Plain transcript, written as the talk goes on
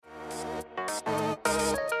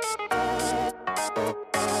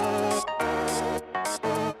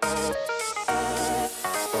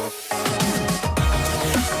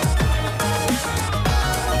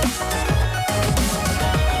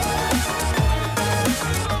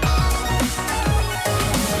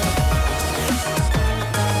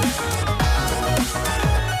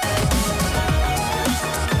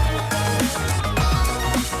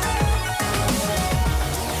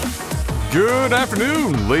Good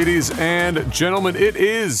afternoon, ladies and gentlemen. It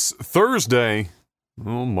is Thursday.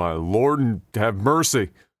 Oh, my Lord, and have mercy.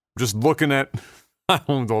 I'm just looking at...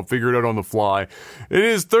 I'll figure it out on the fly. It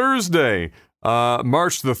is Thursday,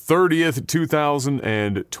 March the 30th,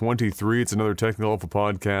 2023. It's another Technical Alpha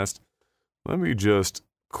podcast. Let me just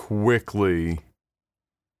quickly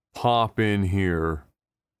pop in here.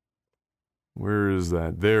 Where is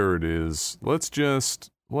that? There it is. Let's just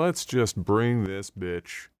bring this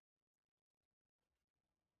bitch.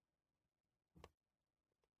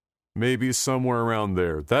 Maybe somewhere around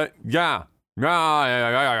there. Yeah.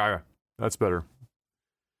 That's better.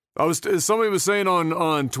 Somebody was saying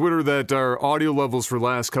on Twitter that our audio levels for the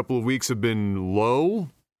last couple of weeks have been low.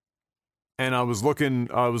 And I was looking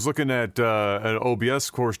at an OBS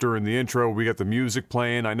course during the intro. We got the music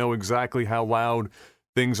playing. I know exactly how loud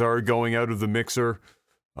things are going out of the mixer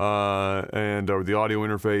or the audio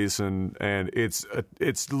interface, and it's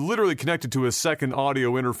literally connected to a second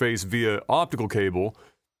audio interface via optical cable,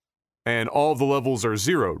 and all the levels are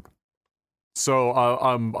zeroed. So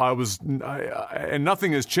and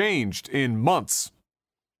nothing has changed in months.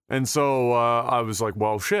 And so I was like,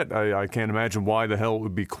 well, shit, I can't imagine why the hell it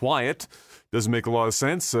would be quiet. Doesn't make a lot of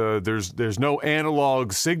sense. There's no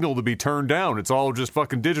analog signal to be turned down. It's all just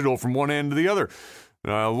fucking digital from one end to the other.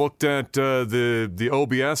 And I looked at the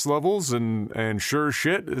OBS levels, and sure as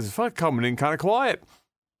shit, it's coming in kind of quiet.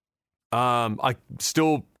 I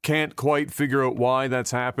still can't quite figure out why that's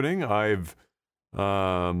happening. I'm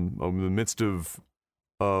in the midst of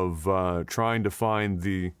trying to find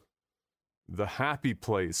the happy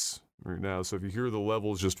place right now. So if you hear the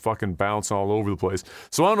levels just fucking bounce all over the place.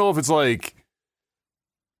 So I don't know if it's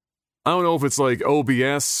like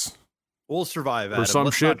OBS. We'll survive, Adam. Or some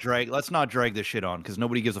shit. Let's not drag this shit on, because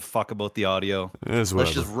nobody gives a fuck about the audio. Let's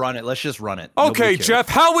just run it. Okay, Jeff,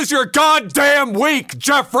 how was your goddamn week,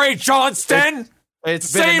 Jeffrey Johnston?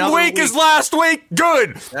 It's been Same week as last week?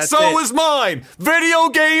 Good. That's so it. is mine. Video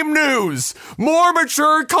game news. More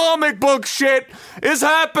mature comic book shit is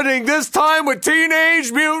happening, this time with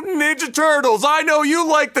Teenage Mutant Ninja Turtles. I know you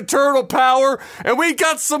like the turtle power, and we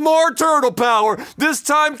got some more turtle power, this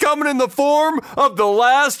time coming in the form of The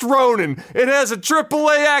Last Ronin. It has a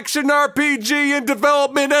AAA action RPG in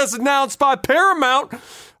development as announced by Paramount.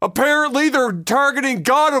 Apparently, they're targeting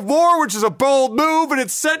God of War, which is a bold move, and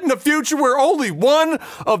it's set in a future where only one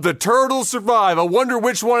of the turtles survive. I wonder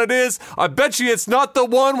which one it is. I bet you it's not the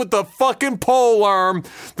one with the fucking pole arm.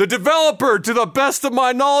 The developer, to the best of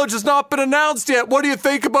my knowledge, has not been announced yet. What do you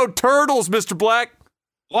think about Turtles, Mr. Black?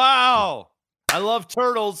 Wow! I love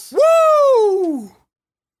turtles. Woo!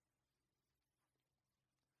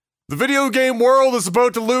 The video game world is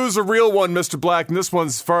about to lose a real one, Mr. Black, and this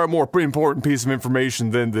one's far more important piece of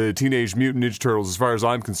information than the Teenage Mutant Ninja Turtles, as far as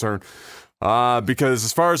I'm concerned. Because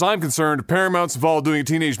as far as I'm concerned, Paramount's involved doing a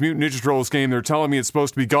Teenage Mutant Ninja Turtles game. They're telling me it's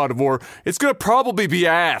supposed to be God of War. It's gonna probably be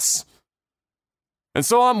ass. And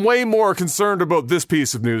so I'm way more concerned about this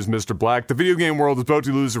piece of news, Mr. Black. The video game world is about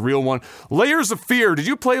to lose a real one. Layers of Fear. Did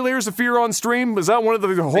you play Layers of Fear on stream? Was that one of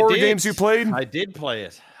the horror games you played? I did play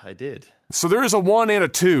it. I did. So there is a 1 and a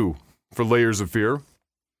 2 for Layers of Fear.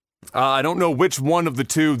 I don't know which one of the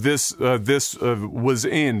two this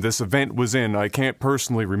event was in. I can't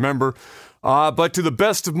personally remember. But to the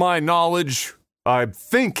best of my knowledge, I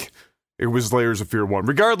think it was Layers of Fear 1.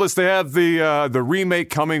 Regardless, they have the remake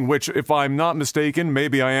coming, which, if I'm not mistaken,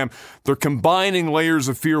 maybe I am, they're combining Layers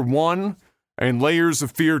of Fear 1 and Layers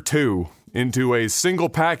of Fear 2 into a single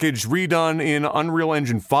package redone in Unreal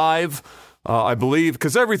Engine 5. I believe,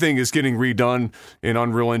 because everything is getting redone in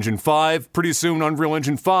Unreal Engine 5. Pretty soon, Unreal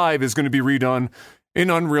Engine 5 is going to be redone in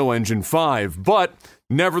Unreal Engine 5. But,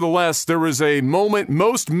 nevertheless, there was a moment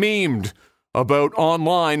most memed about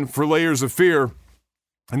online for Layers of Fear.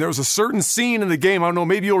 And there was a certain scene in the game, I don't know,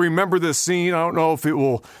 maybe you'll remember this scene, I don't know if it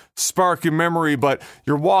will spark your memory, but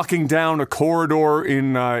you're walking down a corridor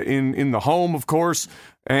in the home, of course,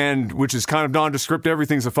 and which is kind of nondescript.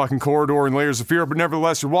 Everything's a fucking corridor in Layers of Fear, but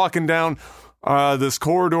nevertheless, you're walking down this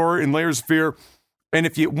corridor in Layers of Fear, and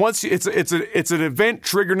it's an event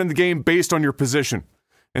triggered in the game based on your position.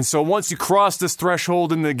 And so once you cross this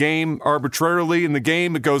threshold in the game arbitrarily in the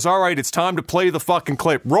game, it goes, all right, it's time to play the fucking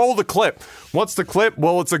clip. Roll the clip. What's the clip?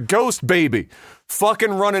 Well, it's a ghost baby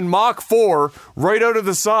fucking running Mach 4 right out of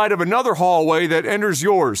the side of another hallway that enters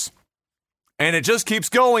yours. And it just keeps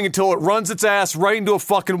going until it runs its ass right into a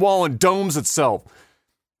fucking wall and domes itself.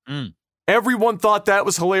 Everyone thought that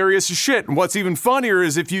was hilarious as shit. And what's even funnier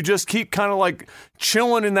is if you just keep kind of like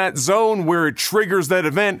chilling in that zone where it triggers that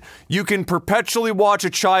event, you can perpetually watch a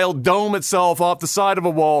child dome itself off the side of a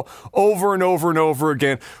wall over and over and over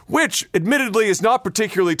again, which admittedly is not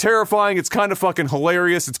particularly terrifying. It's kind of fucking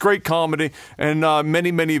hilarious. It's great comedy. And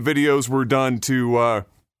many videos were done to...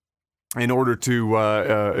 in order to,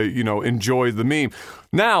 enjoy the meme.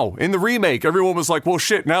 Now, in the remake, everyone was like, well,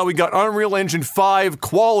 shit, now we got Unreal Engine 5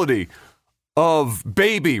 quality of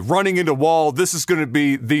baby running into wall. This is going to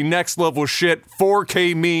be the next level shit.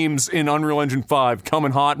 4K memes in Unreal Engine 5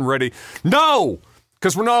 coming hot and ready. No!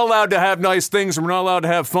 Because we're not allowed to have nice things and we're not allowed to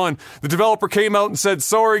have fun. The developer came out and said,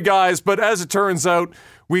 sorry guys, but as it turns out,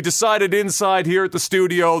 we decided inside here at the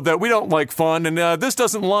studio that we don't like fun, and this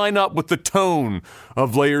doesn't line up with the tone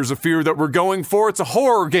of Layers of Fear that we're going for. It's a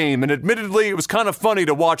horror game, and admittedly, it was kind of funny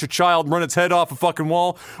to watch a child run its head off a fucking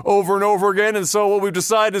wall over and over again, and so what we've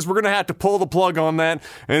decided is we're going to have to pull the plug on that,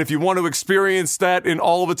 and if you want to experience that in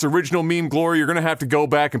all of its original meme glory, you're going to have to go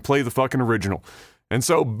back and play the fucking original. And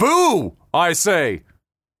so, boo, I say.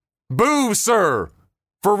 Boo, sir,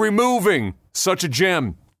 for removing such a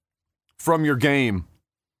gem from your game.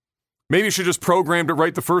 Maybe you should just programmed it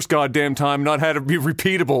right the first goddamn time, not had it be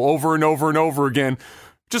repeatable over and over and over again.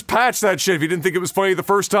 Just patch that shit if you didn't think it was funny the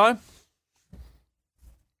first time.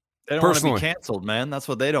 They don't want to be canceled, man. That's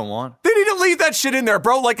what they don't want. They need to leave that shit in there,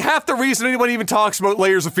 bro. Like, half the reason anyone even talks about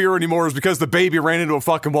Layers of Fear anymore is because the baby ran into a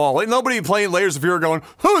fucking wall. Like, nobody playing Layers of Fear going,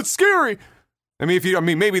 oh, it's scary.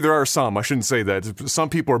 Maybe there are some. I shouldn't say that. Some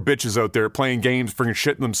people are bitches out there playing games, friggin'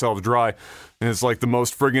 shitting themselves dry. And it's like the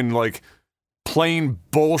most friggin', like, plain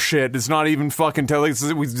bullshit. It's not even fucking telling. It's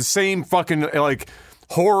the same fucking like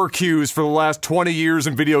horror cues for the last 20 years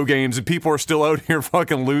in video games, and people are still out here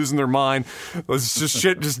fucking losing their mind. It's just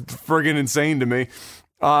shit, just friggin' insane to me.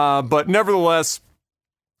 But nevertheless,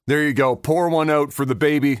 there you go. Pour one out for the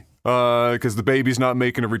baby, because the baby's not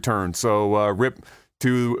making a return. So rip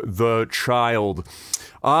to the child.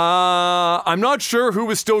 I'm not sure who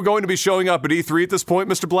is still going to be showing up at E3 at this point,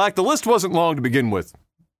 Mr. Black. The list wasn't long to begin with,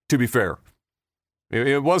 to be fair.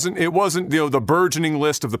 It wasn't, the burgeoning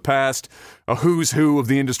list of the past, a who's who of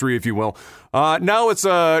the industry, if you will. Now it's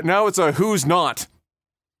a who's not.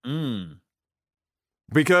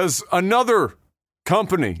 Because another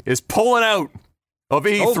company is pulling out of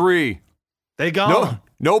E3. Oh, they gone.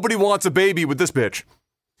 Nobody wants a baby with this bitch.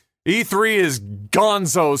 E3 is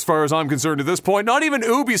gonzo as far as I'm concerned at this point. Not even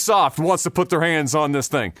Ubisoft wants to put their hands on this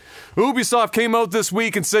thing. Ubisoft came out this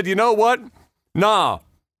week and said, you know what? Nah.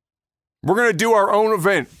 We're going to do our own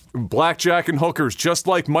event, blackjack and hookers, just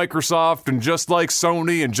like Microsoft and just like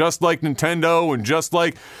Sony and just like Nintendo and just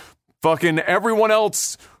like fucking everyone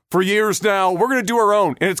else for years now. We're going to do our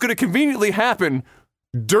own, and it's going to conveniently happen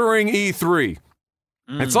during E3.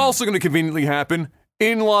 It's also going to conveniently happen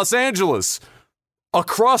in Los Angeles,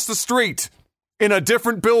 across the street, in a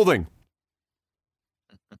different building.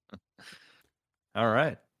 All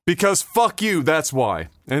right. Because fuck you, that's why.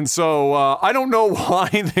 And so, I don't know why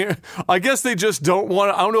I guess they just don't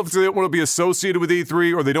want to, I don't know if they don't want to be associated with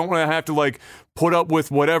E3 or they don't want to have to, like, put up with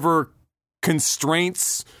whatever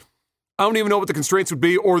constraints. I don't even know what the constraints would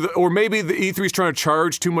be, or maybe the E3 is trying to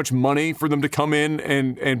charge too much money for them to come in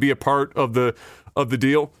and be a part of the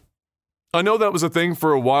deal. I know that was a thing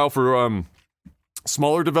for a while for,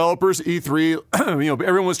 smaller developers, E3,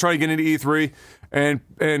 everyone was trying to get into E3,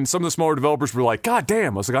 and some of the smaller developers were like, God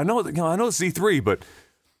damn, I was like, I know it's E3, but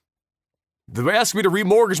they asked me to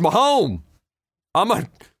remortgage my home. I'm a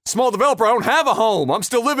small developer, I don't have a home. I'm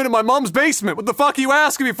still living in my mom's basement. What the fuck are you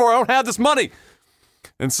asking me for? I don't have this money.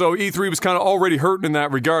 And so E3 was kind of already hurting in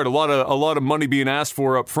that regard. A lot of money being asked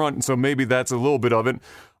for up front, and so maybe that's a little bit of it.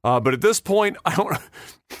 But at this point,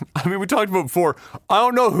 we talked about before, I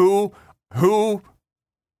don't know who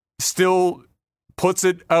still puts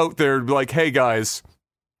it out there like, hey guys,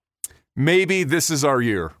 maybe this is our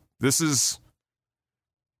year. This is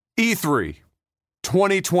E3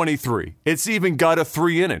 2023. It's even got a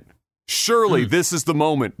 3 in it. Surely this is the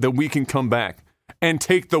moment that we can come back and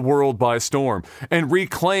take the world by storm and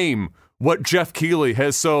reclaim what Jeff Keighley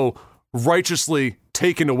has so righteously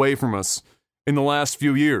taken away from us in the last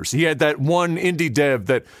few years. He had that one indie dev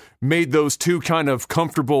that made those two kind of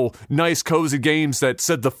comfortable, nice, cozy games that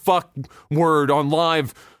said the fuck word on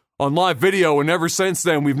live video, and ever since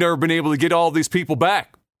then, we've never been able to get all these people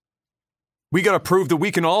back. We gotta prove that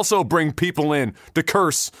we can also bring people in to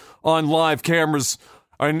curse on live cameras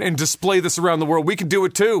and display this around the world. We can do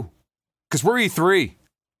it too, because we're E3.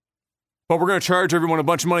 But we're gonna charge everyone a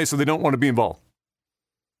bunch of money so they don't want to be involved.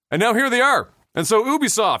 And now here they are. And so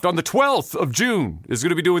Ubisoft, on the 12th of June, is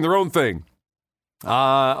going to be doing their own thing.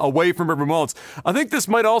 away from everyone else. I think this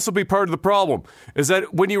might also be part of the problem, is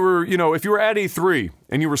that when you were, if you were at E3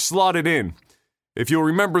 and you were slotted in, if you'll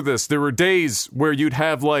remember this, there were days where you'd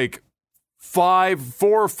have like 4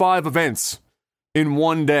 or 5 events in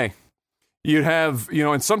one day. You'd have,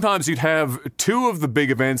 and sometimes you'd have 2 of the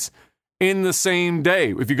big events in the same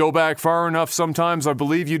day. If you go back far enough, sometimes I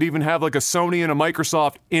believe you'd even have like a Sony and a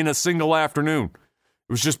Microsoft in a single afternoon.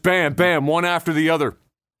 It was just bam, bam, one after the other.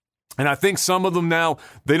 And I think some of them now,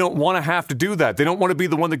 they don't want to have to do that. They don't want to be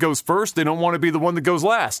the one that goes first. They don't want to be the one that goes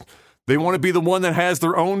last. They want to be the one that has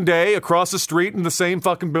their own day across the street in the same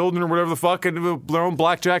fucking building or whatever the fuck, and their own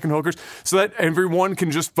blackjack and hookers, so that everyone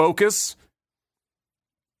can just focus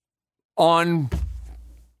on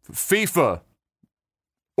FIFA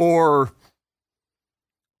or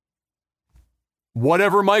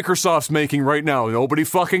whatever Microsoft's making right now. Nobody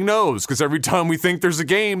fucking knows, because every time we think there's a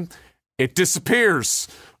game, it disappears.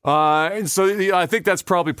 And so I think that's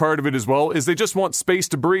probably part of it as well, is they just want space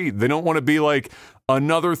to breathe. They don't want to be like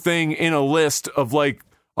another thing in a list of like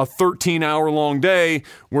a 13-hour-long day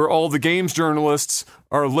where all the games journalists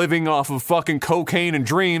are living off of fucking cocaine and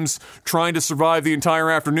dreams, trying to survive the entire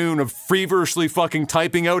afternoon of feverishly fucking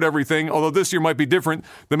typing out everything. Although this year might be different.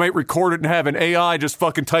 They might record it and have an AI just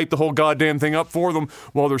fucking type the whole goddamn thing up for them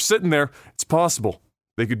while they're sitting there. It's possible.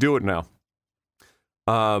 They could do it now.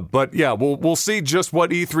 But yeah, we'll see just what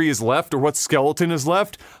E3 is left, or what skeleton is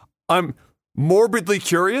left. I'm morbidly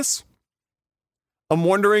curious. I'm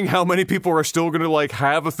wondering how many people are still going to like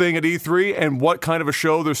have a thing at E3, and what kind of a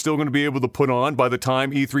show they're still going to be able to put on by the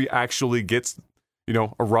time E3 actually gets,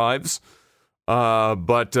 arrives.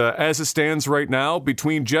 But as it stands right now,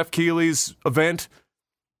 between Jeff Keighley's event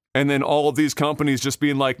and then all of these companies just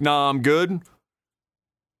being like, nah, I'm good.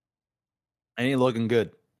 I ain't looking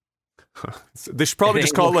good. They should probably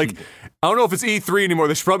just call it like, I don't know if it's E3 anymore.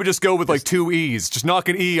 They should probably just go with like 2 E's. Just knock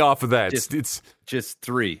an E off of that. It's just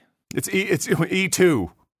 3. It's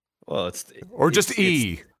E2. Well, just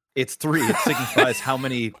E. It's 3. It signifies how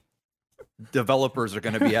many developers are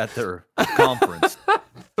going to be at their conference.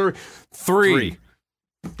 3.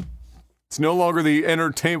 It's no longer the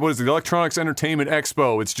Electronics Entertainment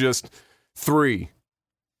Expo. It's just 3.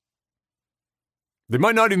 They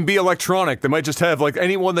might not even be electronic. They might just have, like,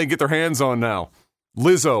 anyone they get their hands on now.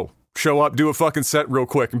 Lizzo, show up, do a fucking set real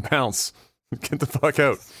quick, and pounce. Get the fuck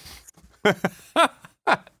out.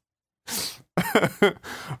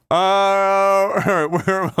 All right,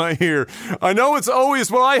 where am I here? I know it's always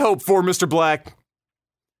what I hope for, Mr. Black.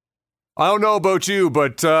 I don't know about you,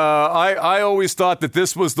 but I always thought that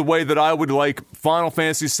this was the way that I would like Final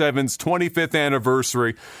Fantasy VII's 25th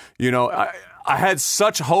anniversary. I had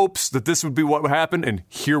such hopes that this would be what would happen, and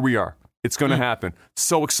here we are. It's going to happen.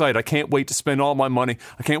 So excited. I can't wait to spend all my money.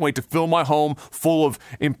 I can't wait to fill my home full of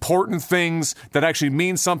important things that actually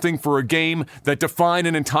mean something for a game that define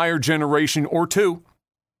an entire generation or two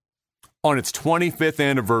on its 25th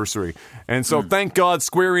anniversary. And so thank God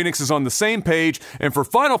Square Enix is on the same page, and for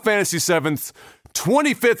Final Fantasy VII's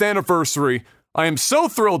 25th anniversary, I am so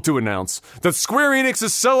thrilled to announce that Square Enix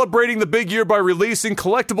is celebrating the big year by releasing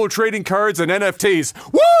collectible trading cards and NFTs.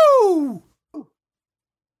 Woo!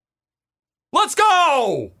 Let's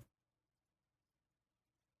go!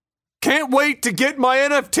 Can't wait to get my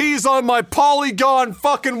NFTs on my Polygon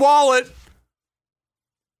fucking wallet.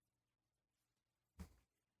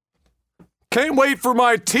 Can't wait for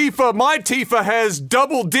my Tifa. My Tifa has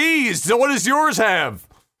double Ds. So what does yours have?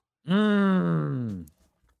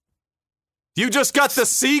 You just got the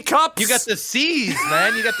C cups? You got the C's,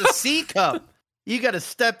 man. You got the C cup. You got to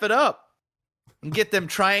step it up and get them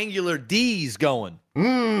triangular D's going.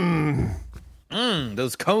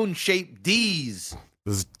 Those cone-shaped D's.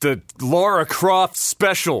 The Lara Croft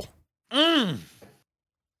special. Bro,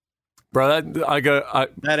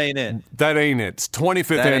 that ain't it. That ain't it. It's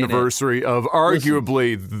 25th anniversary of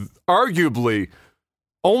arguably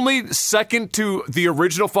only second to the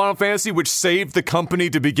original Final Fantasy, which saved the company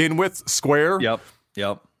to begin with, Square. Yep.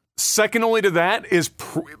 Second only to that is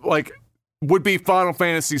would be Final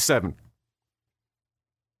Fantasy VII.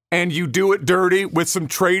 And you do it dirty with some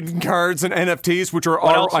trading cards and NFTs, which are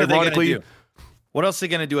ironically. What else are they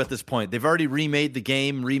going to do at this point? They've already remade the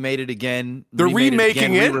game, remade it again. They're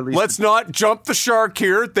remaking it. Let's not jump the shark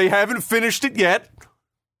here. They haven't finished it yet.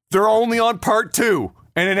 They're only on part 2,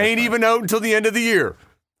 and it ain't even out until the end of the year.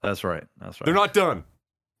 That's right. They're not done.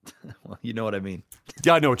 Well, you know what I mean.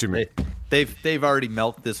 Yeah, I know what you mean. They've already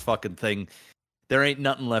milked this fucking thing. There ain't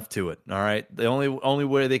nothing left to it. All right. The only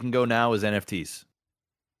way they can go now is NFTs.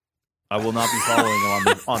 I will not be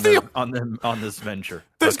following them on this venture.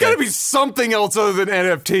 There's got to be something else other than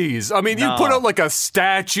NFTs. I mean, you put out like a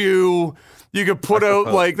statue, You could put out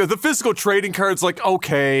like the physical trading cards. Like,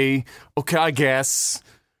 okay, I guess,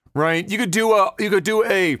 right? You could do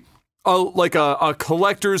a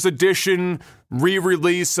collector's edition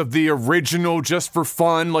re-release of the original just for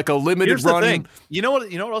fun, like a limited Here's run. The thing. You know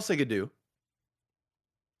what else they could do?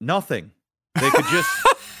 Nothing. They could just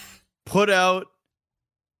put out,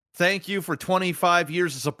 thank you for 25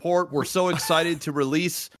 years of support. We're so excited to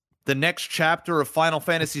release the next chapter of Final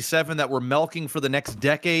Fantasy VII that we're milking for the next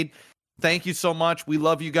decade. Thank you so much. We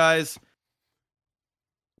love you guys.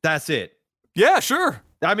 That's it. Yeah, sure.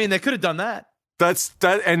 I mean, they could have done that.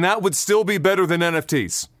 And that would still be better than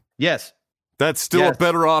NFTs. Yes. That's still a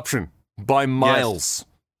better option by miles. Yes.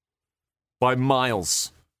 By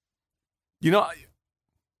miles. You know,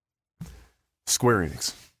 Square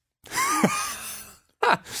Enix.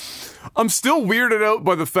 I'm still weirded out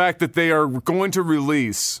by the fact that they are going to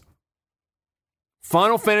release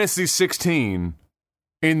Final Fantasy 16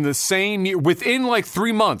 in the same year, within like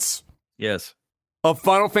 3 months. Yes. Of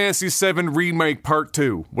Final Fantasy VII Remake Part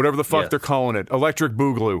 2, whatever the fuck they're calling it, Electric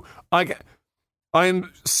Boogaloo. I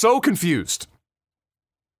am so confused.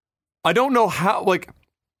 I don't know how, like...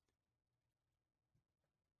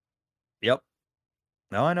 Yep.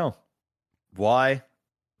 Now I know. Why?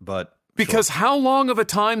 But... Because how long of a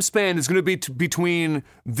time span is going to be between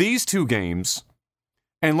these two games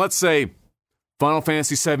and, let's say, Final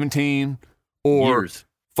Fantasy 17 or years.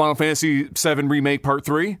 Final Fantasy 7 Remake Part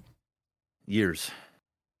 3? Years.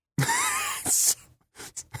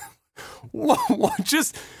 What?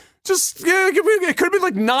 Just it could have been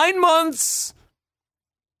like 9 months.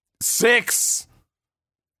 6.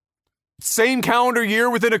 Same calendar year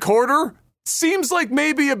within a quarter? Seems like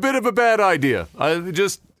maybe a bit of a bad idea.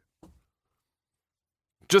 Just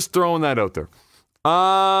throwing that out there.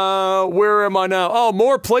 Where am I now? Oh,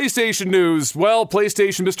 more PlayStation news. Well,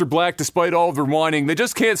 PlayStation, Mr. Black, despite all of their whining, they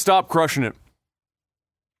just can't stop crushing it.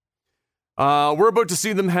 We're about to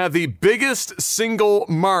see them have the biggest single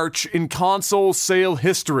March in console sale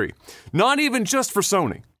history. Not even just for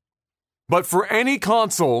Sony, but for any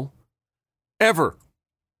console ever.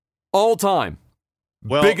 All time.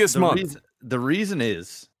 Well, biggest month. The reason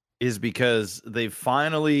is because they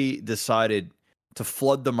finally decided to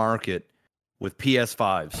flood the market with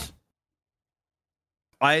PS5s.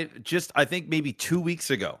 I think maybe 2 weeks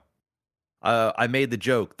ago, I made the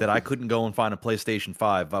joke that I couldn't go and find a PlayStation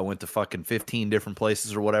 5. I went to fucking 15 different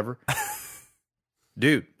places or whatever.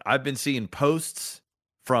 Dude, I've been seeing posts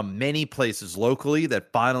from many places locally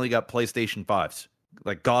that finally got PlayStation 5s,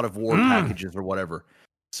 like God of War packages or whatever.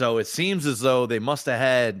 So it seems as though they must have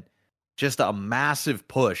had just a massive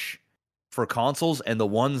push for consoles, and the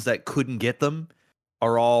ones that couldn't get them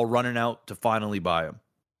are all running out to finally buy them.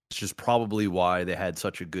 It's just probably why they had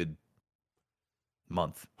such a good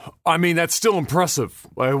month. I mean, that's still impressive,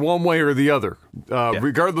 one way or the other,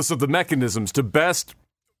 regardless of the mechanisms. To best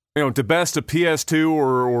a PS2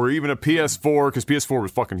 or even a PS4, because PS4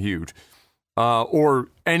 was fucking huge, or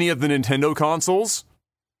any of the Nintendo consoles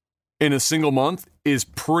in a single month is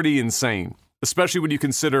pretty insane, especially when you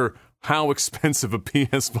consider how expensive a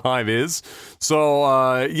PS5 is.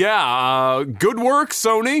 So, good work,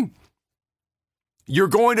 Sony. You're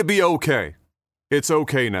going to be okay. It's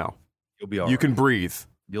okay now. You'll be all right. You can breathe.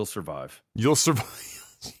 You'll survive. You'll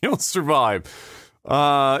survive. You'll survive.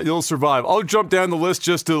 You'll survive. I'll jump down the list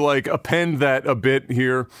just to like append that a bit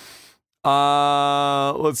here.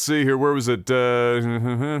 Let's see here. Where was it?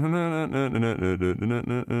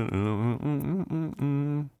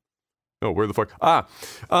 Where the fuck?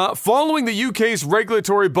 Following the UK's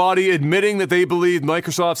regulatory body admitting that they believed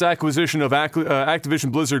Microsoft's acquisition of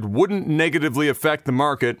Activision Blizzard wouldn't negatively affect the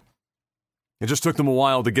market, it just took them a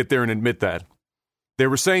while to get there and admit that. They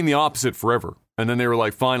were saying the opposite forever. And then they were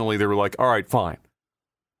like, finally, they were like, all right, fine.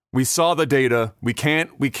 We saw the data. We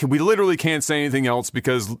literally can't say anything else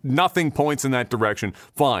because nothing points in that direction.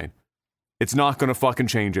 Fine. It's not going to fucking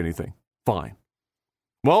change anything. Fine.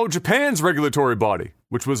 Well, Japan's regulatory body,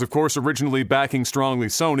 which was, of course, originally backing strongly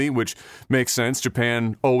Sony, which makes sense.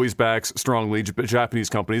 Japan always backs strongly Japanese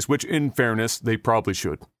companies, which, in fairness, they probably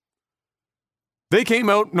should. They came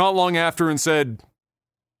out not long after and said,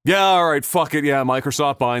 yeah, all right, fuck it. Yeah,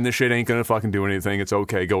 Microsoft buying this shit ain't going to fucking do anything. It's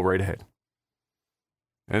okay. Go right ahead.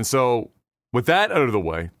 And so, with that out of the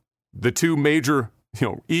way, the two major,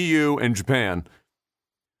 EU and Japan,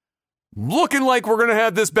 looking like we're going to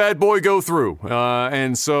have this bad boy go through.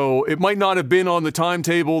 And so it might not have been on the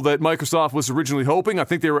timetable that Microsoft was originally hoping. I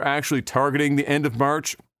think they were actually targeting the end of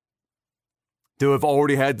March to have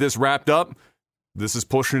already had this wrapped up. This is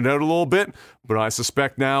pushing it out a little bit, but I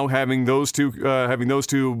suspect now having those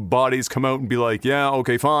two bodies come out and be like, yeah,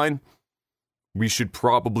 okay, fine. we should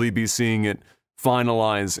probably be seeing it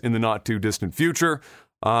finalize in the not too distant future.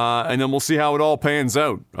 And then we'll see how it all pans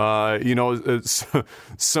out. Sony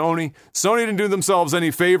didn't do themselves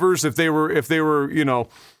any favors if they were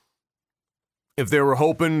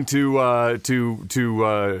hoping to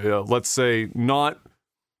let's say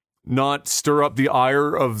not stir up the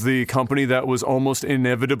ire of the company that was almost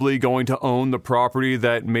inevitably going to own the property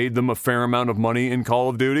that made them a fair amount of money in Call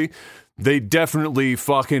of Duty. They definitely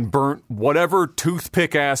fucking burnt whatever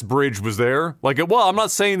toothpick-ass bridge was there. I'm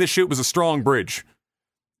not saying this shit was a strong bridge.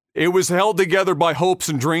 It was held together by hopes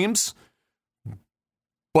and dreams.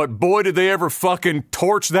 But boy, did they ever fucking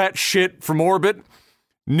torch that shit from orbit.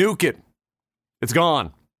 Nuke it. It's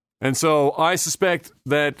gone. And so I suspect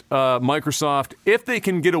that Microsoft, if they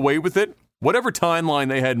can get away with it, whatever timeline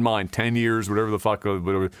they had in mind, 10 years, whatever the fuck,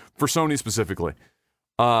 whatever, for Sony specifically,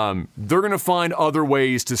 they're going to find other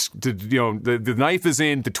ways to the knife is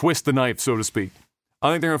in, to twist the knife, so to speak.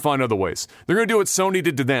 I think they're going to find other ways. They're going to do what Sony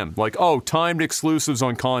did to them. Timed exclusives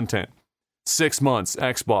on content. 6 months,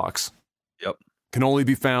 Xbox. Yep. Can only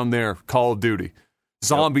be found there. Call of Duty.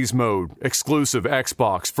 Zombies mode, exclusive,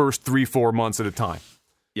 Xbox, first 3-4 months at a time.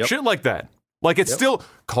 Yep. Shit like that. It's still,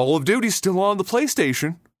 Call of Duty's still on the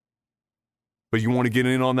PlayStation. But you want to get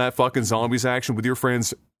in on that fucking zombies action with your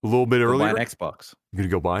friends a little bit earlier? Buy an Xbox. You're going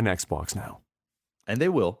to go buy an Xbox now. And they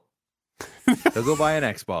will. They'll go buy an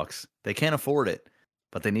Xbox. They can't afford it,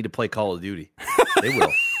 but they need to play Call of Duty. They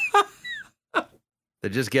will. They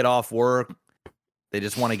just get off work. They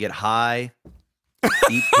just want to get high,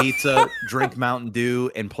 eat pizza, drink Mountain Dew,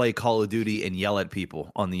 and play Call of Duty and yell at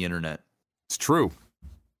people on the internet. It's true.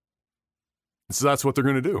 So that's what they're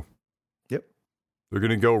going to do. Yep. They're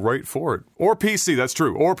going to go right for it. Or PC, that's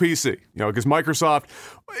true. Or PC. Because Microsoft,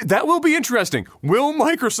 that will be interesting. Will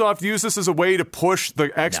Microsoft use this as a way to push the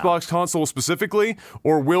Xbox console specifically?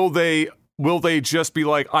 Or will they just be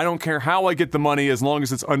like, I don't care how I get the money as long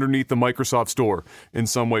as it's underneath the Microsoft store in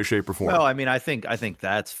some way, shape, or form? Well, I mean, I think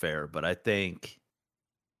that's fair, but I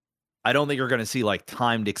don't think you're going to see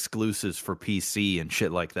timed exclusives for PC and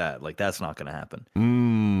shit like that. That's not going to happen.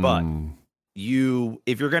 But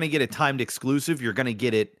if you're going to get a timed exclusive, you're going to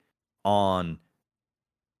get it on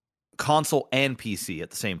console and PC at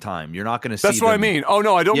the same time. You're not going to see. That's what I mean. Oh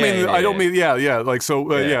no, I don't mean. I don't mean. Yeah. That's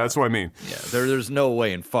what I mean. Yeah, there's no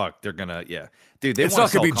way in fuck they're gonna. Yeah, dude, it's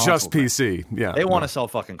not going to be just PC. Yeah, they want to sell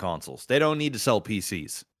fucking consoles. They don't need to sell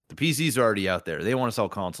PCs. The PCs are already out there. They want to sell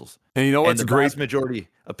consoles. And you know what's the vast majority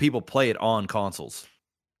of people play it on consoles.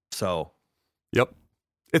 So, yep.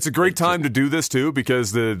 It's a great time to do this, too,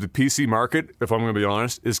 because the PC market, if I'm going to be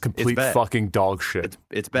honest, is complete fucking dog shit.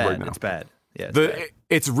 It's bad. Right now. It's bad. Yeah,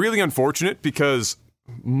 it's really unfortunate because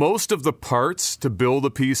most of the parts to build a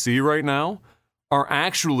PC right now are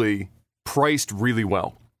actually priced really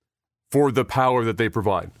well for the power that they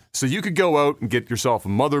provide. So you could go out and get yourself a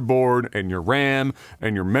motherboard and your RAM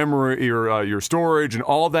and your memory, your storage and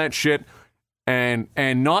all that shit and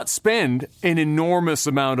not spend an enormous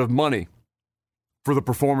amount of money for the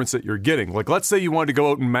performance that you're getting. Let's say you wanted to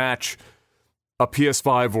go out and match a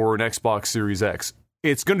PS5 or an Xbox Series X.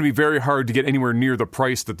 It's going to be very hard to get anywhere near the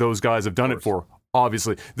price that those guys have done it for,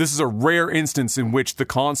 obviously. This is a rare instance in which the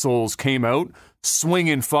consoles came out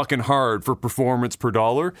swinging fucking hard for performance per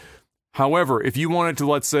dollar. However, if you wanted to,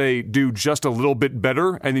 let's say, do just a little bit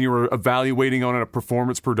better and then you were evaluating on a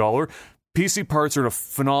performance per dollar, PC parts are in a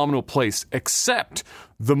phenomenal place, except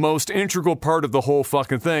the most integral part of the whole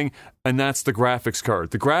fucking thing, and that's the graphics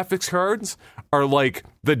card. The graphics cards are like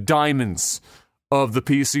the diamonds of the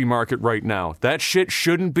PC market right now. That shit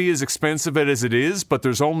shouldn't be as expensive as it is, but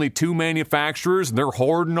there's only 2 manufacturers, and they're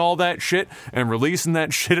hoarding all that shit and releasing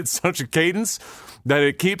that shit at such a cadence that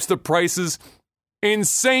it keeps the prices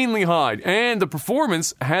insanely high, and the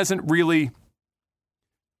performance hasn't really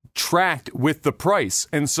tracked with the price.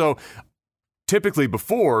 And so typically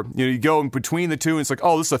before, you go in between the two and it's like,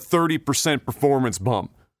 oh, this is a 30% performance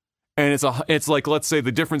bump. And it's like, let's say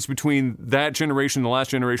the difference between that generation and the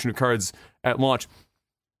last generation of cards at launch,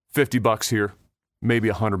 $50 here, maybe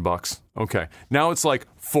 $100. Okay. Now it's like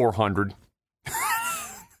 $400.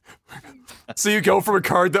 So you go from a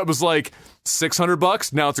card that was like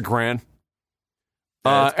 $600, now it's $1,000.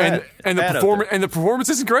 And the performance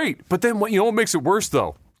isn't great. But then what makes it worse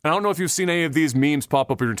though? I don't know if you've seen any of these memes pop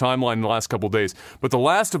up in your timeline in the last couple of days, but The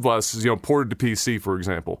Last of Us is ported to PC, for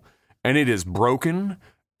example, and it is broken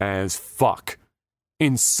as fuck.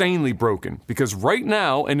 Insanely broken. Because right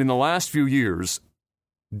now, and in the last few years,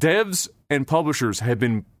 devs and publishers have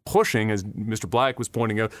been pushing, as Mr. Black was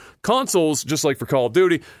pointing out, consoles, just like for Call of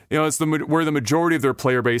Duty, it's where the majority of their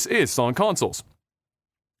player base is on consoles.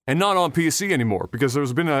 and not on PC anymore, because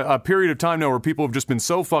there's been a period of time now where people have just been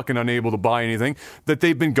so fucking unable to buy anything that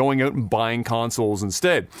they've been going out and buying consoles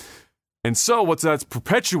instead. And so what that's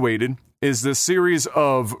perpetuated is this series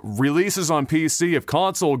of releases on PC of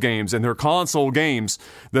console games, and they're console games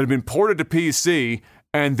that have been ported to PC,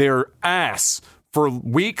 and they're ass for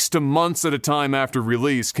weeks to months at a time after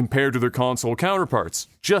release compared to their console counterparts.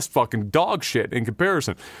 Just fucking dog shit in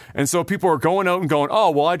comparison. And so people are going out and going,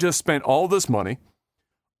 oh, well, I just spent all this money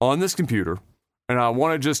on this computer, and I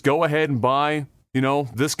want to just go ahead and buy,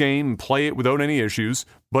 this game and play it without any issues,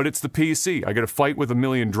 but it's the PC. I got to fight with a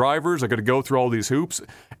million drivers. I got to go through all these hoops,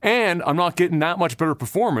 and I'm not getting that much better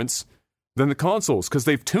performance than the consoles, because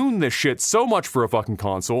they've tuned this shit so much for a fucking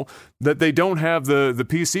console that they don't have the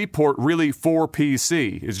PC port really for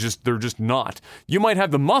PC. They're just not. You might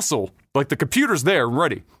have the muscle, like the computer's there and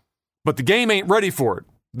ready, but the game ain't ready for it.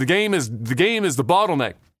 The game is the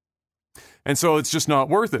bottleneck. And so it's just not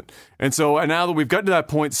worth it. And now that we've gotten to that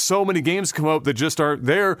point, so many games come out that just aren't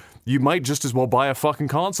there, you might just as well buy a fucking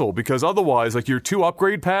console, because otherwise, like, your two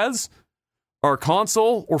upgrade paths are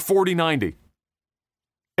console or 4090.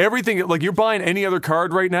 Everything, like, you're buying any other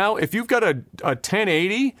card right now, if you've got a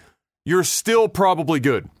 1080, you're still probably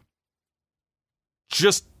good.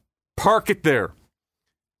 Just park it there.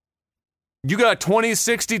 You got a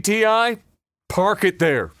 2060 Ti? Park it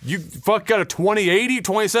there. You got a 2080,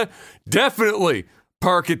 2070? Definitely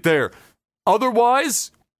park it there.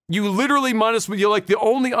 Otherwise, you literally might as well, the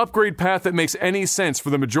only upgrade path that makes any sense for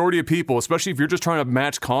the majority of people, especially if you're just trying to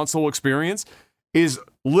match console experience, is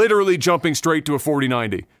literally jumping straight to a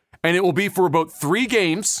 4090. And it will be for about 3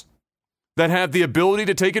 games that have the ability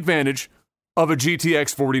to take advantage of a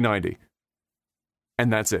GTX 4090.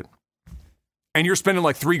 And that's it. And you're spending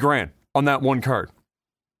like $3,000 on that one card.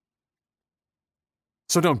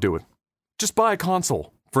 So don't do it. Just buy a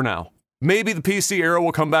console for now. Maybe the PC era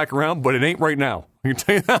will come back around, but it ain't right now. I can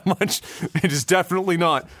tell you that much. It is definitely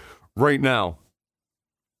not right now.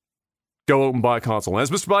 Go out and buy a console. And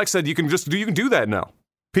as Mr. Black said, you can do that now.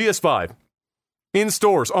 PS5. In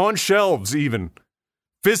stores, on shelves even.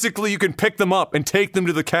 Physically, you can pick them up and take them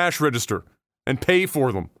to the cash register and pay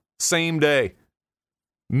for them. Same day.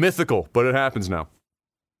 Mythical, but it happens now.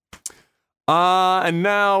 And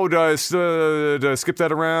now, did I skip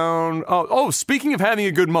that around? Oh, speaking of having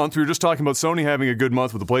a good month, we were just talking about Sony having a good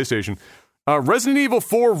month with the PlayStation. Resident Evil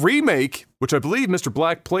 4 Remake, which I believe Mr.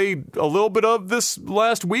 Black played a little bit of this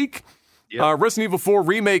last week. Yep. Resident Evil 4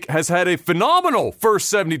 Remake has had a phenomenal first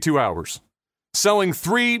 72 hours, selling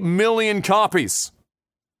 3 million copies.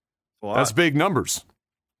 Wow. That's big numbers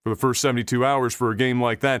for the first 72 hours for a game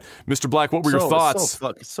like that. Mr. Black, what were your thoughts?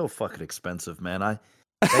 It's so fucking expensive, man.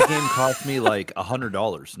 That game cost me like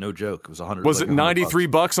 $100. No joke. It was $100. Was it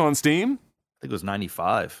 $93 on Steam? I think it was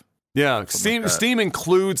 95. Yeah, Steam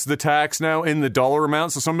includes the tax now in the dollar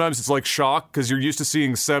amount, so sometimes it's like shock because you're used to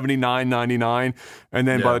seeing $79.99, and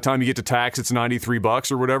then by the time you get to tax, it's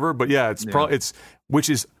 $93 or whatever. But yeah, it's which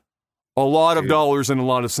is a lot of dollars and a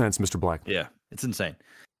lot of cents, Mr. Black. Yeah, it's insane.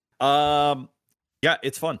 Yeah,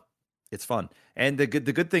 it's fun. It's fun, and the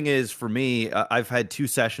good thing is for me, I've had 2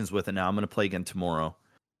 sessions with it now. I'm going to play again tomorrow.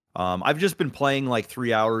 I've just been playing like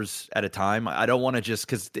 3 hours at a time. I don't want to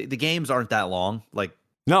because the games aren't that long. Like,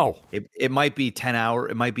 no, it might be 10 hour.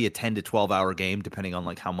 It might be a 10 to 12 hour game, depending on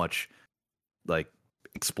like how much like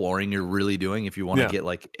exploring you're really doing. If you want to get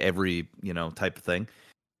like every type of thing.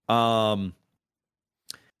 And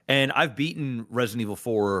I've beaten Resident Evil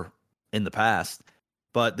 4 in the past,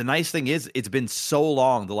 but the nice thing is it's been so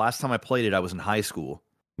long. The last time I played it, I was in high school,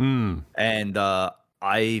 and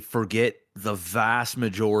I forget the vast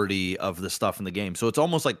majority of the stuff in the game. So it's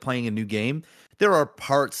almost like playing a new game. There are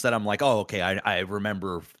parts that I'm like, oh, okay, I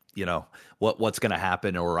remember, what's going to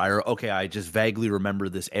happen, or I just vaguely remember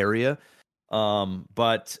this area.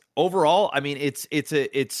 But overall, I mean,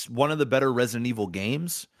 it's one of the better Resident Evil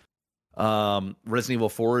games. Resident Evil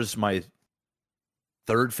 4 is my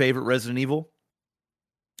 3rd favorite Resident Evil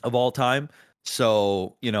of all time.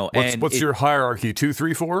 So, what's your hierarchy? 2,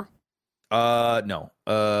 3, 4? No.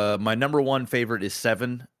 My number 1 favorite is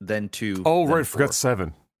 7, then 2. Oh, then right. 4. Forgot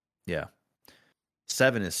 7. Yeah.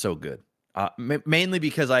 7 is so good. Mainly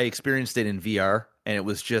because I experienced it in VR, and it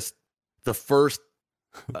was just the first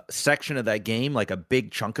section of that game, like a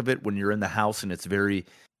big chunk of it when you're in the house, and it's very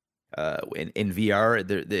in VR.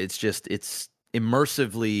 It's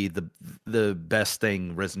immersively the best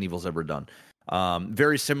thing Resident Evil's ever done.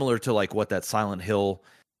 Very similar to like what that Silent Hill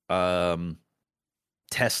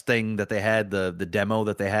test thing that they had, the demo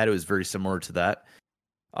that they had. It was very similar to that.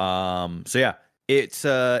 So yeah, it's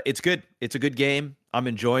good. It's a good game. I'm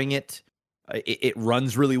enjoying it. It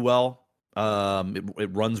runs really well.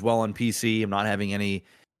 It runs well on PC. I'm not having any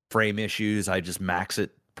frame issues. I just max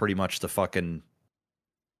it pretty much to fucking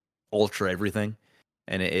ultra everything,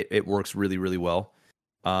 and it works really, really well.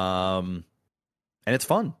 And it's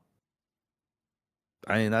fun.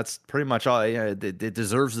 I mean, that's pretty much all. It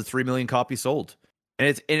deserves the 3 million copies sold,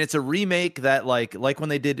 and it's a remake that like when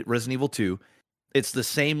they did Resident Evil 2, it's the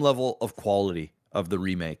same level of quality of the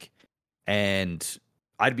remake, and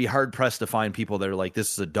I'd be hard pressed to find people that are like,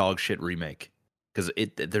 this is a dog shit remake, because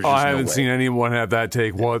there's just I haven't seen anyone have that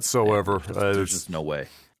take whatsoever. There's just no way.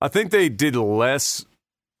 I think they did less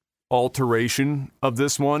alteration of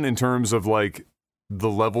this one in terms of like the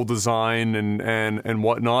level design and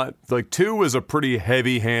whatnot. Like 2 is a pretty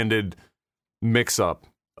heavy-handed mix-up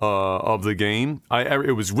of the game.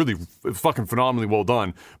 It was really fucking phenomenally well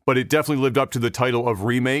done, but it definitely lived up to the title of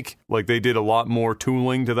remake. Like they did a lot more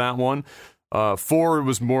tooling to that one. 4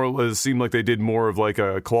 was more. It seemed like they did more of like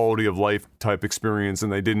a quality of life type experience,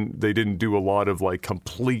 and they didn't do a lot of like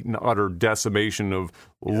complete and utter decimation of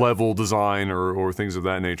level design or things of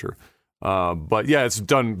that nature. But yeah, it's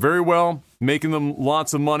done very well, making them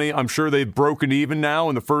lots of money. I'm sure they've broken even now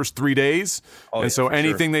in the first 3 days, and so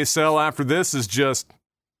anything they sell after this is just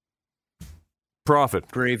profit,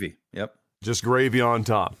 gravy. Yep, just gravy on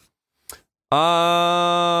top.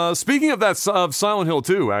 Speaking of that, of Silent Hill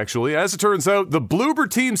 2, actually, as it turns out, the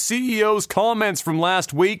Bloober Team CEO's comments from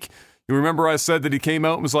last week, you remember I said that he came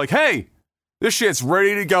out and was like, hey, this shit's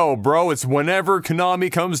ready to go, bro. It's whenever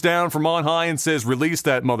Konami comes down from on high and says, release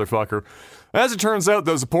that motherfucker. As it turns out,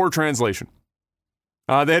 that was a poor translation.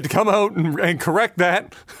 They had to come out and correct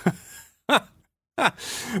that.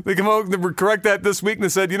 They come out and correct that this week, and they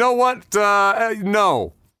said, you know what?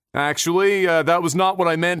 No. Actually, that was not what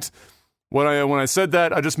I meant. When I said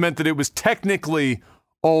that, I just meant that it was technically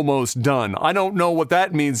almost done. I don't know what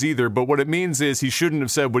that means either, but what it means is he shouldn't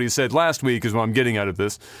have said what he said last week, is what I'm getting out of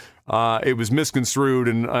this. It was misconstrued,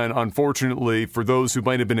 and unfortunately, for those who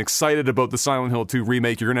might have been excited about the Silent Hill 2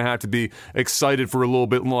 remake, you're going to have to be excited for a little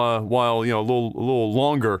bit while, you know, a little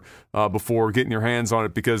longer before getting your hands on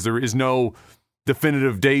it, because there is no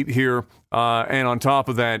definitive date here, and on top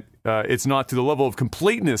of that, it's not to the level of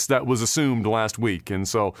completeness that was assumed last week, and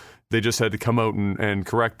so they just had to come out and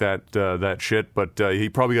correct that shit. But he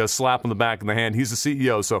probably got a slap on the back of the hand. He's the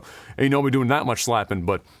CEO, so ain't nobody doing that much slapping,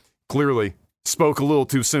 but clearly spoke a little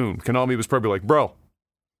too soon. Konami was probably like, bro,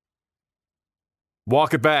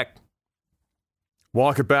 walk it back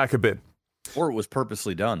a bit. Or it was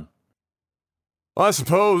purposely done. I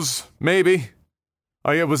suppose, maybe.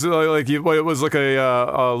 It was like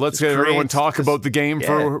a let's get everyone talk about the game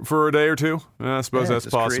for a day or two. I suppose that's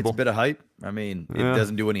possible. Creates a bit of hype. I mean, it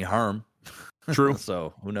doesn't do any harm. True.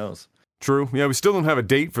 So who knows? True. Yeah, we still don't have a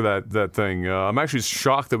date for that thing. I'm actually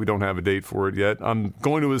shocked that we don't have a date for it yet. I'm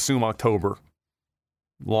going to assume October.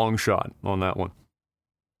 Long shot on that one.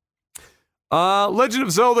 Legend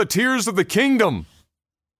of Zelda: Tears of the Kingdom.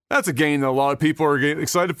 That's a game that a lot of people are getting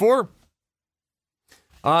excited for.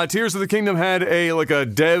 Tears of the Kingdom had a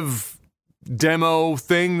dev demo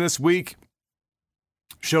thing this week.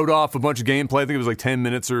 Showed off a bunch of gameplay. I think it was like 10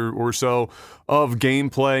 minutes or so of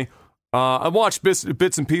gameplay. I watched bits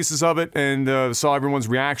and pieces of it and saw everyone's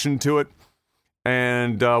reaction to it.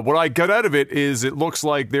 And what I got out of it is it looks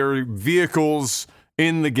like there are vehicles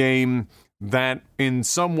in the game that in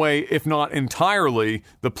some way, if not entirely,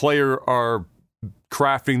 the player are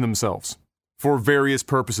crafting themselves for various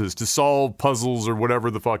purposes, to solve puzzles or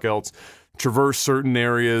whatever the fuck else, traverse certain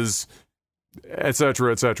areas,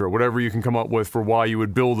 etc., whatever you can come up with for why you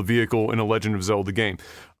would build a vehicle in a Legend of Zelda game.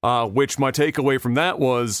 Which my takeaway from that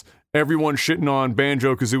was, everyone shitting on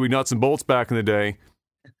Banjo-Kazooie nuts and bolts back in the day.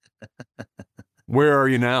 Where are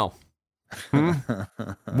you now?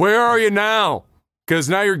 Where are you now? Because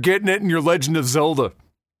now you're getting it in your Legend of Zelda.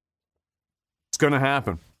 It's gonna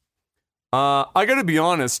happen. I gotta be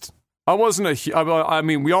honest, I wasn't I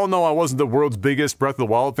mean, we all know I wasn't the world's biggest Breath of the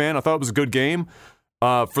Wild fan. I thought it was a good game.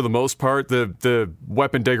 For the most part, the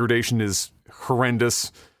weapon degradation is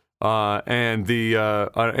horrendous, and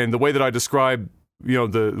the way that I describe, you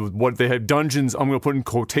know, what they had dungeons, I'm going to put in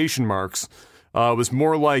quotation marks, was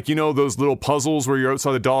more like, you know, those little puzzles where you're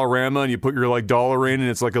outside the Dollarama and you put your like dollar in and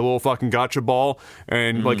it's like a little fucking gotcha ball,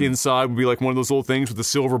 and like inside would be like one of those little things with the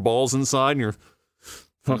silver balls inside, and you're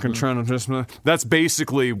fucking trying to just... That's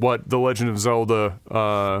basically what The Legend of Zelda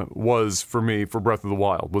was for me for Breath of the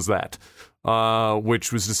Wild, was that.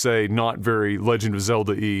 Which was to say, not very Legend of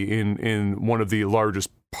Zelda-y in one of the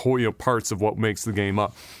largest parts of what makes the game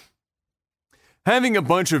up. Having a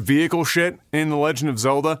bunch of vehicle shit in The Legend of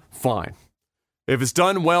Zelda, fine. If it's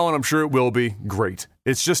done well, and I'm sure it will be, great.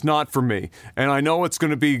 It's just not for me. And I know it's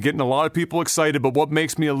going to be getting a lot of people excited, but what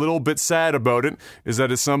makes me a little bit sad about it is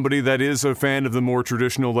that as somebody that is a fan of the more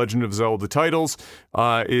traditional Legend of Zelda titles,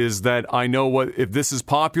 is that I know if this is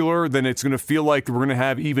popular, then it's going to feel like we're going to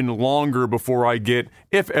have even longer before I get,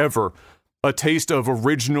 if ever, a taste of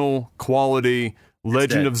original quality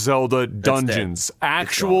Legend of Zelda dungeons.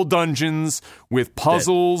 Actual dungeons with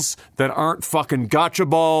puzzles that aren't fucking gotcha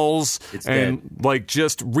balls like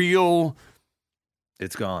just real.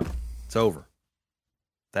 It's gone. It's over.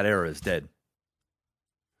 That era is dead.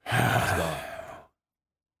 It's gone.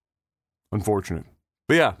 Unfortunate.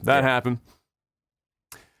 But yeah, that happened.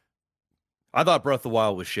 I thought Breath of the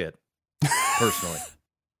Wild was shit, personally.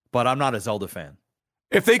 But I'm not a Zelda fan.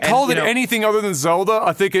 If they called it anything other than Zelda,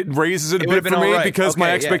 I think it raises it a bit for me because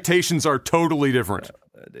my expectations are totally different.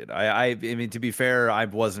 I mean, to be fair, I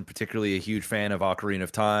wasn't particularly a huge fan of Ocarina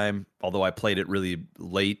of Time, although I played it really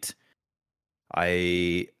late.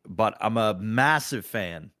 But I'm a massive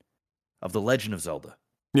fan of The Legend of Zelda.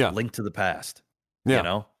 Yeah. Link to the Past. Yeah. You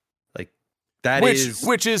know? Like that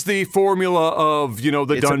which is the formula of, the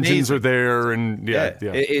dungeons amazing. Are there and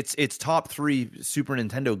It's top 3 Super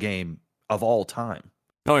Nintendo game of all time.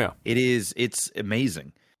 Oh yeah. It's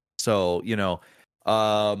amazing. So,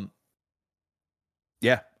 I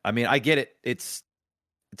mean, I get it. It's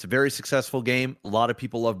a very successful game. A lot of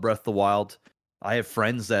people love Breath of the Wild. I have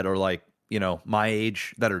friends that are like, my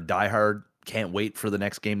age that are diehard, can't wait for the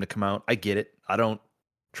next game to come out. I get it. I don't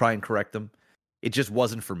try and correct them. It just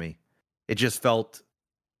wasn't for me. It felt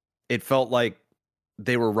like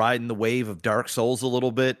they were riding the wave of Dark Souls a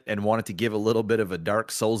little bit and wanted to give a little bit of a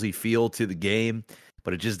Dark Soulsy feel to the game,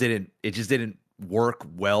 but it just didn't work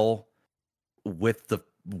well with the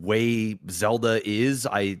way Zelda is.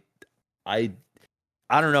 I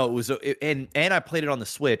don't know. And I played it on the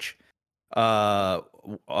Switch. I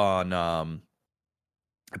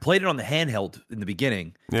played it on the handheld in the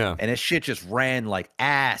beginning. Yeah. And that shit just ran like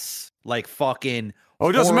ass, like fucking. Oh,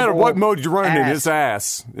 it doesn't matter what mode you're running in, it's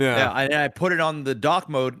ass. Yeah. And I put it on the dock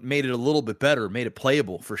mode, made it a little bit better, made it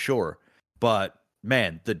playable for sure. But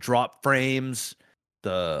man, the drop frames,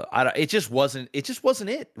 it just wasn't it.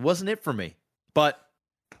 It wasn't it for me. But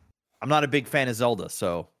I'm not a big fan of Zelda,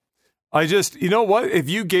 so you know what? If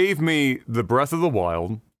you gave me the Breath of the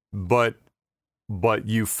Wild, but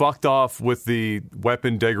you fucked off with the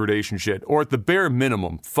weapon degradation shit, or at the bare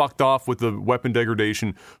minimum, fucked off with the weapon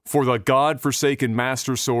degradation for the godforsaken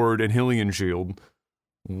Master Sword and Hylian Shield,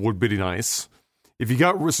 would be nice. If you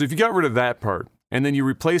got rid of that part, and then you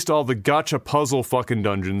replaced all the gotcha puzzle fucking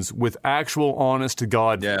dungeons with actual honest to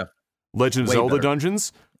God Legend of Zelda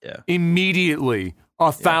dungeons, immediately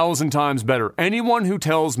 1,000 times better. Anyone who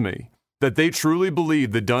tells me that they truly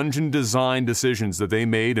believe the dungeon design decisions that they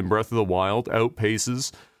made in Breath of the Wild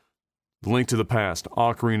outpaces Link to the Past,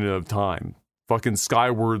 Ocarina of Time, fucking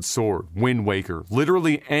Skyward Sword, Wind Waker,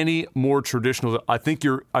 literally any more traditional. I think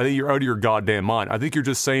you're out of your goddamn mind. I think you're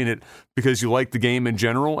just saying it because you like the game in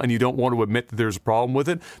general and you don't want to admit that there's a problem with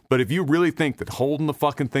it. But if you really think that holding the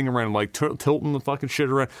fucking thing around, like tilting the fucking shit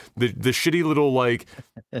around, the shitty little like,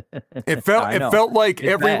 it felt like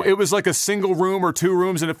it was like a single room or 2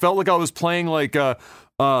 rooms, and it felt like I was playing like a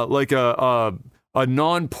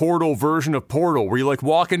non-Portal version of Portal, where you like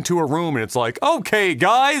walk into a room and it's like, okay,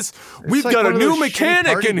 guys, we've got a new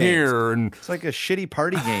mechanic in here, and it's like a shitty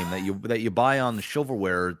party game that you buy on the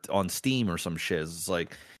Silverware on Steam or some shit. It's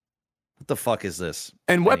like, what the fuck is this?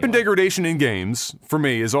 And weapon degradation in games for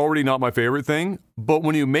me is already not my favorite thing, but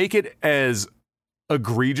when you make it as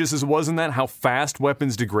egregious as it was in that, how fast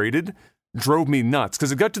weapons degraded drove me nuts,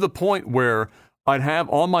 because it got to the point where I'd have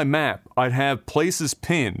on my map, I'd have places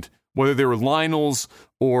pinned, whether they were Lionels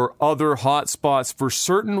or other hotspots for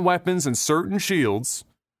certain weapons and certain shields,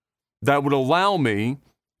 that would allow me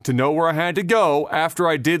to know where I had to go after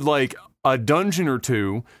I did like a dungeon or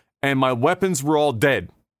 2 and my weapons were all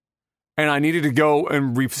dead. And I needed to go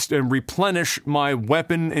and replenish my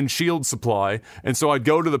weapon and shield supply. And so I'd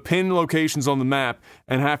go to the pinned locations on the map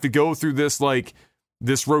and have to go through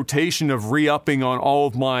this rotation of re-upping on all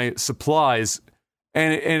of my supplies.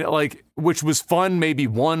 And like, which was fun maybe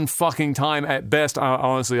one fucking time at best.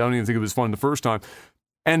 Honestly, I don't even think it was fun the first time.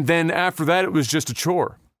 And then after that, it was just a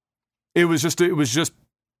chore. It was just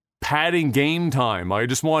padding game time. I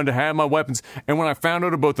just wanted to have my weapons. And when I found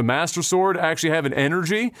out about the Master Sword actually having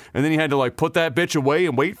energy, and then you had to like put that bitch away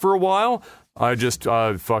and wait for a while, I just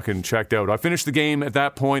fucking checked out. I finished the game at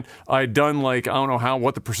that point. I had done like, I don't know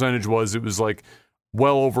what the percentage was. It was like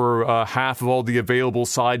well over half of all the available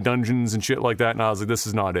side dungeons and shit like that. And I was like, this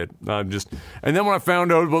is not it. And then when I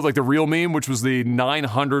found out about like the real meme, which was the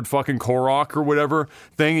 900 fucking Korok or whatever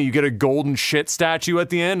thing, and you get a golden shit statue at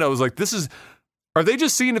the end, I was like, are they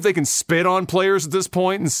just seeing if they can spit on players at this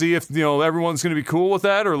point and see if, everyone's going to be cool with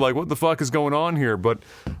that, or like what the fuck is going on here? But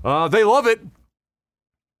they love it.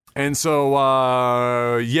 And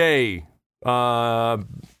so, yay.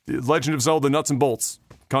 Legend of Zelda Nuts and Bolts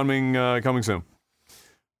coming soon.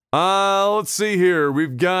 Let's see here.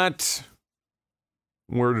 We've got,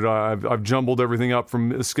 I've jumbled everything up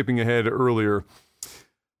from skipping ahead earlier.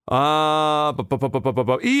 EA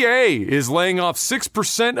is laying off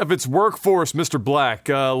 6% of its workforce, Mr. Black.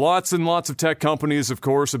 Lots and lots of tech companies, of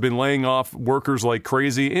course, have been laying off workers like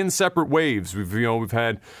crazy in separate waves. We've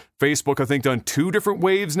had Facebook, I think, done 2 different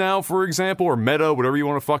waves now, for example, or Meta, whatever you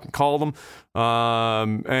want to fucking call them.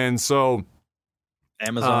 And so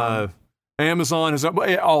Amazon has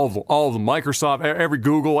all of them. Microsoft, every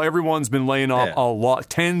Google, everyone's been laying off a lot,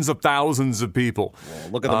 tens of thousands of people. Well,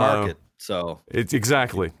 look at the market. So it's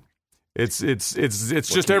exactly. It's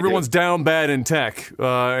just everyone's down bad in tech,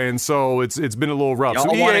 and so it's been a little rough.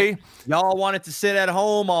 Y'all wanted to sit at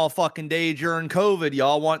home all fucking day during COVID.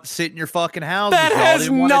 Y'all want to sit in your fucking houses. That has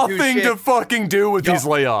nothing to fucking do with these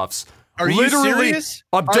layoffs. Are you serious?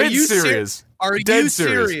 I'm dead serious. Are you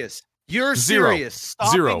serious? You're Zero. serious.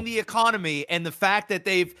 Stopping the economy and the fact that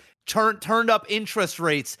they've turned up interest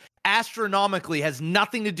rates astronomically has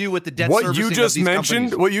nothing to do with the debt servicing of these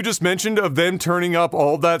companies. What you just mentioned of them turning up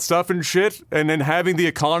all that stuff and shit, and then having the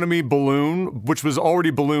economy balloon, which was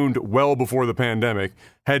already ballooned well before the pandemic,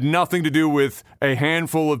 had nothing to do with a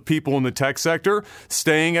handful of people in the tech sector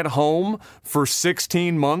staying at home for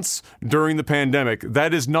 16 months during the pandemic.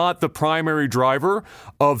 That is not the primary driver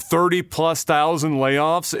of 30+ thousand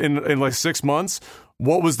layoffs in like 6 months.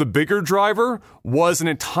 What was the bigger driver was an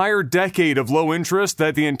entire decade of low interest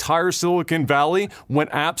that the entire Silicon Valley went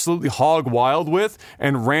absolutely hog wild with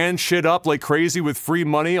and ran shit up like crazy with free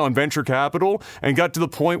money on venture capital and got to the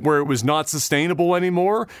point where it was not sustainable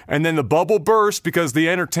anymore. And then the bubble burst because the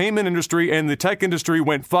entertainment industry and the tech industry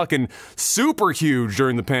went fucking super huge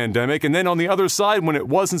during the pandemic. And then on the other side, when it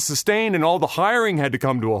wasn't sustained and all the hiring had to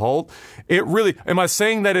come to a halt, am I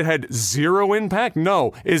saying that it had zero impact?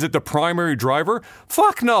 No. Is it the primary driver?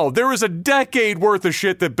 Fuck no. There was a decade worth of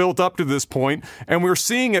shit that built up to this point, and we're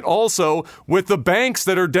seeing it also with the banks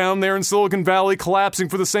that are down there in Silicon Valley collapsing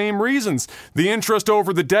for the same reasons. The interest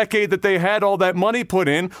over the decade that they had all that money put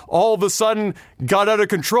in all of a sudden got out of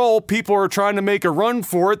control. People are trying to make a run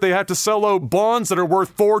for it. They have to sell out bonds that are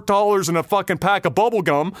worth $4 in a fucking pack of bubble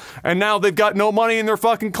gum, and now they've got no money and they're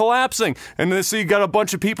fucking collapsing. And then so you got a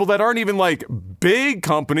bunch of people that aren't even like big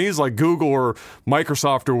companies like Google or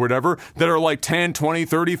Microsoft or whatever that are like 10, 20,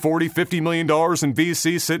 30, 40, $50 million in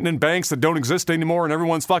VC sitting in banks that don't exist anymore and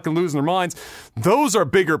everyone's fucking losing their minds. Those are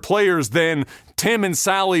bigger players than Tim and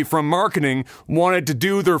Sally from marketing wanted to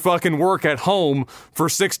do their fucking work at home for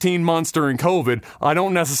 16 months during COVID. I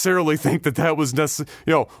don't necessarily think that was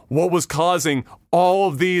what was causing all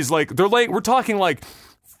of these, we're talking like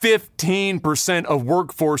 15% of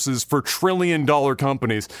workforces for trillion-dollar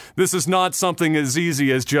companies. This is not something as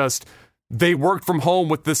easy as just they worked from home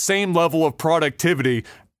with the same level of productivity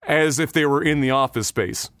as if they were in the office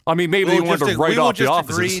space. I mean, maybe they wanted to write off the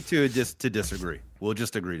offices. We'll just agree to disagree. We'll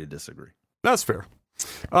just agree to disagree. That's fair.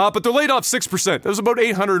 But they're laid off 6%. There's about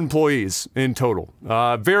 800 employees in total,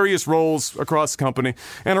 various roles across the company.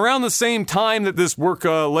 And around the same time that this work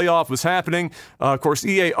layoff was happening, of course,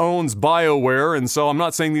 EA owns BioWare, and so I'm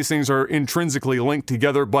not saying these things are intrinsically linked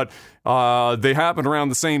together, but they happen around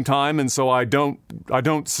the same time, and so I don't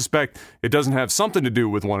suspect it doesn't have something to do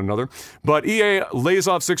with one another. But EA lays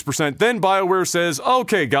off 6%. Then BioWare says,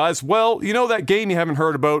 okay, guys, well, you know that game you haven't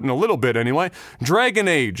heard about in a little bit anyway? Dragon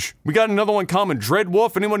Age. We got another one coming, Dreadwolf.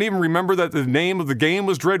 Anyone even remember that the name of the game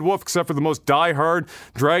was Dreadwolf, except for the most die-hard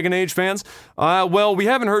Dragon Age fans? Well, we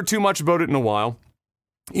haven't heard too much about it in a while.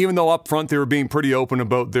 Even though up front they were being pretty open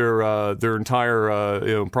about their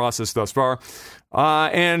entire process thus far.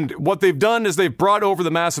 And what they've done is they've brought over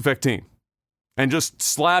the Mass Effect team and just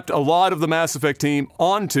slapped a lot of the Mass Effect team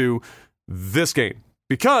onto this game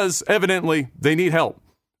because evidently they need help.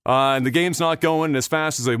 And the game's not going as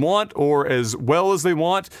fast as they want or as well as they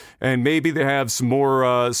want, and maybe they have some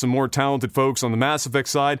more talented folks on the Mass Effect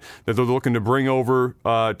side that they're looking to bring over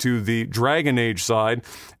to the Dragon Age side,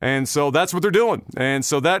 and so that's what they're doing. And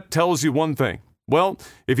so that tells you one thing. Well,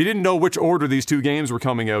 if you didn't know which order these two games were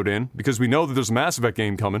coming out in, because we know that there's a Mass Effect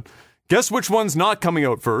game coming, guess which one's not coming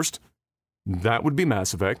out first? That would be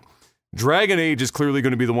Mass Effect. Dragon Age is clearly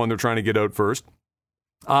going to be the one they're trying to get out first.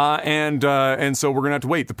 And so we're going to have to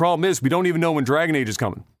wait. The problem is we don't even know when Dragon Age is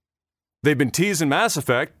coming. They've been teasing Mass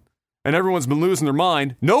Effect, and everyone's been losing their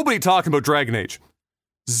mind. Nobody talking about Dragon Age.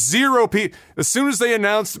 Zero people. As soon as they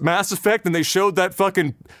announced Mass Effect and they showed that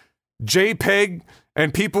fucking JPEG,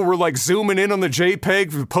 and people were like zooming in on the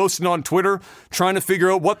JPEG, posting on Twitter, trying to figure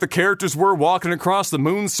out what the characters were walking across the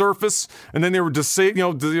moon's surface, and then they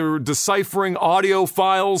were deciphering audio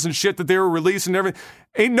files and shit that they were releasing and everything.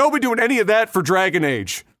 Ain't nobody doing any of that for Dragon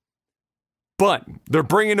Age. But they're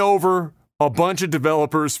bringing over a bunch of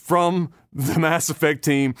developers from the Mass Effect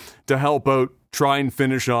team to help out, try and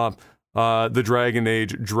finish off the Dragon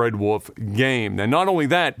Age Dreadwolf game. And not only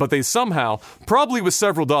that, but they somehow, probably with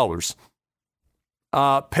several dollars,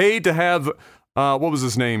 paid to have, what was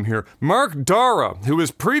his name here? Mark Dara, who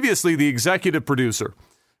was previously the executive producer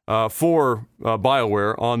for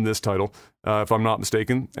BioWare on this title, if I'm not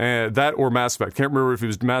mistaken. That or Mass Effect. Can't remember if it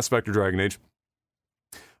was Mass Effect or Dragon Age.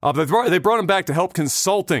 But they brought him back to help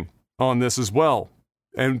consulting on this as well.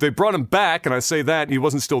 And they brought him back, and I say that, he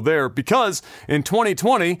wasn't still there, because in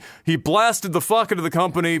 2020, he blasted the fuck out of the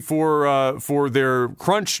company for their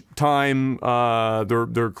crunch time,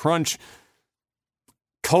 their crunch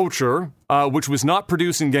culture, which was not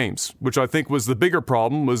producing games, which I think was the bigger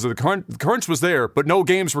problem, was the crunch was there, but no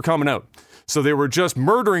games were coming out. So they were just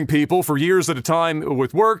murdering people for years at a time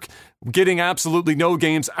with work, getting absolutely no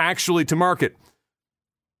games actually to market.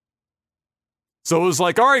 So it was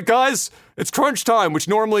like, all right, guys, it's crunch time, which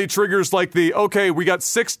normally triggers like okay, we got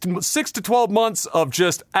 6 to 12 months of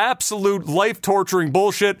just absolute life-torturing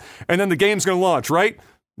bullshit, and then the game's going to launch, right?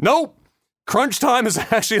 Nope. Crunch time is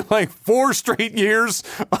actually like 4 straight years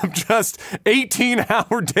of just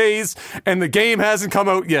 18-hour days, and the game hasn't come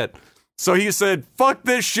out yet. So he said, fuck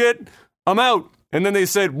this shit, I'm out. And then they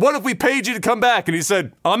said, what if we paid you to come back? And he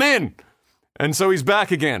said, I'm in. And so he's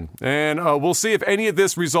back again. And we'll see if any of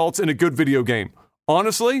this results in a good video game.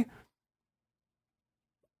 Honestly,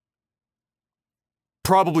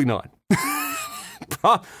 probably not.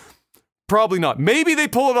 Probably not. Maybe they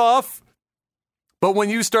pull it off. But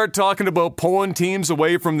when you start talking about pulling teams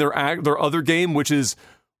away from their other game, which is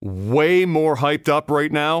way more hyped up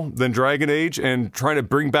right now than Dragon Age, and trying to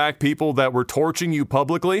bring back people that were torching you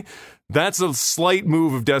publicly, that's a slight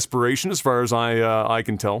move of desperation as far as I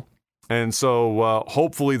can tell. And so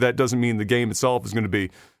hopefully that doesn't mean the game itself is going to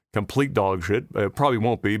be complete dog shit. It probably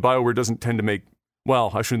won't be. BioWare doesn't tend to make,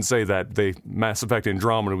 well, I shouldn't say that. Mass Effect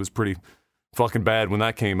Andromeda was pretty fucking bad when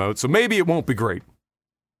that came out. So maybe it won't be great.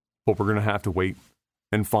 But we're going to have to wait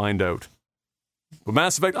and find out. But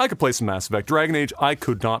Mass Effect, I could play some Mass Effect. Dragon Age, I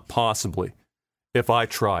could not possibly, if I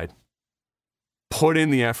tried, put in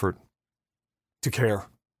the effort to care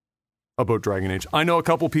about Dragon Age. I know a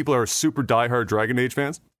couple people are super diehard Dragon Age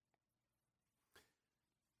fans.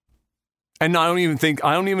 And I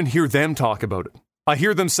don't even hear them talk about it. I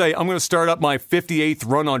hear them say, I'm going to start up my 58th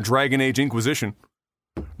run on Dragon Age Inquisition.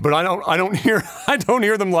 But I don't hear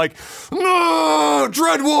them like, no,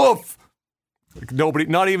 Dreadwolf! Like nobody,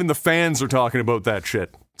 not even the fans are talking about that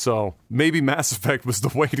shit. So maybe Mass Effect was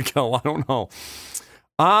the way to go. I don't know.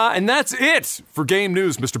 And that's it for game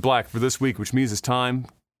news, Mr. Black, for this week, which means it's time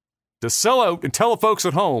to sell out and tell the folks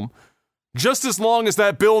at home, just as long as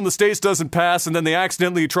that bill in the States doesn't pass and then they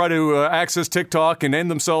accidentally try to access TikTok and end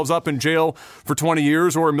themselves up in jail for 20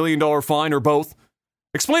 years or $1 million fine or both.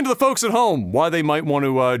 Explain to the folks at home why they might want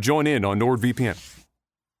to join in on NordVPN.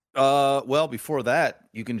 Well, before that,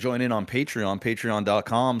 you can join in on Patreon,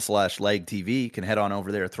 patreon.com/legtv. You can head on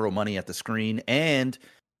over there, throw money at the screen, and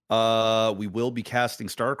we will be casting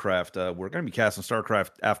StarCraft. We're going to be casting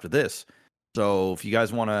StarCraft after this. So if you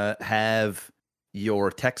guys want to have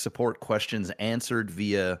your tech support questions answered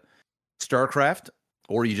via StarCraft,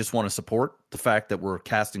 or you just want to support the fact that we're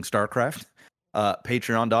casting StarCraft,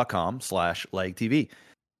 patreon.com/legtv.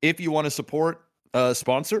 If you want to support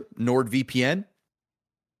sponsor, NordVPN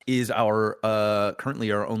is our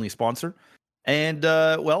currently our only sponsor, and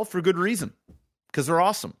well, for good reason, because they're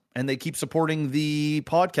awesome and they keep supporting the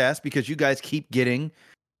podcast because you guys keep getting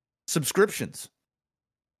subscriptions.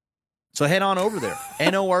 So head on over there,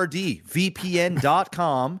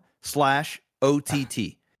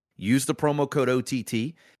 nordvpn.com/OTT. Use the promo code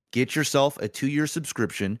OTT. Get yourself a 2-year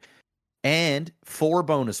subscription and 4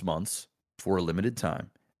 bonus months for a limited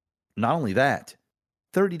time. Not only that,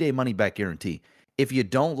 30-day money-back guarantee. If you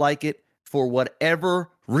don't like it for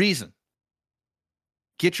whatever reason,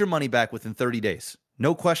 get your money back within 30 days.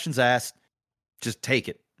 No questions asked. Just take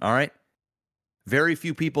it, all right? Very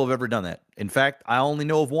few people have ever done that. In fact, I only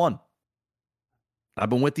know of one. I've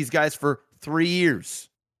been with these guys for 3 years.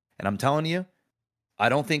 And I'm telling you, I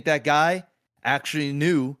don't think that guy actually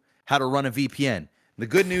knew how to run a VPN. The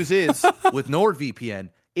good news is with NordVPN,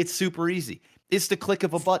 it's super easy. It's the click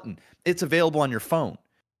of a button. It's available on your phone.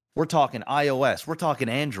 We're talking iOS. We're talking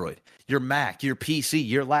Android, your Mac, your PC,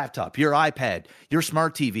 your laptop, your iPad, your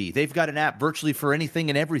smart TV. They've got an app virtually for anything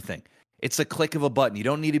and everything. It's a click of a button. You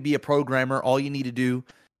don't need to be a programmer. All you need to do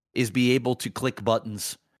is be able to click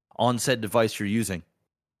buttons on said device you're using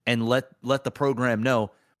and let the program know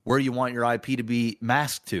where you want your IP to be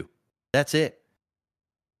masked to. That's it.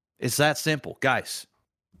 It's that simple. Guys,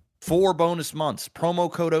 4 bonus months, promo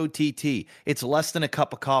code OTT. It's less than a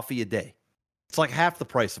cup of coffee a day. It's like half the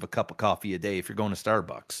price of a cup of coffee a day if you're going to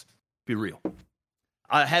Starbucks. Be real.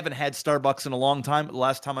 I haven't had Starbucks in a long time. The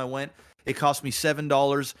last time I went, it cost me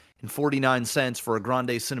 $7.49 for a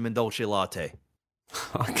grande cinnamon dolce latte.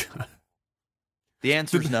 Oh, God. The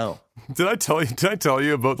answer is no. Did I tell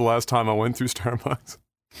you about the last time I went through Starbucks?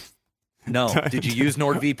 No. Did you use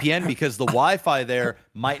NordVPN? Because the Wi-Fi there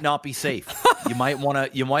might not be safe. You might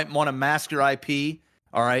want to mask your IP.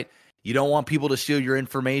 All right. You don't want people to steal your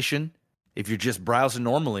information if you're just browsing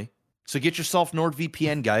normally. So get yourself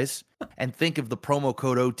NordVPN, guys, and think of the promo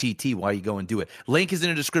code OTT while you go and do it. Link is in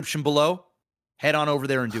the description below. Head on over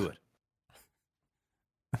there and do it.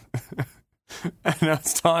 And now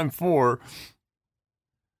it's time for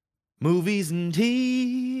movies and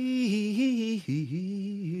TV.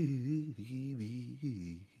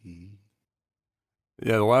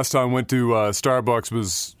 Yeah, the last time I went to Starbucks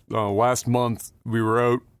was last month. We were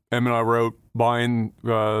out, Em and I were out buying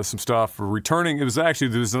some stuff, returning. There was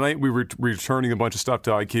the night we were returning a bunch of stuff to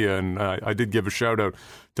IKEA, and I did give a shout out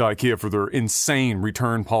to IKEA for their insane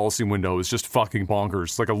return policy window. It's just fucking bonkers.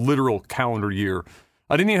 It's like a literal calendar year.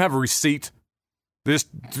 I didn't even have a receipt. The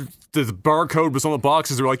barcode was on the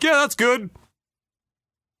boxes. They're like, yeah, that's good.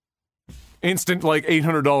 Instant, like,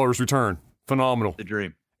 $800 return. Phenomenal. The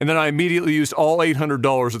dream. And then I immediately used all $800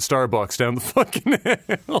 at Starbucks down the fucking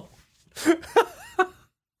hill.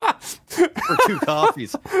 For 2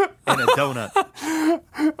 coffees and a donut.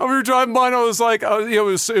 We were driving by and I was like, it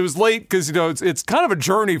was late because, it's kind of a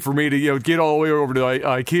journey for me to, get all the way over to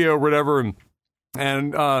IKEA or whatever.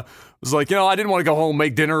 And I was like, I didn't want to go home and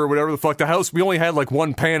make dinner or whatever the fuck. The house, we only had like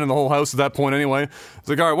one pan in the whole house at that point anyway. It's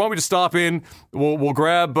like, all right, why don't we just stop in? We'll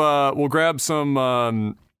grab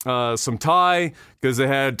some Thai, because they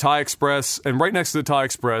had Thai Express, and right next to the Thai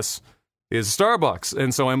Express is a Starbucks.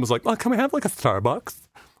 And so Em was like, can we have like a Starbucks?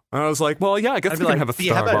 And I was like, well, yeah, I guess we can have a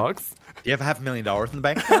Starbucks. Do you have $500,000 in the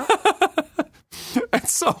bank account? and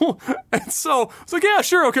so it's like, yeah,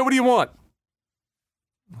 sure, okay, what do you want?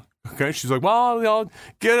 Okay, she's like, well,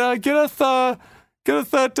 get us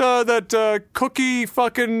that cookie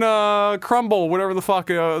fucking crumble, whatever the fuck,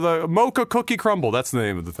 the mocha cookie crumble. That's the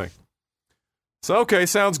name of the thing. So, okay,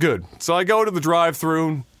 sounds good. So I go to the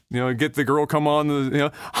drive-thru, get the girl come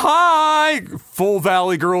on, hi! Full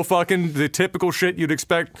Valley girl fucking, the typical shit you'd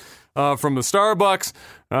expect from the Starbucks.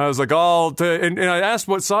 I was like, and I asked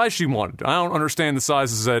what size she wanted. I don't understand the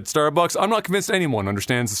sizes at Starbucks. I'm not convinced anyone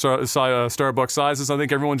understands the Starbucks sizes. I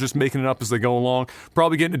think everyone's just making it up as they go along.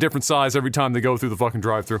 Probably getting a different size every time they go through the fucking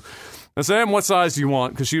drive-thru. I said, what size do you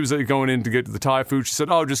want? Because she was going in to get the Thai food. She said,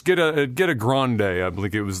 just get a grande. I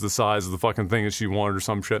believe it was the size of the fucking thing that she wanted or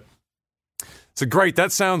some shit. I said, great,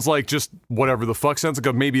 that sounds like just whatever the fuck. Sounds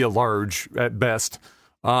like maybe a large at best.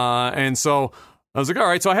 And so I was like, all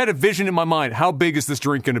right, so I had a vision in my mind. How big is this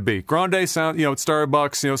drink going to be? Grande sound, it's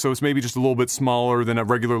Starbucks, so it's maybe just a little bit smaller than a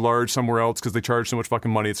regular large somewhere else because they charge so much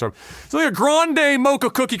fucking money at Starbucks. So like a grande mocha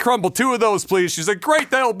cookie crumble, 2 of those, please. She's like,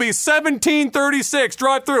 great, that'll be $17.36.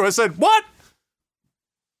 Drive through. I said, what?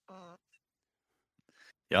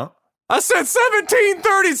 Yeah. I said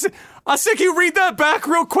 $17.36. I said, can you read that back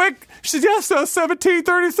real quick? She said, yes, that's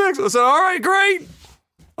 $17.36. I said, all right, great.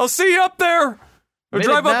 I'll see you up there.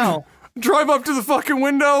 Drive up to the fucking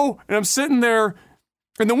window, and I'm sitting there,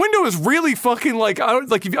 and the window is really fucking like I don't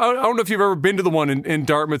know if you've ever been to the one in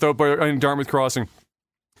Dartmouth in Dartmouth Crossing.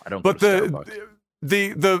 I don't. But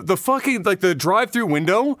the fucking like the drive-through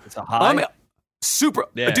window. It's a high. I'm super,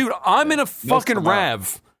 dude. I'm in a fucking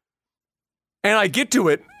RAV, and I get to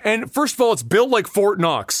it, and first of all, it's built like Fort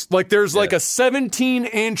Knox. Like there's like a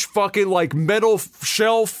 17-inch fucking like metal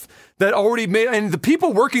shelf that already made, and the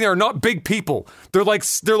people working there are not big people. They're like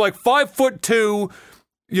 5'2",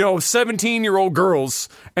 17-year-old girls.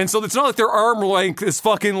 And so it's not like their arm length is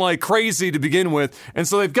fucking like crazy to begin with. And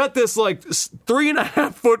so they've got this like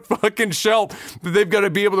 3.5 foot fucking shelf that they've got to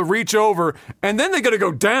be able to reach over. And then they got to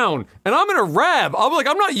go down. And I'm in a RAV.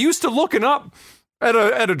 I'm not used to looking up at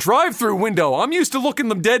a drive-through window. I'm used to looking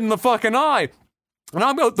them dead in the fucking eye. And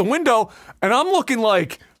I'm out the window and I'm looking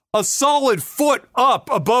like, a solid foot up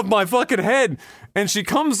above my fucking head. And she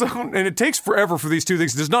comes out, and it takes forever for these two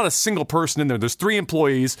things. There's not a single person in there. There's 3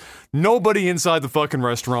 employees, nobody inside the fucking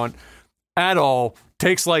restaurant at all.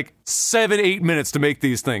 Takes like 7-8 minutes to make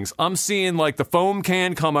these things. I'm seeing like the foam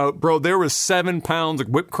can come out. Bro, there was 7 pounds of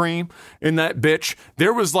whipped cream in that bitch.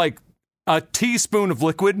 There was like a teaspoon of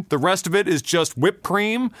liquid. The rest of it is just whipped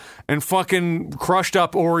cream and fucking crushed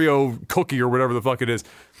up Oreo cookie or whatever the fuck it is.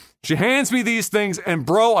 She hands me these things, and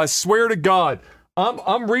bro, I swear to God,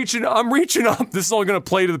 I'm reaching up. This is all gonna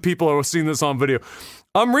play to the people who are seeing this on video.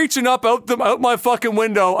 I'm reaching up out my fucking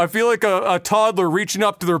window. I feel like a toddler reaching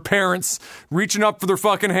up to their parents, reaching up for their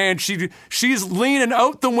fucking hand. She's leaning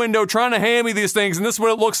out the window trying to hand me these things, and this is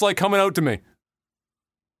what it looks like coming out to me.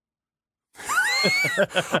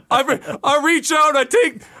 I reach out, I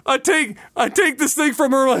take this thing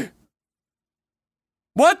from her, like,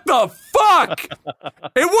 what the fuck?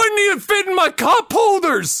 It wouldn't even fit in my cup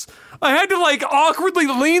holders. I had to like awkwardly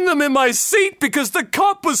lean them in my seat because the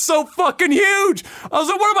cup was so fucking huge. I was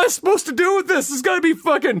like, what am I supposed to do with this? There's gotta be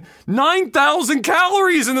fucking 9,000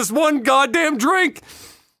 calories in this one goddamn drink.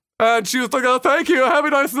 And she was like, oh, thank you. Have a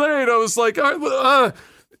nice night. I was like,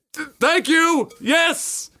 thank you.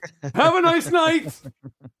 Yes. Have a nice night.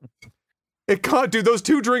 Dude, those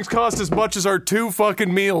 2 drinks cost as much as our 2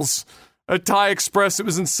 fucking meals at Thai Express. It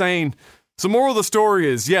was insane. So moral of the story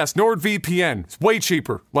is, yes, NordVPN. It's way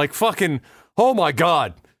cheaper. Like fucking, oh my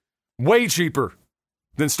God. Way cheaper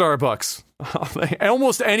than Starbucks.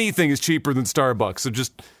 Almost anything is cheaper than Starbucks. So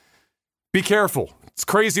just be careful. It's a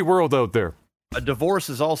crazy world out there. A divorce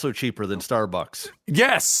is also cheaper than Starbucks.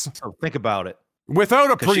 Yes. So think about it. Without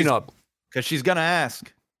a prenup. Because she's going to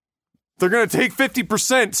ask. They're going to take 50%.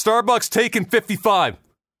 Starbucks taking 55.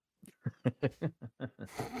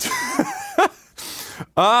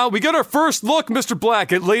 We got our first look, Mr.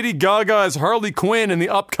 Black, at Lady Gaga as Harley Quinn in the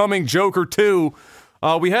upcoming Joker 2.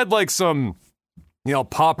 We had like some,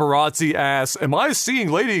 paparazzi ass. Am I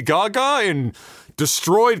seeing Lady Gaga in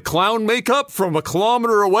destroyed clown makeup from a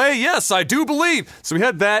kilometer away? Yes, I do believe. So we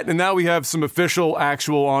had that, and now we have some official,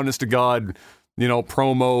 actual, honest to God,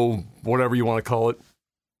 promo, whatever you want to call it,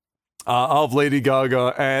 of Lady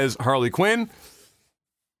Gaga as Harley Quinn.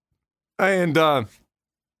 And,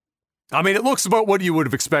 it looks about what you would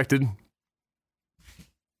have expected.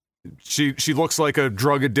 She looks like a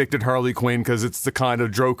drug-addicted Harley Quinn because it's the kind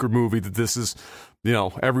of Joker movie that this is,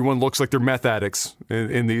 everyone looks like they're meth addicts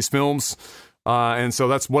in these films. And so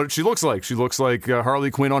that's what she looks like. She looks like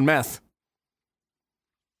Harley Quinn on meth.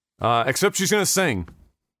 Except she's going to sing.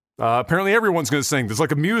 Apparently everyone's going to sing. There's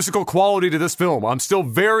like a musical quality to this film. I'm still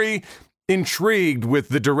very intrigued with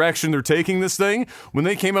the direction they're taking this thing. When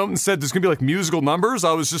they came out and said there's going to be like musical numbers,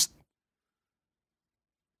 I was just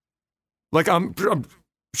like, I'm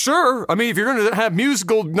sure. I mean, if you're going to have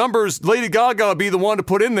musical numbers, Lady Gaga will be the one to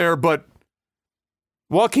put in there, but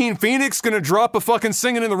Joaquin Phoenix going to drop a fucking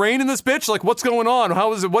Singing in the Rain in this bitch? Like, what's going on?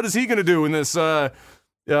 What is he going to do in this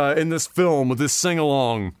film with this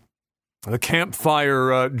sing-along? The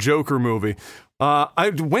campfire Joker movie.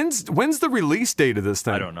 When's the release date of this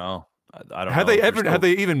thing? I don't know. I don't know. Have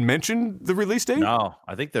they even mentioned the release date? No,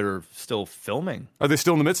 I think they're still filming. Are they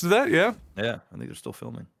still in the midst of that? Yeah? Yeah, I think they're still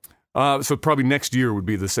filming. So probably next year would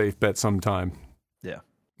be the safe bet sometime. Yeah.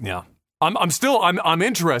 Yeah. I'm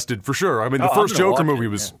interested for sure. I mean, the first Joker movie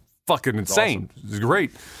was fucking insane. Awesome. It was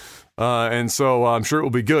great. And so I'm sure it will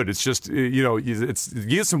be good. It's just, you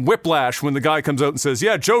get some whiplash when the guy comes out and says,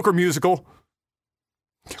 yeah, Joker musical.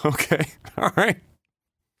 Okay. All right.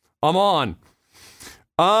 I'm on.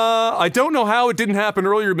 I don't know how it didn't happen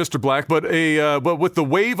earlier, Mr. Black, but with the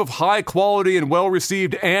wave of high quality and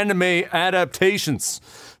well-received anime adaptations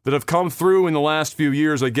that have come through in the last few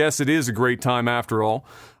years, I guess it is a great time after all.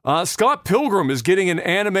 Scott Pilgrim is getting an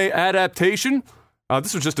anime adaptation.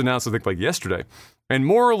 This was just announced, I think, like yesterday. And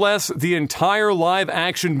more or less, the entire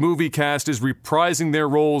live-action movie cast is reprising their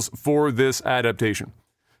roles for this adaptation.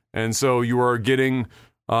 And so you are getting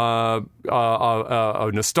a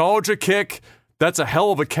nostalgia kick. That's a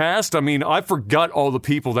hell of a cast. I mean, I forgot all the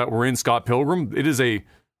people that were in Scott Pilgrim. It is a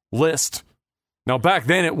list. Now, back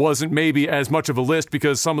then, it wasn't maybe as much of a list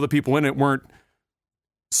because some of the people in it weren't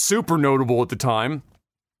super notable at the time.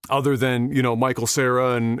 Other than, Michael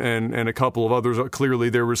Cera and a couple of others. Clearly,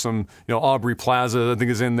 there were some, Aubrey Plaza, I think,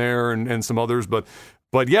 is in there, and some others. But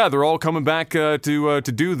yeah, they're all coming back to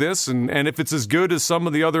do this. And if it's as good as some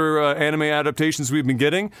of the other anime adaptations we've been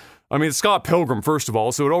getting, I mean, it's Scott Pilgrim, first of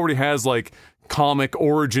all, so it already has, like, comic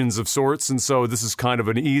origins of sorts. And so this is kind of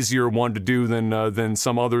an easier one to do than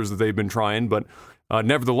some others that they've been trying. But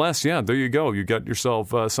nevertheless, yeah, there you go. You got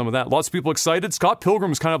yourself some of that. Lots of people excited. Scott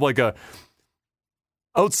Pilgrim is kind of like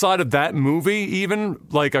outside of that movie, even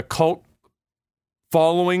like a cult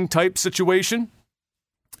following type situation.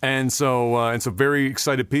 And so very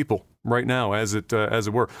excited people right now, as it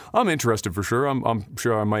were. I'm interested for sure. I'm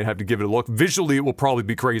sure I might have to give it a look. Visually, it will probably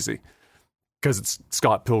be crazy because it's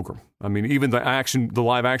Scott Pilgrim. I mean, even the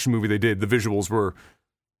live action movie they did, the visuals were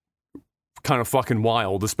kind of fucking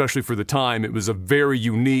wild, especially for the time. It was a very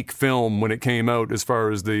unique film when it came out, as far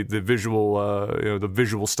as the visual the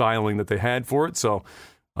visual styling that they had for it. So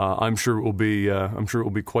I'm sure it will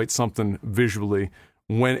be quite something visually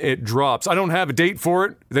when it drops. I don't have a date for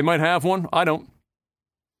it. They might have one. I don't.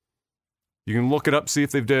 You can look it up, see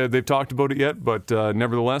if they've talked about it yet. But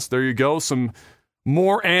nevertheless, there you go. Some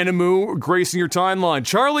more Animu gracing your timeline.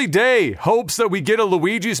 Charlie Day hopes that we get a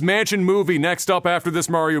Luigi's Mansion movie next up after this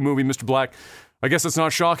Mario movie, Mr. Black. I guess it's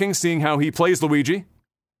not shocking, seeing how he plays Luigi.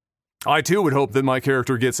 I, too, would hope that my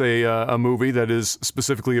character gets a movie that is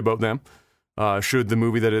specifically about them, should the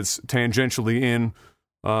movie that it's tangentially in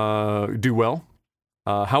do well.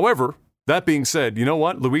 However, that being said, you know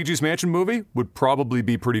what? Luigi's Mansion movie would probably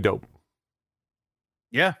be pretty dope.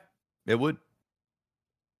 Yeah, it would.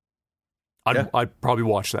 I'd probably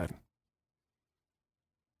watch that.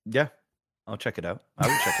 Yeah, I'll check it out. I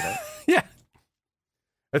would check it out. Yeah.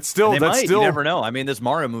 That's still. You never know. I mean, this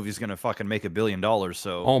Mario movie is going to fucking make $1 billion.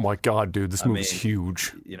 So. Oh my god, dude, this movie's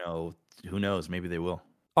huge. You know, who knows? Maybe they will.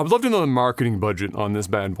 I would love to know the marketing budget on this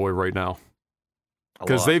bad boy right now,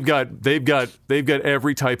 because they've got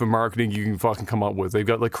every type of marketing you can fucking come up with. They've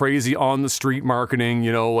got like crazy on the street marketing.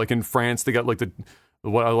 You know, like in France, they got like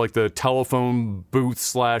the telephone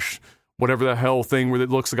booth / whatever the hell thing where it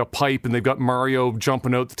looks like a pipe, and they've got Mario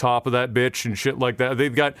jumping out the top of that bitch and shit like that.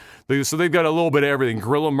 They've got a little bit of everything.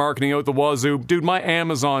 Guerrilla marketing out the wazoo. Dude, my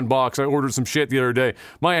Amazon box, I ordered some shit the other day.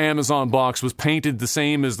 My Amazon box was painted the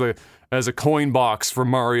same as a coin box for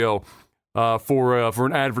Mario for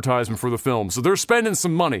an advertisement for the film. So they're spending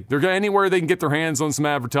some money. They're anywhere they can get their hands on some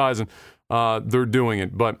advertising, they're doing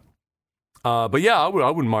it. But yeah, I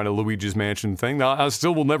wouldn't mind a Luigi's Mansion thing. I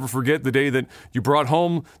still will never forget the day that you brought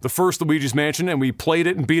home the first Luigi's Mansion and we played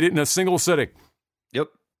it and beat it in a single sitting. Yep.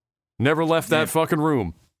 Never left that fucking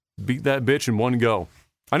room. Beat that bitch in one go.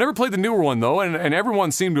 I never played the newer one, though, and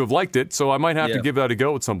everyone seemed to have liked it, so I might have to give that a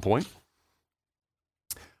go at some point.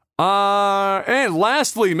 And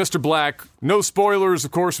lastly, Mr. Black, no spoilers, of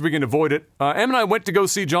course, we can avoid it. Em and I went to go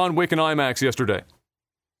see John Wick in IMAX yesterday.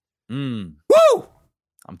 Woo!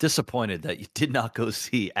 I'm disappointed that you did not go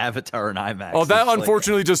see Avatar in IMAX. Oh, that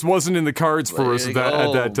unfortunately just wasn't in the cards for us at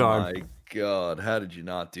that time. Oh my god, how did you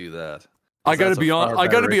not do that? I got to be honest. I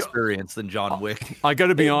got to be experience than John Wick. I got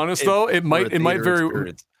to be honest though. It might very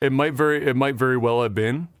well have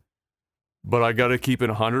been, but I got to keep it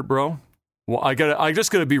 100, bro. Well, I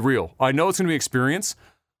just got to be real. I know it's going to be experience.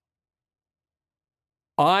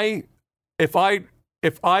 If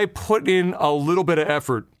I put in a little bit of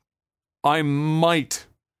effort, I might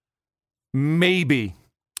maybe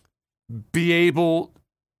be able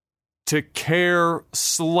to care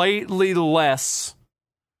slightly less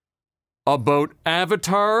about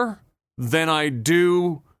Avatar than I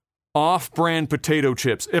do off-brand potato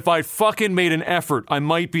chips. If I fucking made an effort, I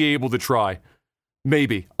might be able to try.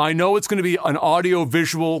 Maybe. I know it's going to be an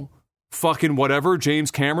audio-visual fucking whatever,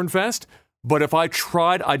 James Cameron fest, but if I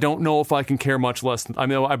tried, I don't know if I can care much less. I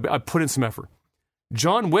mean, I put in some effort.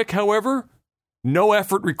 John Wick, however, no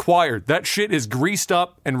effort required. That shit is greased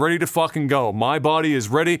up and ready to fucking go. My body is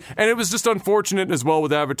ready. And it was just unfortunate as well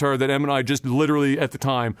with Avatar that Em and I just literally at the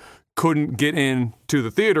time couldn't get into the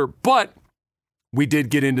theater. But we did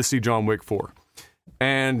get in to see John Wick 4.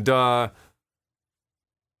 And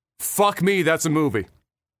fuck me, that's a movie.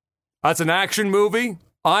 That's an action movie.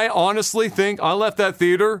 I honestly think I left that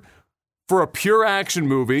theater for a pure action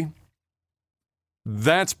movie.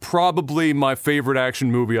 That's probably my favorite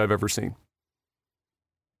action movie I've ever seen.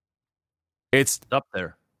 It's up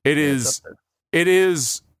there. It is. It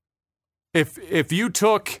is. If you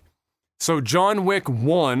took John Wick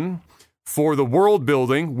 1 for the world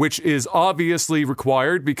building, which is obviously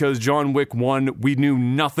required because John Wick 1, we knew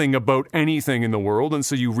nothing about anything in the world, and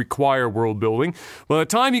so you require world building. By the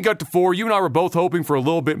time you got to 4, you and I were both hoping for a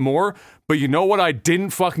little bit more, but you know what I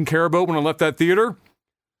didn't fucking care about when I left that theater?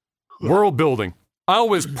 World building. I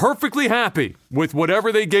was perfectly happy with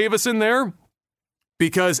whatever they gave us in there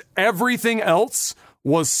because everything else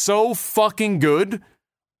was so fucking good,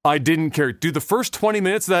 I didn't care. Dude, the first 20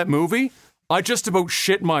 minutes of that movie, I just about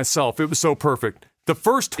shit myself. It was so perfect. The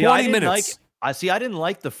first 20 minutes. I didn't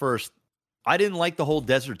like the whole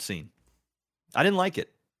desert scene. I didn't like it.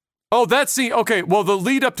 Oh, that scene. Okay, well, the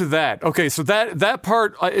lead up to that. Okay, so that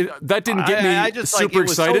part that didn't get me I just super like, it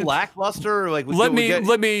was excited. so lackluster. Like, Let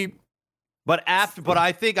me. But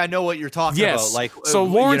I think I know what you're talking about. Like, so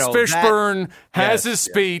Lawrence Fishburne has his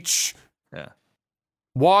speech. Yeah.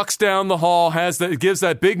 Walks down the hall, gives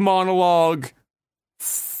that big monologue,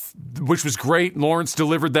 which was great. Lawrence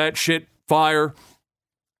delivered that shit fire,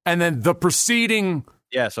 and then the proceeding.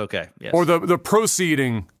 Yes. Okay. Yes. Or the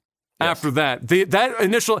proceeding. After that, that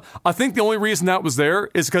initial, I think the only reason that was there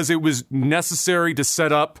is because it was necessary to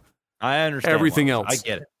set up. I understand everything else.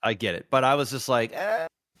 I get it. But I was just like,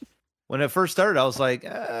 when it first started, I was like,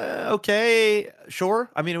 okay, sure.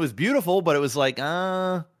 I mean, it was beautiful, but it was like,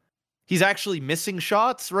 he's actually missing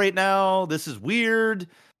shots right now. This is weird.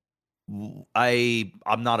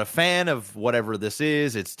 I'm not a fan of whatever this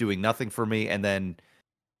is. It's doing nothing for me. And then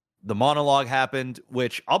the monologue happened,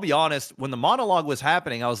 which I'll be honest, when the monologue was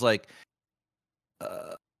happening, I was like,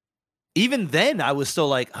 even then I was still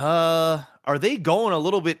like, are they going a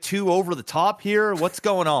little bit too over the top here? What's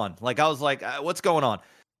going on? Like, I was like, what's going on?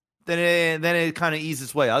 Then it kind of eased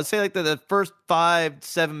its way. I would say like the first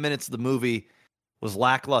 5-7 minutes of the movie was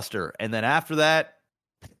lackluster. And then after that,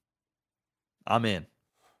 I'm in.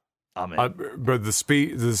 But the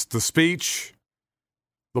speech,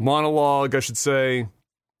 the monologue, I should say,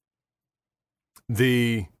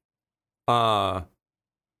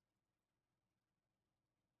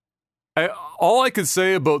 all I could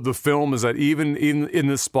say about the film is that even in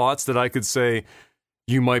the spots that I could say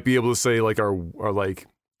you might be able to say like are like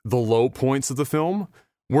the low points of the film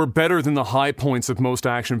were better than the high points of most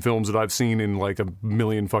action films that I've seen in like a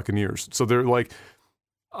million fucking years. So they're like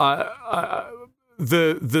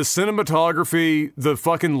the cinematography, the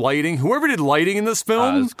fucking lighting, whoever did lighting in this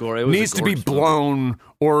film needs to be blown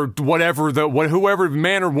or whatever, whoever,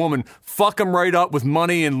 man or woman, fuck them right up with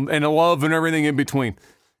money and love and everything in between.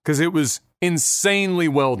 Because it was insanely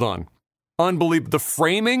well done. Unbelievable. The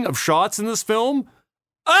framing of shots in this film.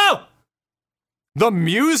 Oh! The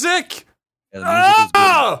music? Yeah, the music was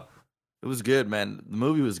good. It was good, man. The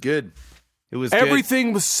movie was good. It was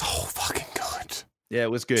everything was so fucking good. Yeah,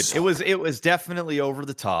 it was good. So it was definitely over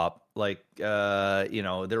the top. Like, there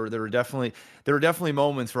were definitely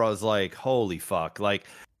moments where I was like, holy fuck. Like,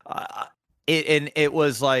 it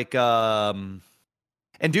was like,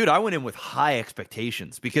 and dude, I went in with high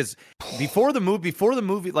expectations because before the movie,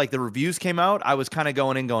 like the reviews came out, I was kind of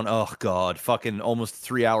going, oh God, fucking almost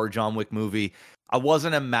 3-hour John Wick movie. I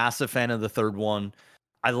wasn't a massive fan of the third one.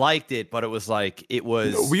 I liked it, but it was like, it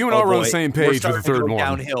was. You and I were on the same page with the third one.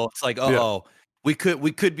 Downhill. It's like, oh. We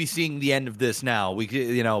could be seeing the end of this now. We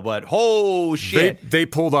could, but oh shit, they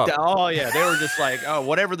pulled up. Oh yeah, they were just like, oh,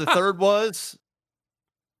 whatever the third was,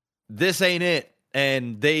 this ain't it.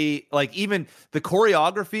 And they like even the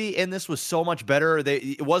choreography in this was so much better.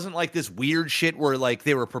 It wasn't like this weird shit where like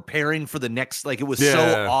they were preparing for the next. Like it was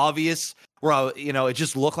so obvious where it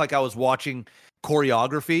just looked like I was watching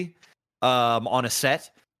choreography on a set.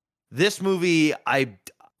 This movie, I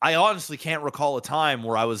honestly can't recall a time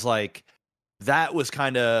where I was like. That was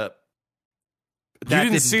kind of. You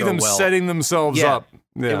didn't see them setting themselves up.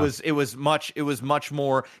 Yeah. It was much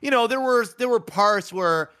more. There were parts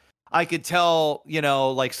where I could tell,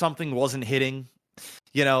 like something wasn't hitting.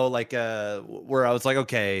 Like where I was like,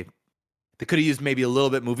 okay, they could have used maybe a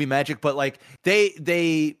little bit movie magic, but like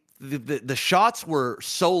the shots were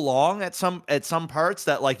so long at some parts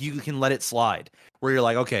that like you can let it slide. Where you're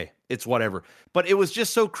like, okay, it's whatever. But it was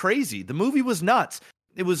just so crazy. The movie was nuts.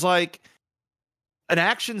 It was like. An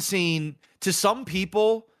action scene to some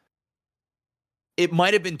people, it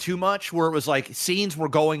might have been too much where it was like scenes were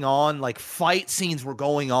going on, like fight scenes were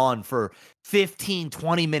going on for 15,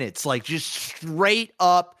 20 minutes, like just straight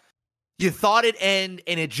up. You thought it'd end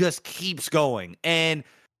and it just keeps going. And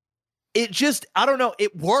it just, I don't know,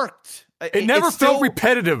 it worked. It never felt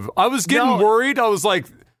repetitive. I was getting worried. I was like,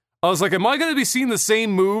 am I going to be seeing the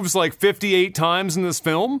same moves like 58 times in this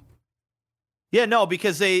film? Yeah, no,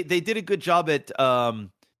 because they did a good job at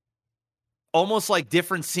almost like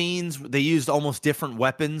different scenes. They used almost different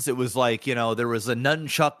weapons. It was like, there was a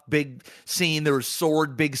nunchuck big scene, there was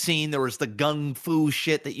sword big scene, there was the gung fu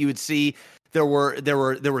shit that you would see. There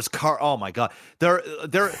was car. Oh my God.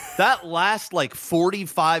 That last like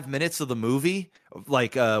 45 minutes of the movie,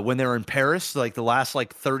 like when they were in Paris, like the last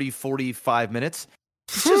like 30, 45 minutes.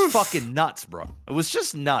 It's just fucking nuts, bro. It was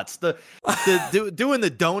just nuts. Doing the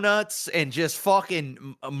donuts and just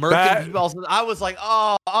fucking murking people. I was like,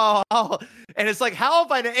 oh. And it's like, how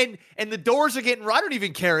have I... And the doors are getting... I don't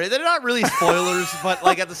even care. They're not really spoilers, but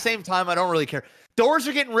like at the same time, I don't really care. Doors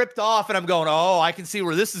are getting ripped off and I'm going, oh, I can see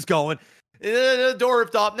where this is going. The door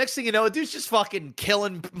ripped off. Next thing you know, dude's just fucking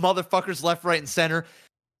killing motherfuckers left, right, and center.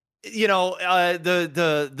 You know,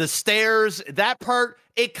 the stairs, that part,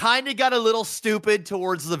 it kind of got a little stupid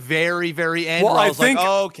towards the very, very end. Well, where I was like,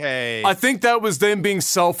 okay. I think that was them being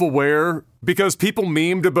self-aware because people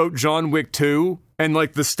memed about John Wick 2 and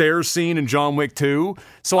like the stairs scene in John Wick 2.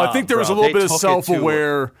 So I think there was a little bit of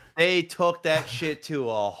self-aware. They took that shit to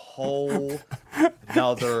a whole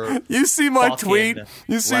another. You see my tweet?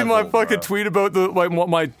 You see level, my fucking bro. tweet about the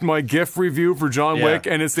like my GIF review for John Wick,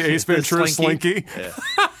 and it's the Ace Ventura Slinky. Yeah.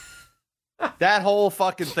 That whole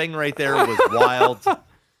fucking thing right there was wild.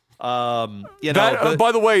 You know. That,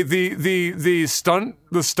 by the way, the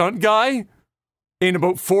stunt guy in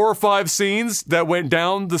about 4 or 5 scenes that went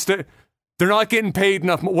down the they're not getting paid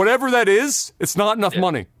enough. Whatever that is, it's not enough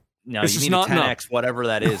money. No, it's you just need not a 10x, whatever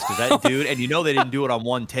that is, because that dude, and you know they didn't do it on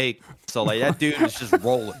one take, so like that dude is just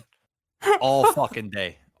rolling all fucking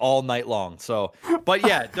day, all night long. So, but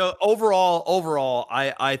yeah, overall,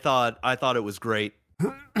 I thought it was great.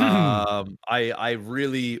 I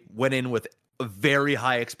really went in with very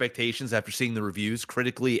high expectations after seeing the reviews,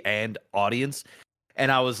 critically and audience,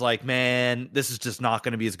 and I was like, man, this is just not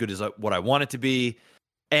going to be as good as what I want it to be,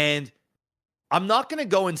 and I'm not going to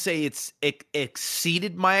go and say it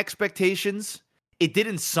exceeded my expectations. It did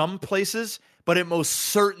in some places, but it most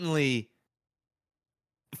certainly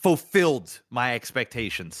fulfilled my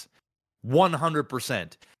expectations.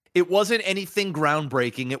 100%. It wasn't anything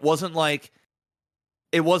groundbreaking. It wasn't like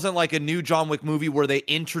a new John Wick movie where they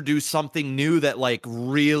introduced something new that like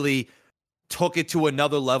really took it to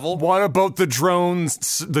another level. What about the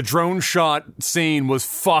drones? The drone shot scene was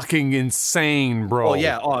fucking insane, bro. Oh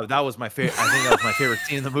yeah, that was my favorite. I think that was my favorite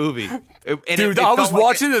scene in the movie. Dude, I was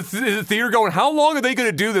watching the theater going, how long are they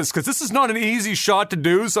going to do this? Because this is not an easy shot to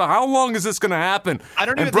do, so how long is this going to happen? I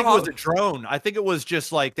don't even think it was a drone. I think it was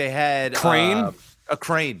just like they had a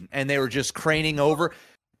crane, and they were just craning over.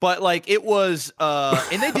 But like it was,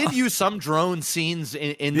 and they did use some drone scenes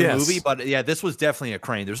in the movie, but yeah, this was definitely a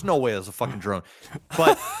crane. There's no way it was a fucking drone.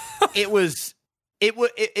 But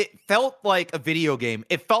it felt like a video game.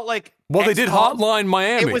 It felt like they did Hotline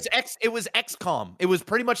Miami. It was XCOM. It was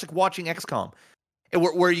pretty much like watching XCOM,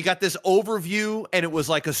 where you got this overview, and it was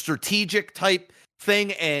like a strategic type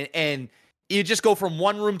thing, and you just go from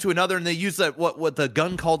one room to another, and they use that what the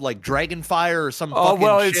gun called like dragon fire or some. Oh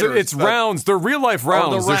well, it's rounds. They're real life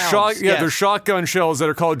rounds. They're shotgun shells that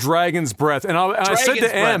are called Dragon's Breath. And I said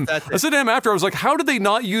to M after, I was like, how did they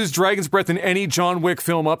not use Dragon's Breath in any John Wick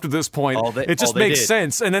film up to this point? It just makes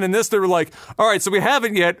sense. And then in this, they were like, all right, so we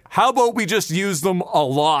haven't yet. How about we just use them a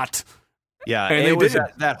lot? Yeah, and it was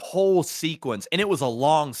that whole sequence, and it was a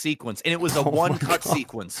long sequence, and it was a one-cut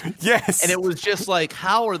sequence. Yes. And it was just like,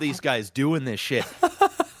 how are these guys doing this shit?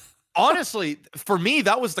 Honestly, for me,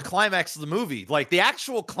 that was the climax of the movie. Like, the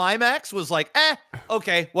actual climax was like,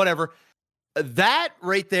 okay, whatever. That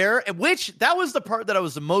right there, that was the part that I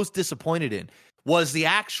was the most disappointed in, was the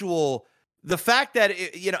fact that,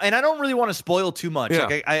 and I don't really want to spoil too much. Yeah.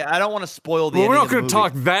 Like, I don't want to spoil the ending we're not of the going to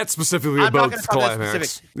talk that specifically about the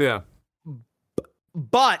climax. Yeah.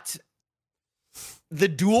 But the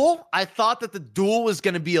duel, I thought that the duel was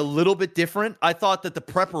going to be a little bit different. I thought that the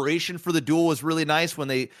preparation for the duel was really nice when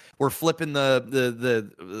they were flipping the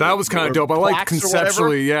that was kind of dope. I like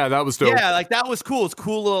conceptually. Yeah, that was dope. Yeah, like that was cool. It's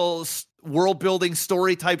cool little world building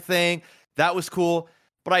story type thing. That was cool.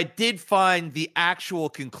 But I did find the actual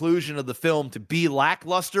conclusion of the film to be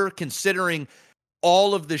lackluster, considering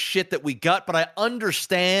all of the shit that we got. But I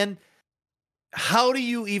understand. How do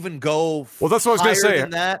you even go? Well, that's what I was going to say.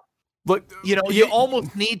 Than that? Look, you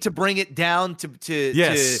almost need to bring it down to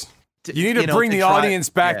yes. You need to bring the audience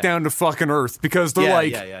back down to fucking earth, because they're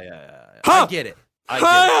like, I get it.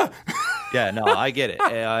 Yeah, no, I get it.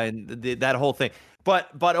 And that whole thing.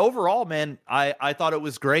 But overall, man, I thought it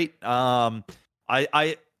was great. I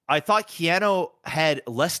thought Keanu had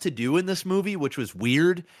less to do in this movie, which was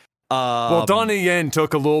weird. Well, Donnie Yen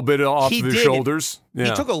took a little bit off the shoulders. Yeah.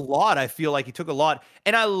 He took a lot. I feel like he took a lot,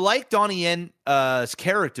 and I like Donnie Yen's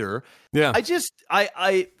character. Yeah,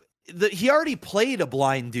 he already played a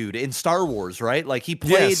blind dude in Star Wars, right? Like he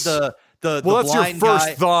played the that's blind your first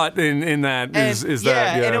guy. thought in that is that.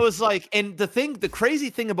 Yeah, and it was like, and the crazy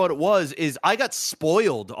thing about it is I got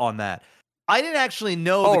spoiled on that. I didn't actually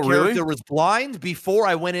know the character was blind before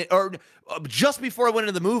I went in, or just before I went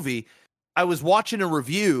into the movie. I was watching a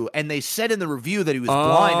review, and they said in the review that he was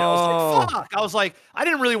blind. And I was like, fuck. I was like, I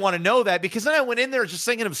didn't really want to know that, because then I went in there just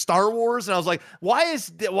thinking of Star Wars, and I was like, why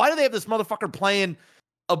do they have this motherfucker playing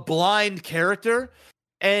a blind character?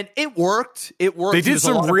 And it worked. It worked. They did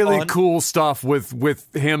some really cool stuff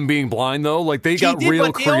with him being blind, though. Like, they got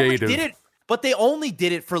real creative. but they only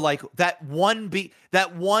did it for like that one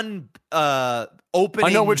opening. I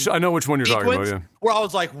know which one you're talking about. Yeah. Where I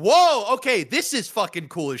was like, whoa, okay, this is fucking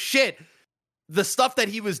cool as shit. The stuff that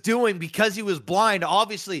he was doing because he was blind,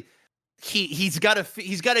 obviously, he's got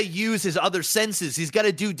to use his other senses. He's got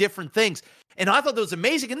to do different things, and I thought that was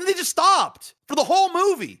amazing. And then they just stopped for the whole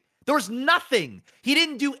movie. There was nothing. He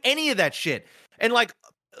didn't do any of that shit. And like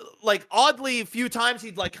oddly, a few times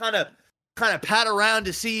he'd like kind of pat around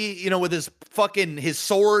to see, with his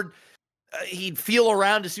sword, he'd feel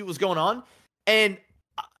around to see what was going on. And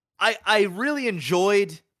I really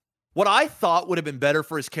enjoyed what I thought would have been better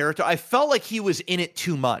for his character. I felt like he was in it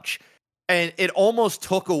too much, and it almost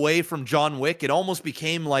took away from John Wick. It almost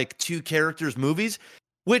became like two characters movies,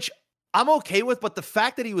 which I'm okay with. But the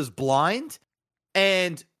fact that he was blind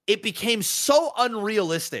and it became so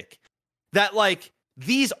unrealistic that like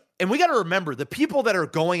these, and we got to remember the people that are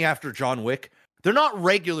going after John Wick, they're not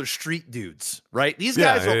regular street dudes, right? These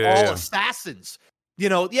guys are all assassins.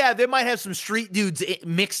 They might have some street dudes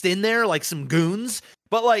mixed in there, like some goons,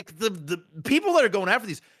 but like the people that are going after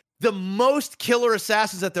these, the most killer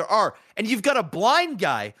assassins that there are. And you've got a blind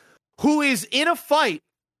guy who is in a fight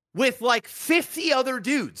with like 50 other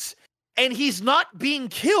dudes, and he's not being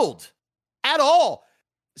killed at all.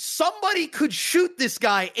 Somebody could shoot this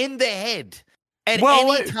guy in the head at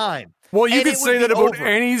any time. Well, you could say that about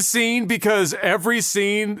any scene, because every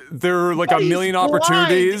scene, there are like a million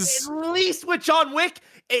opportunities. At least with John Wick,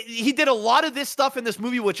 he did a lot of this stuff in this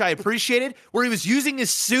movie, which I appreciated, where he was using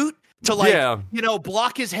his suit to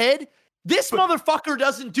block his head. This motherfucker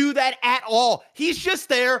doesn't do that at all. He's just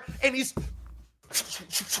there, and it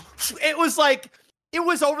was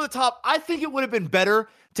over the top. I think it would have been better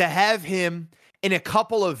to have him in a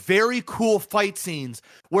couple of very cool fight scenes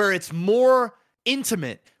where it's more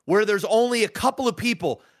intimate, where there's only a couple of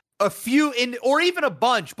people, a few or even a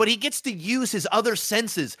bunch, but he gets to use his other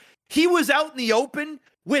senses. He was out in the open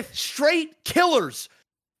with straight killers,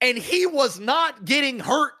 and he was not getting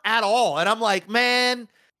hurt at all. And I'm like, man,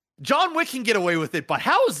 John Wick can get away with it, but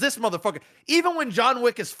how is this motherfucker? Even when John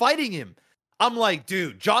Wick is fighting him, I'm like,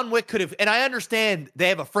 dude, John Wick could have, and I understand they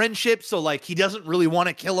have a friendship, so like he doesn't really want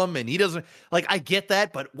to kill him, and he doesn't, like, I get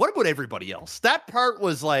that, but what about everybody else? That part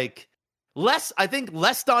was like, I think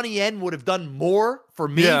less Donnie Yen would have done more for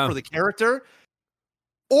me, for the character.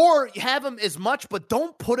 Or have him as much, but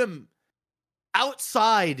don't put him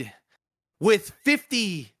outside with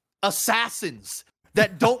 50 assassins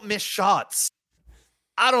that don't miss shots.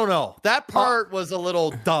 I don't know. That part was a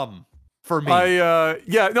little dumb for me. I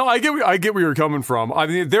get where you're coming from. I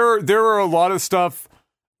mean, there are a lot of stuff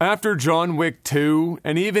after John Wick 2,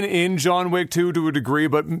 and even in John Wick 2 to a degree,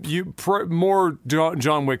 but more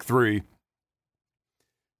John Wick 3.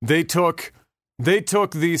 They took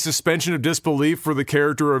the suspension of disbelief for the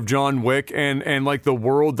character of John Wick and like the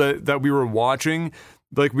world that we were watching.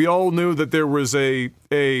 Like, we all knew that there was a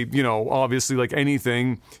obviously, like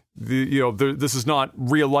anything, this is not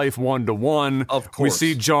real life 1-to-1. Of course. We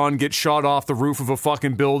see John get shot off the roof of a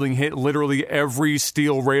fucking building, hit literally every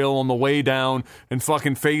steel rail on the way down, and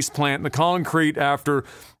fucking face plant in the concrete after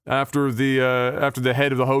the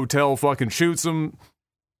head of the hotel fucking shoots him,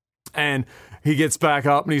 and he gets back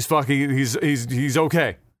up and he's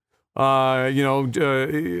okay.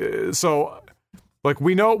 So like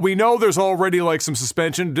we know there's already like some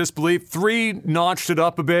suspension of disbelief. 3 notched it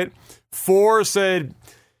up a bit. 4 said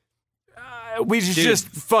we just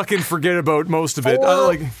fucking forget about most of it.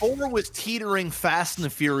 4 was teetering Fast and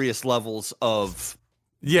the Furious levels of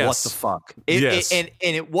yes. What the fuck? And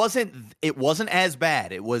it wasn't as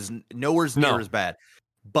bad. It was nowhere near as bad.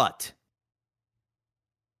 But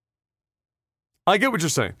I get what you're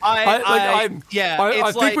saying. I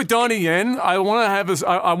think with Donnie Yen, I want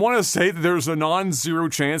to say that there's a non-zero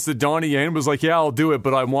chance that Donnie Yen was like, yeah, I'll do it,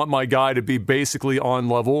 but I want my guy to be basically on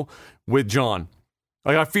level with John.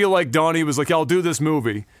 Like, I feel like Donnie was like, yeah, I'll do this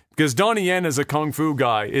movie, because Donnie Yen as a kung fu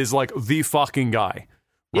guy is like the fucking guy.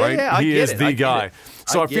 Right? Yeah, he is the guy.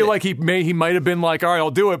 So I feel like he might have been like, all right,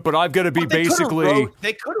 I'll do it, but I've got to be basically.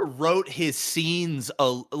 They could have wrote his scenes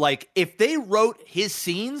like if they wrote his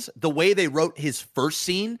scenes the way they wrote his first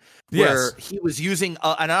scene, where he was using,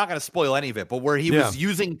 and I'm not going to spoil any of it, but where he was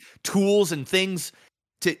using tools and things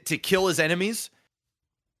to kill his enemies.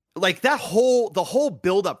 Like the whole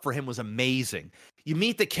build up for him was amazing. You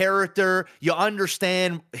meet the character, you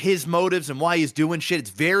understand his motives and why he's doing shit.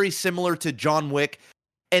 It's very similar to John Wick.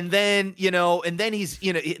 And then, he's,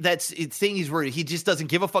 that's it's thing he's where he just doesn't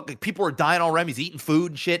give a fuck. Like, people are dying all around him. He's eating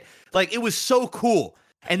food and shit. Like, it was so cool.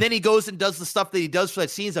 And then he goes and does the stuff that he does for that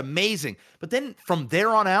scene is amazing. But then from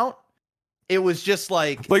there on out, it was just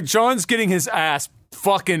like John's getting his ass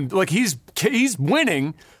fucking like he's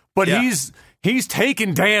winning, but he's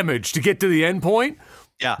taking damage to get to the end point.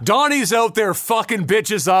 Yeah. Donnie's out there fucking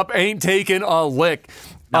bitches up, ain't taking a lick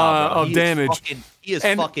of damage. He is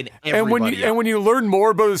fucking everybody. And when you learn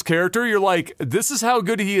more about his character, you're like, this is how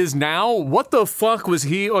good he is now. What the fuck was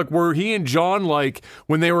he like? Were he and John like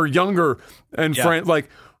when they were younger and friends? Like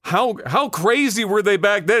how crazy were they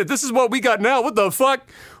back then? This is what we got now. What the fuck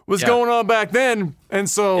was going on back then? And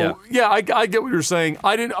so I get what you're saying.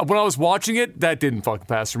 I didn't when I was watching it. That didn't fucking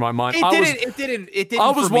pass through my mind. It didn't.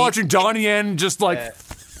 I was watching Donnie Yen just like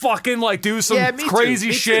fucking like do some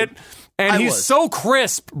crazy shit. And he's so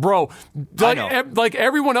crisp, bro. Like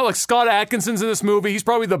everyone else, like Scott Adkinson's in this movie. He's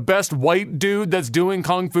probably the best white dude that's doing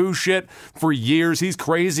kung fu shit for years. He's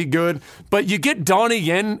crazy good. But you get Donnie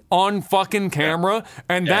Yen on fucking camera,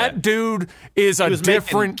 and that dude is a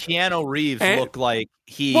different. Keanu Reeves look like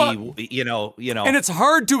you know. And it's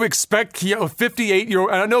hard to expect a 58-year-old.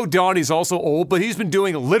 And I know Donnie's also old, but he's been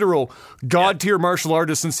doing literal god tier martial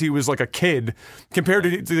artist since he was like a kid, compared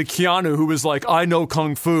to the Keanu who was like, I know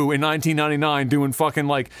kung fu in 1999, doing fucking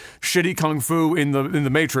like shitty kung fu in the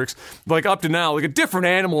Matrix. Like up to now, like a different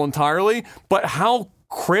animal entirely. But how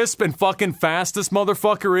crisp and fucking fast this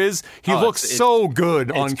motherfucker is, he looks so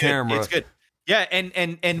good on camera. It's good. Yeah,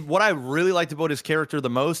 and what I really liked about his character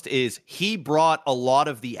the most is he brought a lot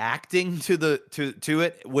of the acting to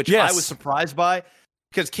it, which I was surprised by,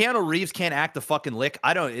 because Keanu Reeves can't act a fucking lick.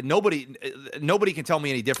 Nobody can tell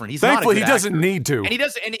me any different. He's thankfully not a good he doesn't actor. need to, and he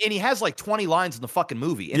does, and he has like 20 lines in the fucking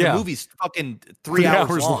movie, and the movie's fucking 3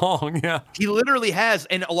 hours long. Yeah, he literally has,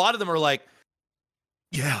 and a lot of them are like,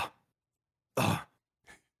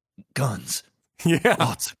 guns,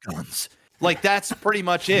 lots of guns. Like that's pretty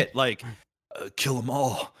much it. Like. Kill them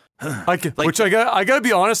all. Which I gotta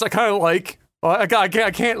be honest, I kind of like. I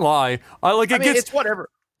can't lie. It's whatever.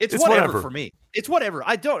 It's whatever for me. It's whatever.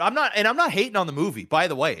 I'm not hating on the movie. By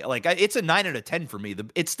the way, like it's a 9 out of 10 for me.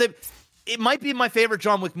 It might be my favorite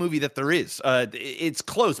John Wick movie that there is. It's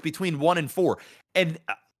close between 1 and 4, and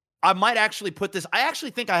I might actually put this. I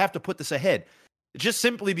actually think I have to put this ahead, just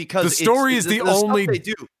simply because the story is the only they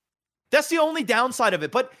do. That's the only downside of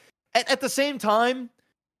it. But at the same time.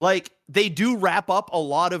 Like, they do wrap up a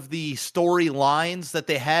lot of the storylines that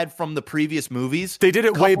they had from the previous movies. They did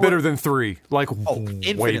it way better than 3. Like,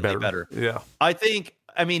 infinitely way better. Yeah. I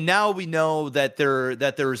mean, now we know that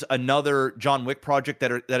there's another John Wick project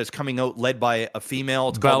that is coming out led by a female.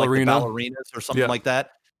 It's called like the Ballerinas or something like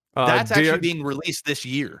that. That's actually being released this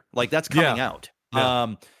year. Like, that's coming out.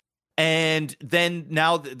 Yeah. And then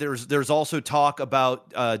now there's also talk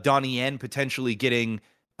about Donnie Yen potentially getting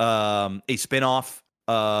a spinoff.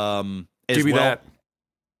 Give me that.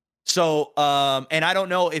 So, and I don't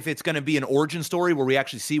know if it's going to be an origin story where we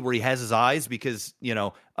actually see where he has his eyes, because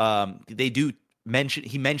they do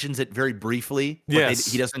he mentions it very briefly. But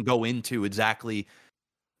he doesn't go into exactly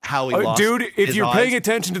how he lost. Dude, if his you're eyes. paying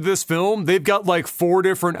attention to this film, they've got like 4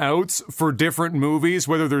 different outs for different movies,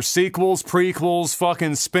 whether they're sequels, prequels,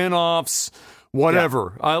 fucking spin-offs,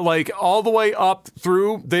 whatever. Like all the way up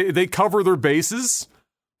through, they cover their bases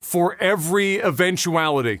for every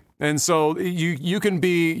eventuality, and so you can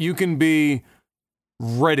be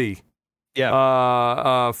ready,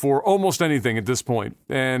 for almost anything at this point,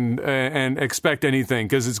 and expect anything,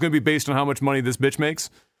 because it's going to be based on how much money this bitch makes.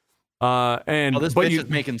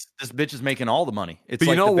 This bitch is making all the money. It's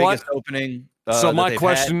like the biggest opening. So my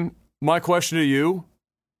question to you: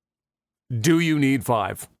 do you need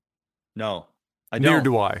 5? No, I don't. Neither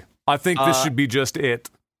do I. I think this should be just it.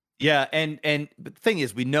 Yeah, and the thing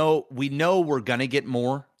is, we know we're gonna get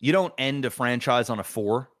more. You don't end a franchise on a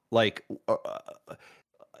 4. Like,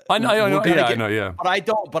 I know.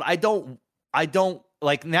 But I don't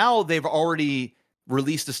like. Now they've already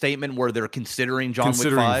released a statement where they're considering Wick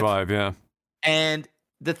 5. Yeah. And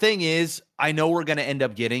the thing is, I know we're gonna end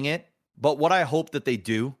up getting it. But what I hope that they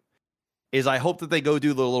do is, I hope that they go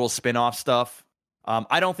do the little spin-off stuff.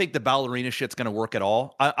 I don't think the ballerina shit's gonna work at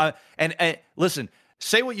all. And listen.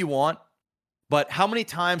 Say what you want, but how many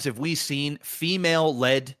times have we seen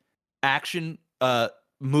female-led action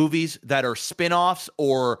movies that are spin-offs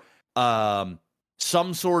or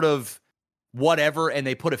some sort of whatever, and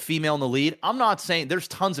they put a female in the lead? I'm not saying there's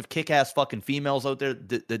tons of kick-ass fucking females out there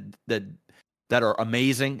that are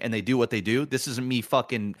amazing and they do what they do. This isn't me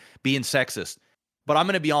fucking being sexist, but I'm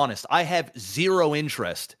going to be honest. I have zero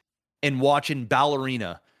interest in watching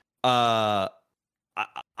Ballerina.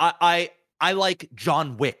 I like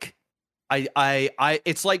John Wick.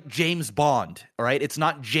 It's like James Bond, all right? It's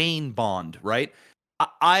not Jane Bond, right?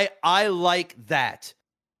 I like that.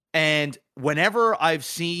 And whenever I've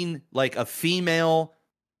seen like a female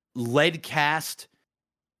led cast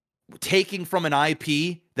taking from an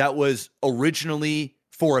IP that was originally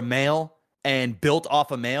for a male and built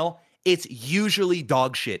off a male, it's usually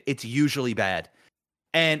dog shit. It's usually bad.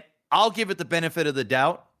 And I'll give it the benefit of the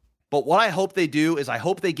doubt. But what I hope they do is I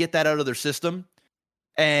hope they get that out of their system.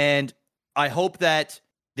 And I hope that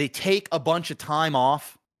they take a bunch of time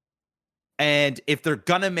off. And if they're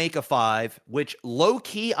going to make a 5, which low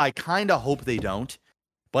key, I kind of hope they don't.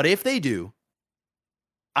 But if they do,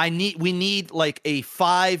 we need like a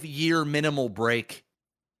 5-year minimal break.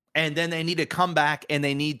 And then they need to come back and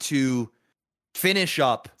they need to finish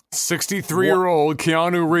up 63-year-old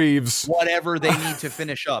Keanu Reeves. Whatever they need to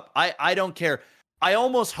finish up. I don't care. I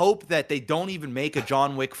almost hope that they don't even make a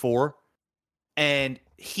John Wick 4. And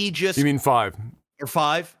he just... You mean 5? Or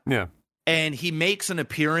 5? Yeah. And he makes an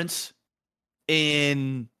appearance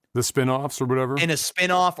in... The spin-offs or whatever? In a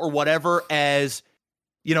spin-off or whatever as...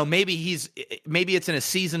 You know, maybe it's in a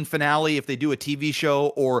season finale if they do a TV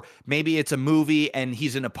show, or maybe it's a movie and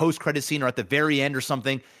he's in a post-credit scene or at the very end or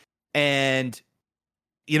something. And,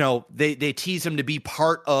 you know, they tease him to be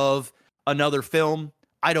part of another film.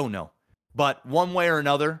 I don't know. But one way or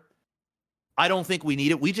another, I don't think we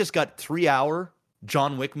need it. We just got 3-hour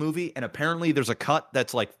John Wick movie, and apparently there's a cut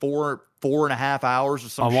that's like 4.5 hours or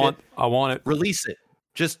some shit. I want it. Release it.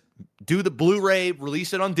 Just do the Blu-ray,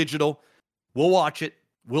 release it on digital. We'll watch it.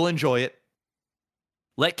 We'll enjoy it.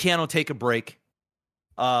 Let Keanu take a break.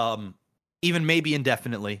 Even maybe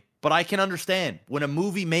indefinitely. But I can understand when a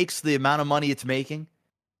movie makes the amount of money it's making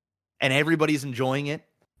and everybody's enjoying it,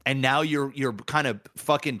 and now you're kind of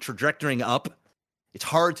fucking trajectorying up, it's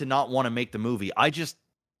hard to not want to make the movie. I just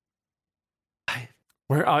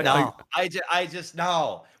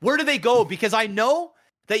no. Where do they go? Because I know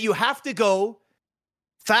that you have to go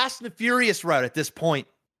Fast and Furious route at this point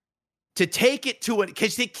to take it to it,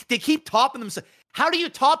 because they keep topping themselves. How do you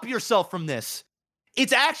top yourself from this?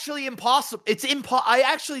 It's actually impossible. I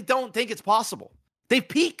actually don't think it's possible. They've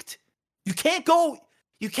peaked. You can't go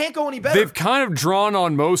any better. They've kind of drawn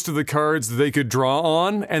on most of the cards that they could draw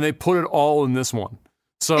on, and they put it all in this one.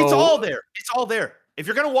 So it's all there. It's all there. If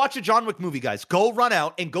you're going to watch a John Wick movie, guys, go run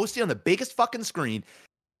out and go see on the biggest fucking screen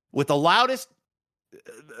with the loudest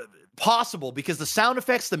possible, because the sound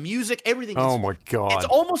effects, the music, everything. Oh my God. It's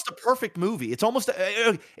almost a perfect movie. It's almost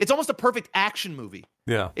a perfect action movie.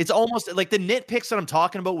 Yeah. It's almost like the nitpicks that I'm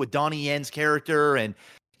talking about with Donnie Yen's character and,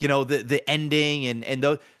 you know, the ending and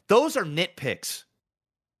those are nitpicks.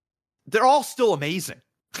 They're all still amazing.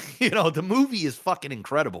 You know, the movie is fucking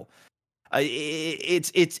incredible. It's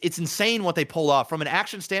insane what they pull off. From an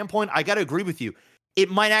action standpoint, I got to agree with you. It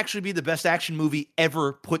might actually be the best action movie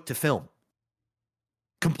ever put to film.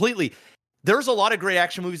 Completely. There's a lot of great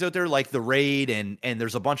action movies out there, like The Raid, and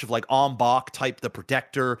there's a bunch of like En Bach type, The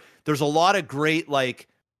Protector. There's a lot of great like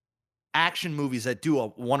action movies that do a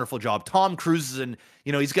wonderful job. Tom Cruise is in,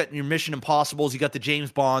 you know, he's got your Mission Impossibles, you got the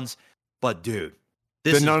James Bonds, but dude,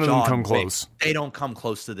 none of them come close. They don't come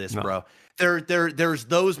close to this, bro. There's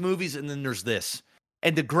those movies, and then there's this.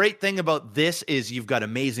 And the great thing about this is you've got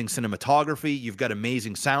amazing cinematography, you've got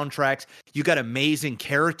amazing soundtracks, you've got amazing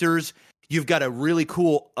characters, you've got a really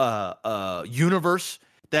cool universe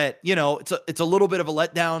that, you know, it's a little bit of a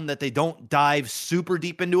letdown that they don't dive super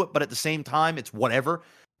deep into it, but at the same time, it's whatever.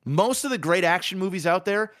 Most of the great action movies out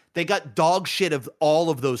there, they got dog shit of all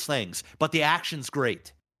of those things, but the action's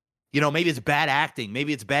great. You know, maybe it's bad acting,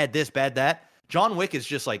 maybe it's bad this, bad that. John Wick is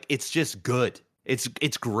just like, it's just good. It's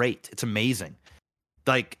great. It's amazing.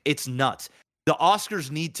 Like, it's nuts. The Oscars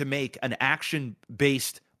need to make an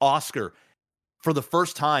action-based Oscar for the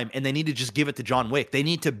first time, and they need to just give it to John Wick. They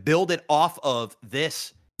need to build it off of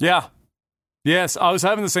this. Yeah. Yes, I was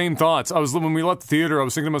having the same thoughts. When we left the theater, I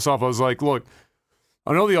was thinking to myself, I was like, look,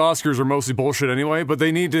 I know the Oscars are mostly bullshit anyway, but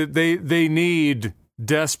they need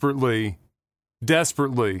desperately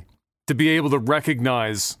to be able to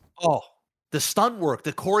recognize. Oh, the stunt work,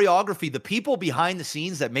 the choreography, the people behind the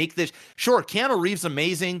scenes that make this. Sure, Keanu Reeves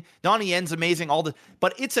amazing, Donnie Yen's amazing,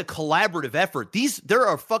 but it's a collaborative effort. There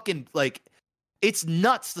are fucking like, it's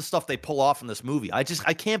nuts the stuff they pull off in this movie. I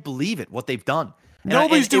can't believe it, what they've done.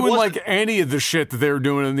 Nobody's doing like any of the shit that they're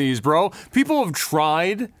doing in these, bro. People have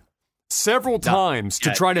tried several times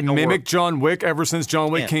to try to mimic John Wick ever since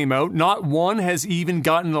John Wick came out. Not one has even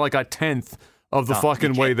gotten like a 10th of the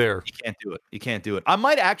fucking way there. You can't do it. You can't do it. I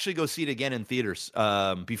might actually go see it again in theaters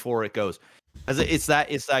before it goes. It's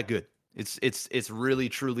that good. It's really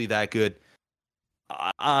truly that good.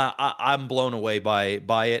 I'm blown away by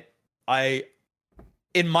it.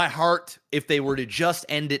 In my heart, if they were to just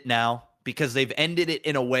end it now, because they've ended it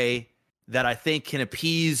in a way that I think can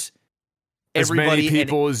appease everybody, as many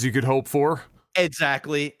people as you could hope for.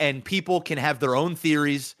 Exactly, and people can have their own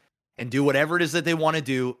theories. and do whatever it is that they want to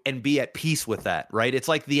do and be at peace with that, right? It's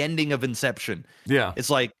like the ending of Inception. Yeah. It's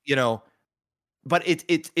like, you know, but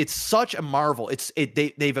it's such a marvel.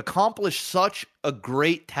 They've accomplished such a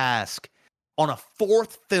great task on a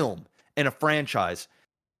fourth film in a franchise.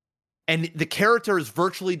 And the character has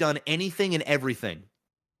virtually done anything and everything.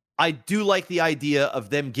 I do like the idea of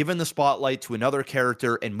them giving the spotlight to another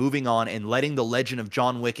character and moving on and letting the legend of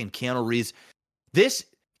John Wick and Keanu Reeves.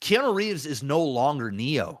 Keanu Reeves is no longer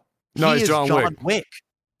Neo. No, he's John Wick.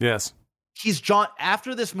 Yes. He's John.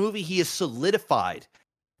 After this movie, he is solidified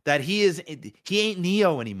that he ain't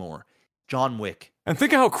Neo anymore. John Wick. And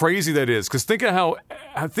think of how crazy that is, because think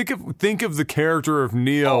of the character of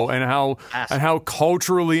Neo and how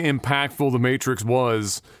culturally impactful the Matrix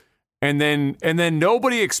was, and then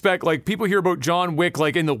nobody expect, like, people hear about John Wick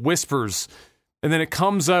like in the whispers, and then it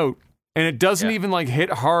comes out and it doesn't even like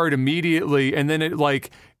hit hard immediately, and then it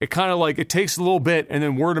kind of like it takes a little bit, and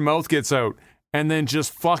then word of mouth gets out, and then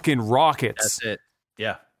just fucking rockets. That's it.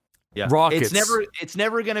 Yeah. Yeah. Rockets. It's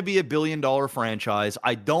never going to be $1 billion franchise.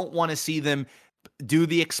 I don't want to see them do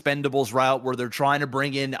the Expendables route where they're trying to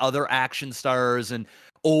bring in other action stars and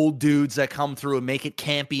old dudes that come through and make it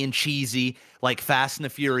campy and cheesy like Fast and the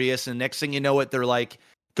Furious. And next thing you know they're like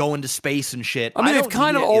going to space and shit. I mean, they've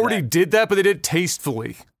kind of already did that, but they did it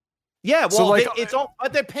tastefully. Yeah. Well, so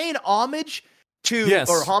but they're paying homage to,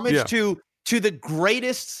 to the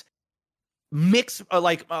greatest mix,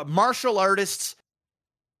 martial artists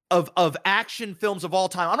of action films of all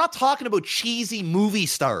time. I'm not talking about cheesy movie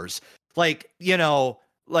stars like, you know,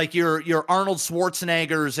 like your Arnold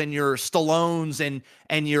Schwarzeneggers and your Stallones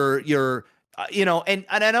and your you know, and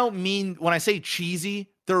I don't mean when I say cheesy,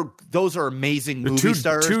 those are amazing movie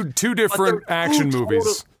stars. Two different action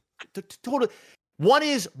movies. Total. One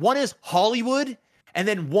is Hollywood, and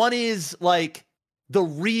then one is like the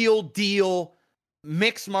real deal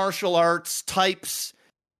mixed martial arts types,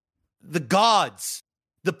 the gods.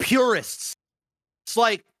 The purists. It's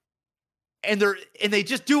like, and they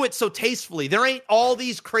just do it so tastefully. There ain't all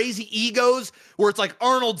these crazy egos where it's like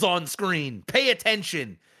Arnold's on screen. Pay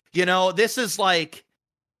attention. You know, this is like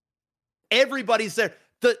everybody's there.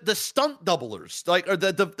 The stunt doublers, like,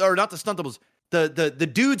 or not the stunt doublers,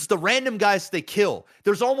 the dudes, the random guys they kill.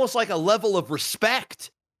 There's almost like a level of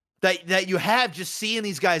respect that you have just seeing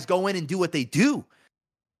these guys go in and do what they do.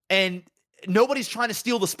 And nobody's trying to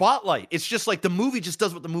steal the spotlight. It's just like the movie just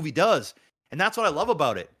does what the movie does. And that's what I love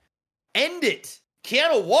about it. End it.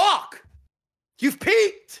 Keanu, walk. You've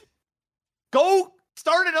peaked. Go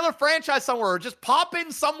start another franchise somewhere, or just pop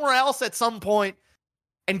in somewhere else at some point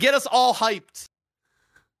and get us all hyped.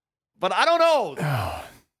 But I don't know.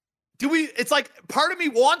 It's like part of me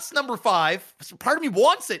wants number 5. Part of me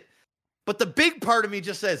wants it. But the big part of me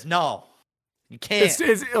just says, no, you can't.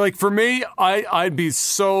 It's like, for me, I'd be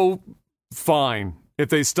so fine if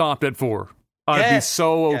they stopped at 4. I'd be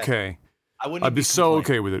so okay. I'd be so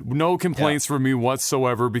okay with it. No complaints from me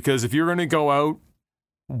whatsoever, because if you're going to go out,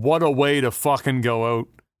 what a way to fucking go out.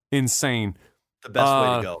 Insane. The best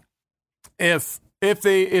way to go.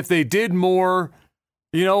 If they did more,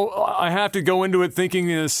 you know, I have to go into it thinking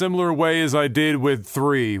in a similar way as I did with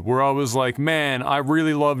 3, where I was like, man, I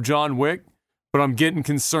really love John Wick, but I'm getting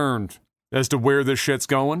concerned as to where this shit's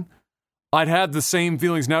going. I'd have the same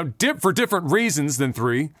feelings now, for different reasons than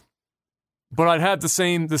 3, but I'd have the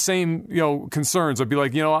same, you know, concerns. I'd be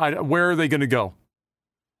like, you know, where are they going to go?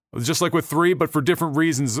 Just like with 3, but for different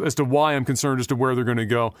reasons as to why I'm concerned as to where they're going to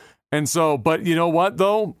go. And so, but you know what,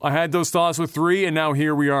 though? I had those thoughts with 3, and now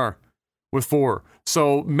here we are with 4.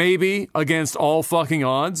 So maybe against all fucking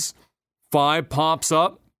odds, 5 pops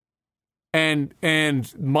up, and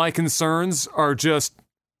my concerns are just...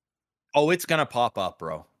 Oh, it's going to pop up,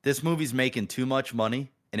 bro. This movie's making too much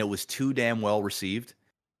money, and it was too damn well received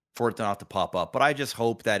for it to not to pop up. But I just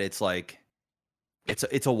hope that it's like,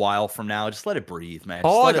 it's a while from now. Just let it breathe, man.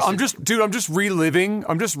 I'm just reliving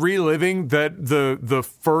that the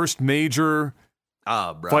first major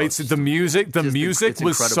fights. The music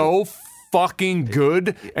was so fucking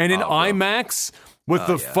good, and in IMAX with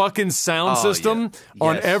the fucking sound system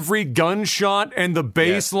on every gunshot and the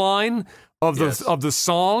bass line of the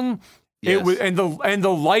song. Yes. It was, and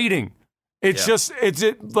the lighting. It's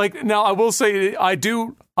like, now I will say, I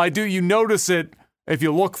do you notice it if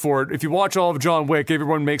you look for it. If you watch all of John Wick,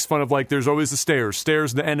 everyone makes fun of, like, there's always the stairs are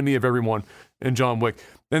the enemy of everyone in John Wick.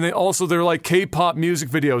 And they're like K-pop music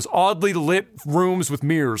videos, oddly lit rooms with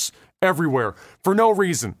mirrors everywhere for no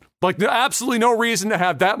reason. Like, absolutely no reason to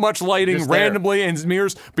have that much lighting randomly and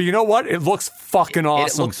mirrors. But you know what? It looks fucking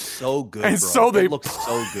awesome. It looks so good, and bro. It looks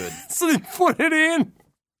so good. So they put it in.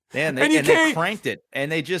 Man, they cranked it,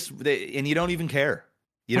 and and you don't even care.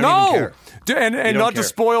 You don't even care. And not to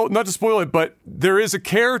spoil it, but there is a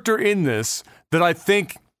character in this that I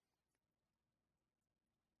think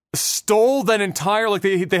stole that entire, like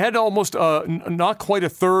they had almost not quite a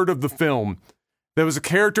third of the film. There was a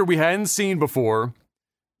character we hadn't seen before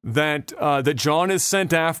that John is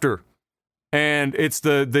sent after, and it's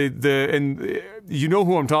and you know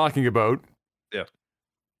who I'm talking about. Yeah.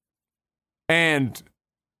 And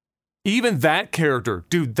even that character,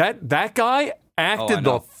 dude, that guy acted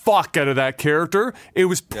the fuck out of that character. It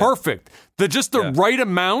was perfect. The right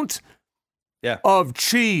amount of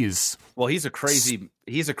cheese. Well, he's a crazy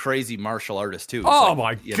martial artist too. Oh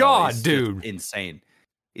my God, dude. Insane.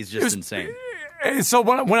 He's just insane. And so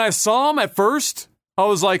when I saw him at first, I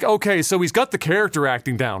was like, okay, so he's got the character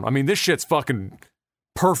acting down. I mean, this shit's fucking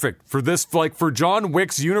perfect for this, like for John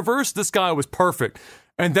Wick's universe. This guy was perfect.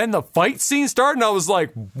 And then the fight scene started, and I was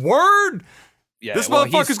like, word? Yeah, this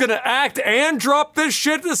motherfucker's going to act and drop this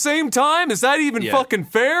shit at the same time? Is that even fucking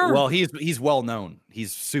fair? Well, he's well known.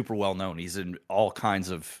 He's super well known. He's in all kinds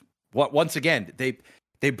of once again,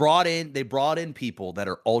 they brought in people that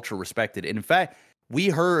are ultra respected. And in fact,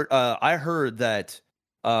 I heard that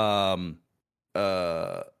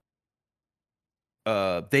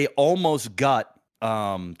they almost got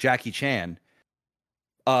Jackie Chan,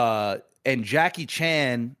 and Jackie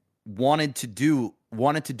Chan wanted to do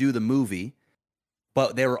the movie,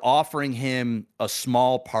 but they were offering him a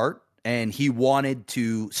small part, and he wanted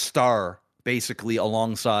to star basically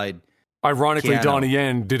alongside. Ironically, Keanu. Donnie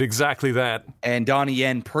Yen did exactly that, and Donnie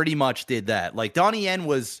Yen pretty much did that. Like Donnie Yen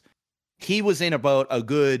was in about a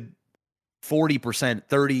good 40%,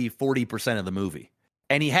 40% of the movie.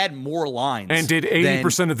 And he had more lines. And did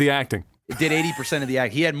 80% of the acting. Did 80% of the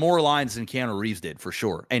act. He had more lines than Keanu Reeves did, for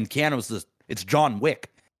sure. And Keanu's it's John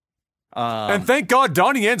Wick. And thank God,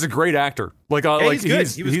 Donnie Yen's a great actor. Like, he's good.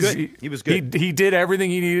 He was good. He did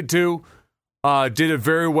everything he needed to. Did it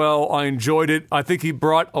very well. I enjoyed it. I think he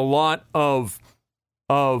brought a lot of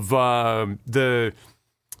the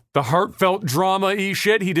heartfelt drama-y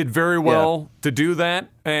shit. He did very well to do that.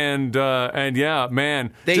 And yeah,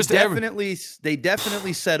 man. They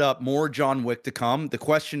definitely set up more John Wick to come. The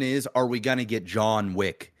question is, are we going to get John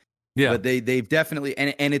Wick? Yeah. But they've definitely,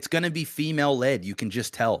 and it's going to be female-led. You can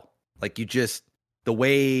just tell. Like, the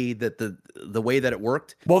way that it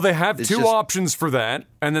worked. Well, they have two options for that.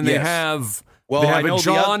 And then they have a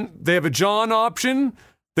John option.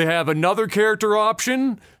 They have another character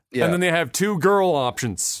option. Yeah. And then they have two girl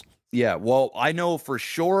options. Yeah, well, I know for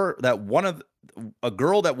sure that a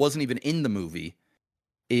girl that wasn't even in the movie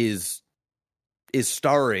is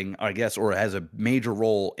starring, I guess, or has a major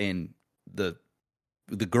role in the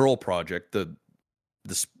girl project, the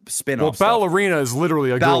spin-off. Well, Ballerina is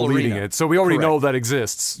literally a girl leading it, so we already know that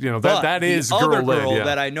exists. You know, that is girl led. Girl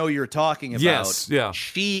that I know you're talking about. Yes, yeah.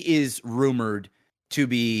 She is rumored to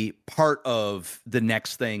be part of the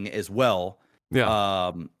next thing as well.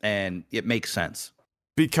 Yeah. And it makes sense.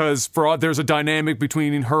 Because there's a dynamic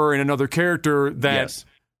between her and another character that,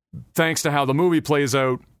 thanks to how the movie plays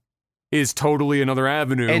out, is totally another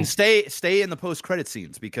avenue. And stay in the post-credit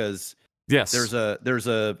scenes, because there's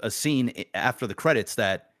a scene after the credits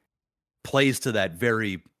that plays to that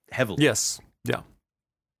very heavily. Yes. Yeah.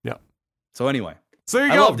 Yeah. So anyway. So there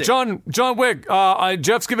you go, John Wick.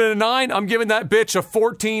 Jeff's giving it a 9. I'm giving that bitch a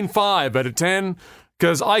 14.5 out of 10.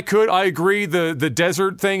 Because I agree, the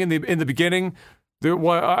desert thing in the beginning,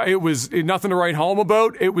 it was nothing to write home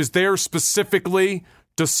about. It was there specifically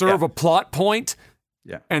to serve a plot point,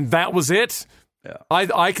 and that was it. Yeah.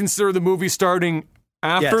 I consider the movie starting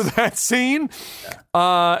after that scene,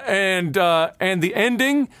 and the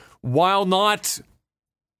ending, while not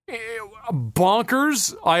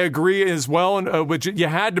bonkers, I agree as well. And which you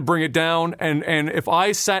had to bring it down, and if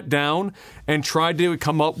I sat down and tried to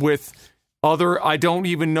come up with I don't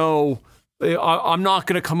even know. I'm not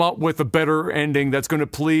going to come up with a better ending that's going to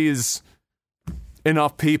please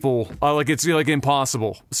enough people. It's like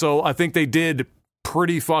impossible. So I think they did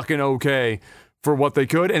pretty fucking okay for what they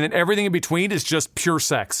could, and then everything in between is just pure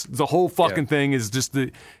sex. The whole fucking thing is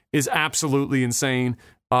is absolutely insane.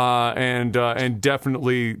 And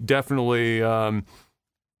definitely.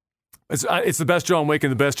 It's the best John Wick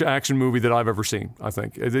and the best action movie that I've ever seen. I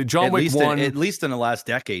think John Wick 1, at least in the last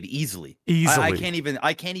decade, easily. I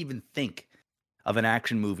can't even think of an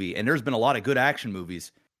action movie, and there's been a lot of good action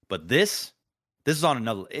movies, but this is on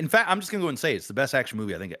another. In fact, I'm just gonna go and say it's the best action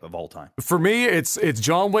movie I think of all time. For me, it's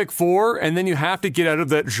John Wick 4, and then you have to get out of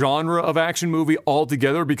that genre of action movie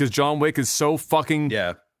altogether because John Wick is so fucking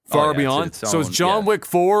far beyond. So it's John Wick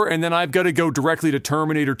 4, and then I've got to go directly to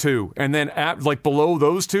Terminator 2, and then below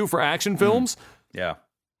those two for action films. Yeah.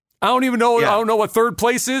 I don't even know. Yeah. I don't know what third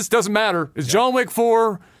place is. Doesn't matter. It's John Wick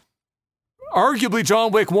 4, arguably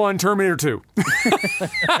John Wick 1, Terminator 2.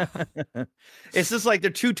 It's just like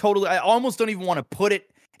they're two totally. I almost don't even want to put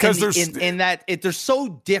it because they're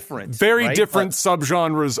so different, very right? different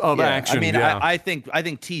subgenres of action. I mean, yeah. I think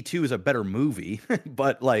T2 is a better movie,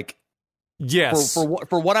 but like, yes,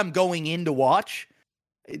 for what I'm going in to watch,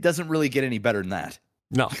 it doesn't really get any better than that.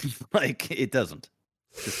 No, like it doesn't.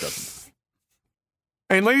 It just doesn't.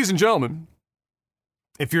 And ladies and gentlemen,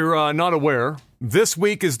 if you're not aware, this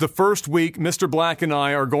week is the first week Mr. Black and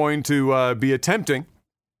I are going to be attempting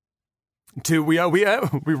to we're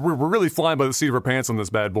really flying by the seat of our pants on this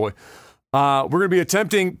bad boy. We're going to be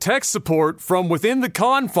attempting tech support from within the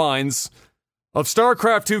confines of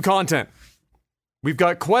StarCraft 2 content. We've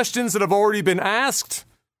got questions that have already been asked.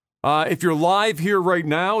 If you're live here right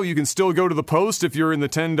now, you can still go to the post if you're in the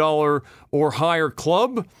 $10 or higher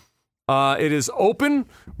club. It is open.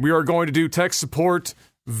 We are going to do tech support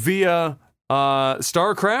via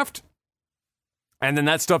StarCraft. And then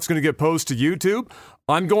that stuff's going to get posted to YouTube.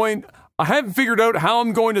 I haven't figured out how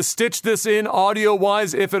I'm going to stitch this in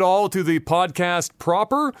audio-wise, if at all, to the podcast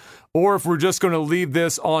proper, or if we're just going to leave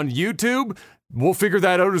this on YouTube. We'll figure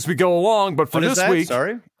that out as we go along. But for this week...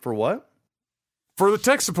 Sorry? For what? For the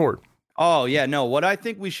tech support. Oh, yeah, no. What I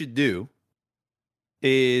think we should do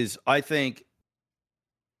is I think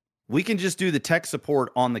we can just do the tech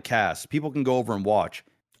support on the cast. People can go over and watch.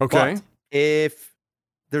 Okay. But if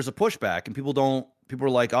there's a pushback and people are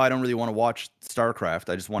like, oh, I don't really want to watch StarCraft.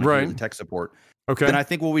 I just want to hear the tech support. Okay. Then I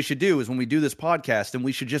think what we should do is when we do this podcast, and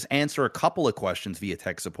we should just answer a couple of questions via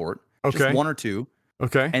tech support. Okay. Just one or two.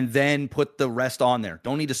 Okay. And then put the rest on there.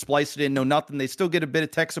 Don't need to splice it in, no nothing. They still get a bit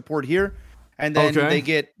of tech support here. And then they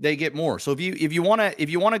get more. So if you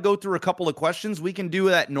wanna go through a couple of questions, we can do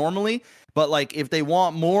that normally. But like if they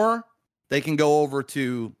want more, they can go over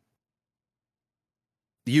to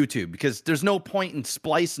YouTube, because there's no point in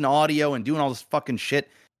splicing audio and doing all this fucking shit.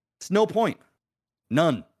 It's no point.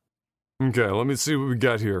 None. Okay, let me see what we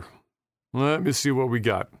got here.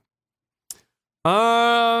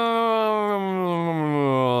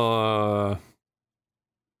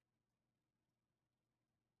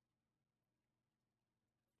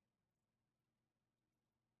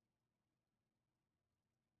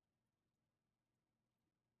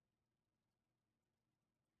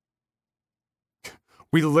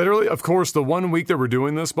 We literally, of course, the 1 week that we're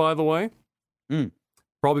doing this, by the way,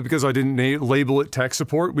 probably because I didn't label it tech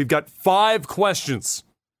support, we've got 5 questions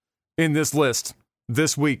in this list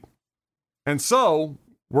this week. And so,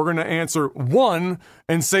 we're going to answer 1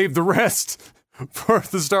 and save the rest for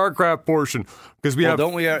the StarCraft portion. Because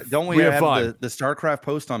don't we have 5. The StarCraft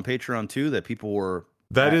post on Patreon too that people were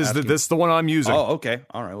this is the one I'm using. Oh, okay.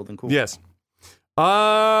 All right, well then cool. Yes.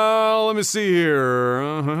 Let me see here.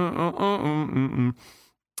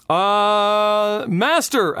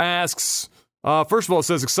 Master asks, first of all,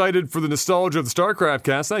 says, excited for the nostalgia of the StarCraft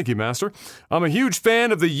cast. Thank you, Master. I'm a huge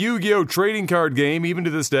fan of the Yu-Gi-Oh! Trading card game, even to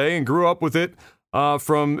this day, and grew up with it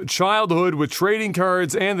from childhood with trading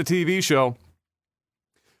cards and the TV show.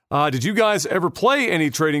 Did you guys ever play any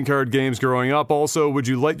trading card games growing up? Also, would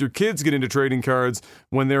you let your kids get into trading cards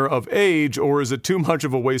when they're of age, or is it too much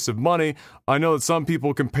of a waste of money? I know that some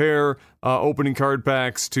people compare opening card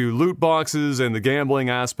packs to loot boxes and the gambling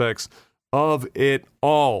aspects of it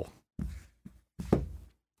all.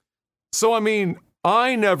 So, I mean,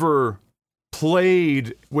 I never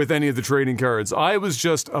played with any of the trading cards. I was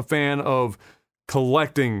just a fan of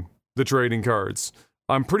collecting the trading cards.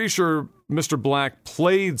 I'm pretty sure Mr. Black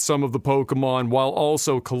played some of the Pokemon while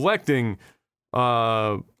also collecting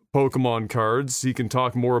Pokemon cards. He can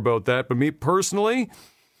talk more about that. But me personally,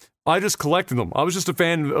 I just collected them. I was just a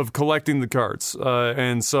fan of collecting the cards.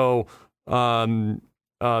 And so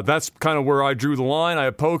that's kind of where I drew the line. I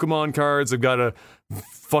have Pokemon cards. I've got a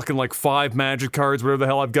fucking like 5 Magic cards, whatever the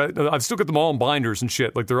hell I've got. I've still got them all in binders and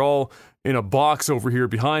shit. Like they're all in a box over here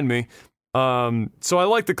behind me. So I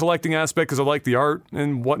like the collecting aspect because I like the art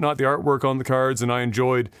and whatnot, the artwork on the cards, and I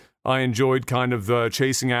enjoyed kind of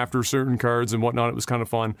chasing after certain cards and whatnot. It was kind of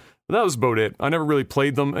fun. But that was about it. I never really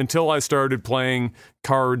played them until I started playing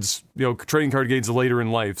cards, trading card games later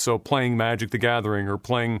in life. So playing Magic the Gathering or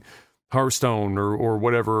playing Hearthstone or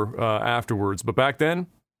whatever afterwards. But back then,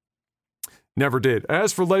 never did.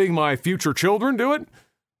 As for letting my future children do it,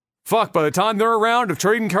 fuck, by the time they're around, if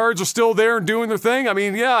trading cards are still there and doing their thing, I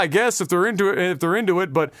mean, yeah, I guess if they're into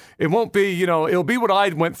it, but it won't be, it'll be what I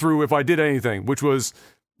went through if I did anything, which was,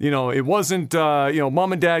 it wasn't,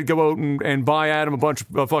 mom and dad go out and buy Adam a bunch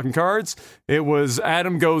of fucking cards. It was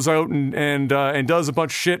Adam goes out and does a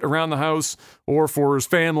bunch of shit around the house or for his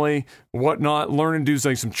family, whatnot, learning to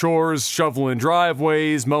do some chores, shoveling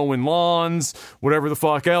driveways, mowing lawns, whatever the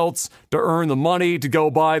fuck else, to earn the money to go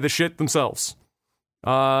buy the shit themselves.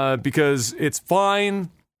 Because it's fine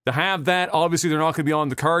to have that. Obviously, they're not going to be on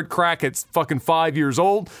the card crack at fucking 5 years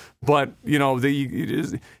old, but, you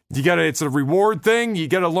gotta, it's a reward thing. You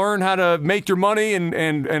gotta learn how to make your money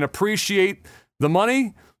and appreciate the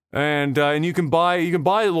money, and you can buy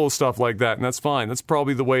little stuff like that, and that's fine. That's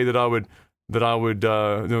probably the way that I would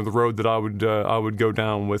the road that I would go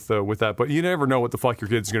down with that. But you never know what the fuck your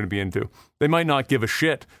kid's going to be into. They might not give a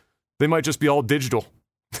shit. They might just be all digital.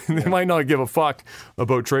 They might not give a fuck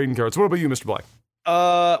about trading cards. What about you, Mr. Black?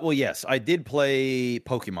 Well, yes, I did play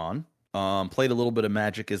Pokemon. Played a little bit of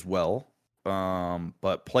Magic as well.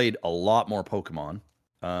 But played a lot more Pokemon.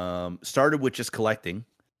 Started with just collecting,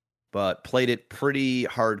 but played it pretty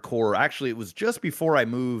hardcore. Actually, it was just before I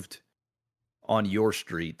moved on your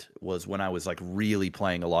street was when I was like really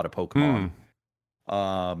playing a lot of Pokemon.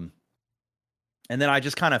 And then I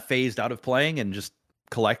just kind of phased out of playing and just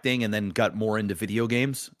collecting, and then got more into video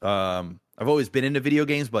games. I've always been into video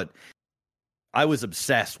games, but I was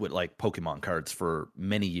obsessed with like Pokemon cards for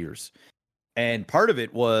many years. And part of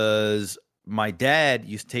it was my dad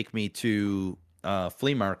used to take me to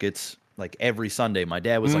flea markets like every Sunday. My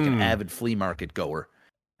dad was like an avid flea market goer.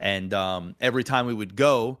 And every time we would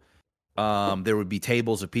go, there would be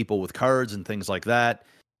tables of people with cards and things like that.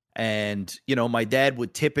 And, my dad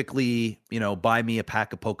would typically, buy me a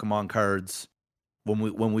pack of Pokemon cards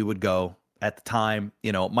when we would go. At the time,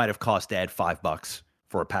 it might have cost Dad $5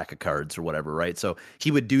 for a pack of cards or whatever, right? So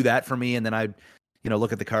he would do that for me, and then I'd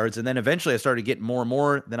look at the cards. And then eventually I started getting more and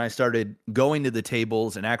more. Then I started going to the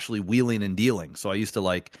tables and actually wheeling and dealing. So I used to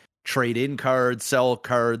like trade in cards, sell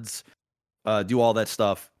cards, do all that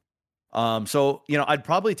stuff. So, I'd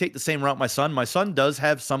probably take the same route my son does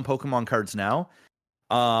have some Pokemon cards now.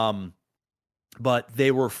 But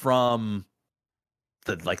they were from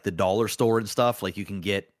the dollar store and stuff. Like you can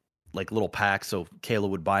get like little packs. So Kayla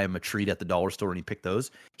would buy him a treat at the dollar store and he picked those.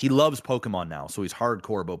 He loves Pokemon now. So he's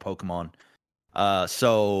hardcore about Pokemon.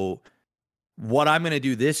 So what I'm going to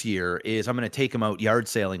do this year is I'm going to take him out yard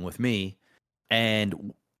sailing with me.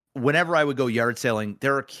 And whenever I would go yard sailing,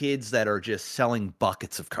 there are kids that are just selling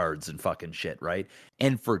buckets of cards and fucking shit, right?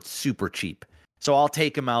 And for super cheap. So I'll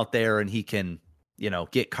take him out there and he can,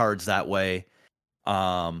 get cards that way.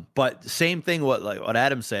 But same thing, what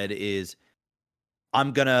Adam said is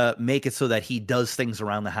I'm going to make it so that he does things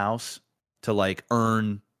around the house to like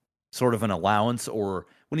earn sort of an allowance, or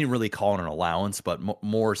wouldn't even really call it an allowance, but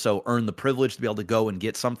more so earn the privilege to be able to go and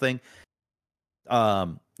get something.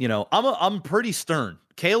 I'm pretty stern.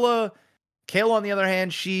 Kayla, on the other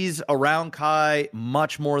hand, she's around Kai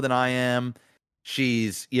much more than I am.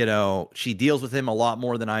 She's, she deals with him a lot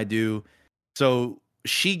more than I do. So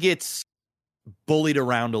she gets bullied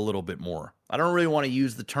around a little bit more. I don't really want to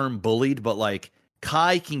use the term bullied, but like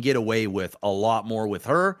Kai can get away with a lot more with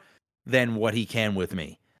her than what he can with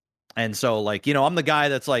me. And so, like, I'm the guy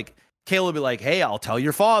that's like, Kayla will be like, hey, I'll tell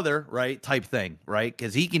your father, right? Type thing, right?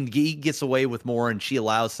 Because he gets away with more and she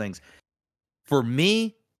allows things. For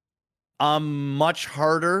me, I'm much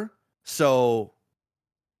harder. So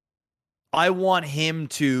I want him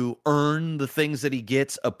to earn the things that he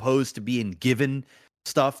gets opposed to being given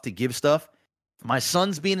stuff to give stuff. My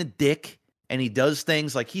son's being a dick and he does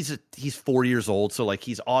things like he's 4 years old. So like,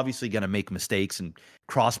 he's obviously going to make mistakes and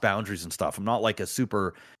cross boundaries and stuff. I'm not like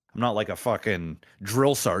a fucking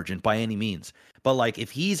drill sergeant by any means. But like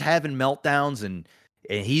if he's having meltdowns and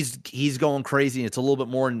he's going crazy and it's a little bit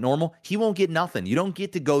more normal, he won't get nothing. You don't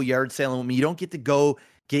get to go yard sailing with me. You don't get to go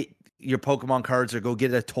get your Pokemon cards or go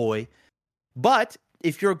get a toy. But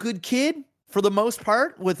if you're a good kid, for the most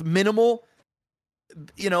part, with minimal,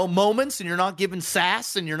 moments, and you're not giving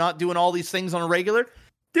sass and you're not doing all these things on a regular,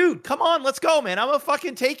 dude, come on, let's go, man. I'm gonna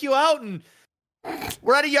fucking take you out and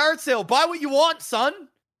we're at a yard sale. Buy what you want, son.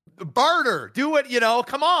 Barter, do it,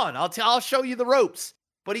 come on. I'll show you the ropes.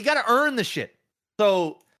 But you got to earn the shit.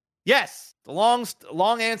 So, yes, the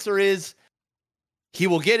long answer is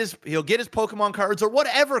he'll get his Pokemon cards or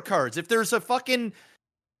whatever cards. If there's a fucking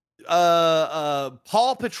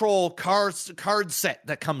Paw Patrol card set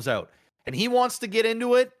that comes out and he wants to get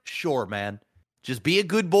into it, sure, man. Just be a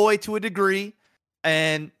good boy to a degree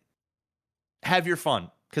and have your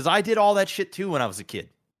fun. Because I did all that shit too when I was a kid.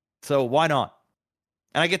 So why not?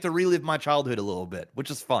 And I get to relive my childhood a little bit,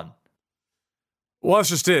 which is fun. Well, that's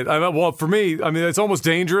just it. Well, for me, it's almost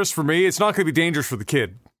dangerous for me. It's not going to be dangerous for the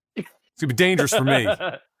kid. It's going to be dangerous for me.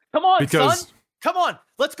 Come on, because son. Come on.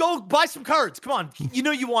 Let's go buy some cards. Come on. You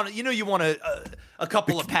know you want a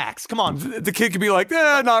couple of packs. Come on. the kid could be like,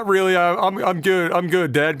 not really. I'm good. I'm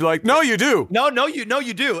good, Dad. Be like, no, you do. No,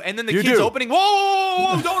 you do. And then the kid's opening.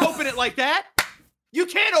 Whoa, don't open it like that. You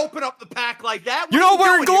can't open up the pack like that. You're not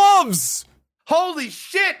wearing gloves. Holy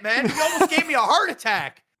shit, man. You almost gave me a heart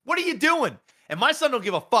attack. What are you doing? And my son don't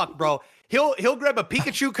give a fuck, bro. He'll grab a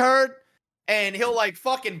Pikachu card and he'll like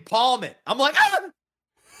fucking palm it. I'm like,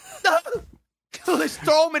 Just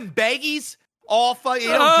throw them in baggies. All fucking, you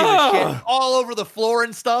don't give a shit. All over the floor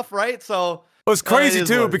and stuff, right? So it was crazy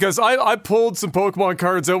too because I pulled some Pokemon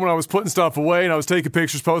cards out when I was putting stuff away and I was taking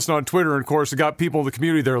pictures, posting on Twitter, and of course it got people in the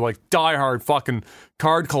community that are like diehard fucking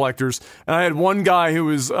card collectors. And I had one guy who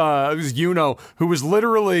was who was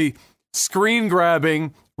literally screen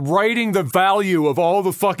grabbing, writing the value of all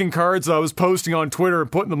the fucking cards I was posting on Twitter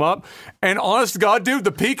and putting them up. And honest to God, dude,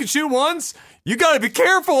 the Pikachu ones, you gotta be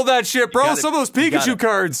careful of that shit, bro. Some of those Pikachu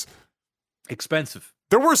cards, expensive.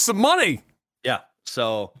 They're worth some money. Yeah.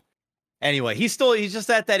 So anyway, he's just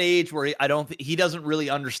at that age where he doesn't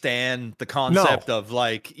really understand the concept of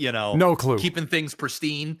like, no clue, keeping things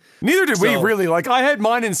pristine. Neither did we really. Like I had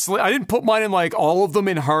mine in I didn't put mine in like all of them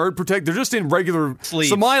in hard protect. They're just in regular sleeves.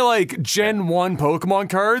 So my like Gen 1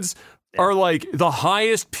 Pokemon cards are like the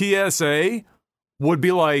highest PSA would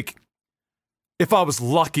be like, if I was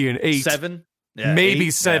lucky, an 8. 7? Yeah, maybe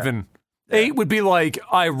 8, 7. Yeah. 8 would be like,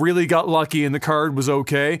 I really got lucky and the card was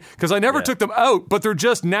okay. Because I never took them out, but they're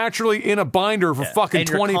just naturally in a binder for fucking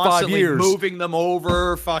 25 years. Moving them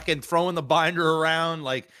over, fucking throwing the binder around,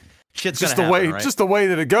 like shit's just gonna happen, just the way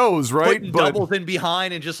that it goes, right? Putting doubles in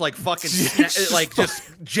behind and just like fucking like just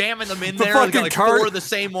jamming them in there. Fucking like card, 4 of the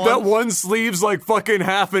same ones. That one sleeve's like fucking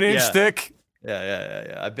half an inch thick.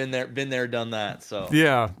 Yeah. I've been there, done that. So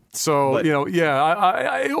yeah. So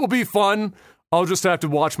it will be fun. I'll just have to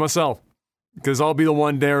watch myself. Because I'll be the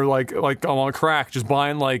one there, like I'm on crack, just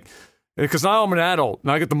buying because now I'm an adult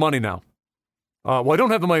and I get the money now. Well, I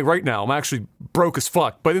don't have the money right now. I'm actually broke as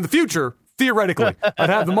fuck. But in the future, theoretically, I'd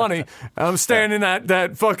have the money. And I'm standing in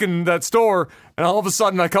that store, and all of a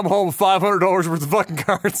sudden I come home with $500 worth of fucking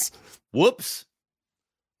cards. Whoops.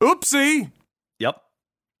 Oopsie. Yep.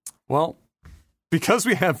 Well, because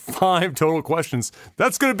we have 5 total questions,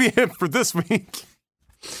 that's going to be it for this week.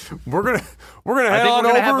 We're gonna head on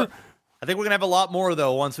over. I think we're going to have a lot more,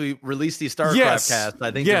 though, once we release these StarCraft casts.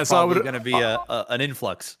 I think there's probably going to be an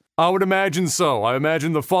influx. I would imagine so. I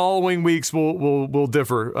imagine the following weeks will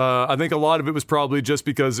differ. I think a lot of it was probably just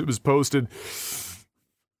because it was posted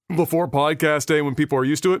before podcast day when people are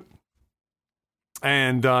used to it.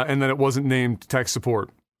 And then it wasn't named tech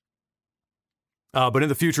support. But in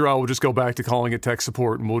the future, I will just go back to calling it tech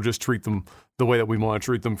support, and we'll just treat them the way that we want to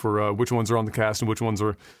treat them for which ones are on the cast and which ones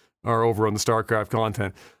are over on the StarCraft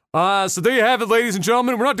content. So there you have it, ladies and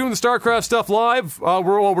gentlemen. We're not doing the StarCraft stuff live.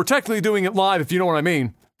 We're technically doing it live, if you know what I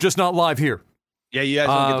mean. Just not live here. Yeah, you guys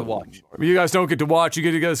don't get to watch. You guys don't get to watch.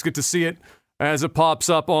 You guys get to see it as it pops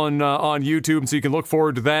up on YouTube, and so you can look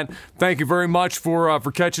forward to that. Thank you very much for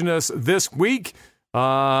catching us this week.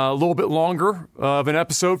 A little bit longer of an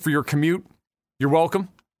episode for your commute. You're welcome.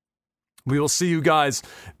 We will see you guys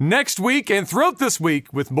next week and throughout this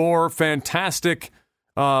week with more fantastic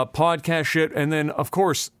podcast shit, and then of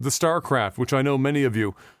course the StarCraft, which I know many of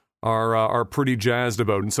you are pretty jazzed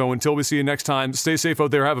about. And so until we see you next time, stay safe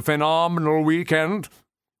out there. Have a phenomenal weekend.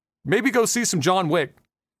 Maybe go see some John Wick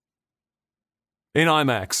in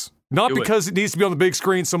IMAX. Not because it needs to be on the big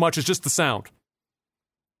screen so much as just the sound.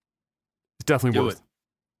 It's definitely worth it.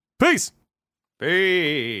 Peace.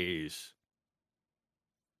 Peace.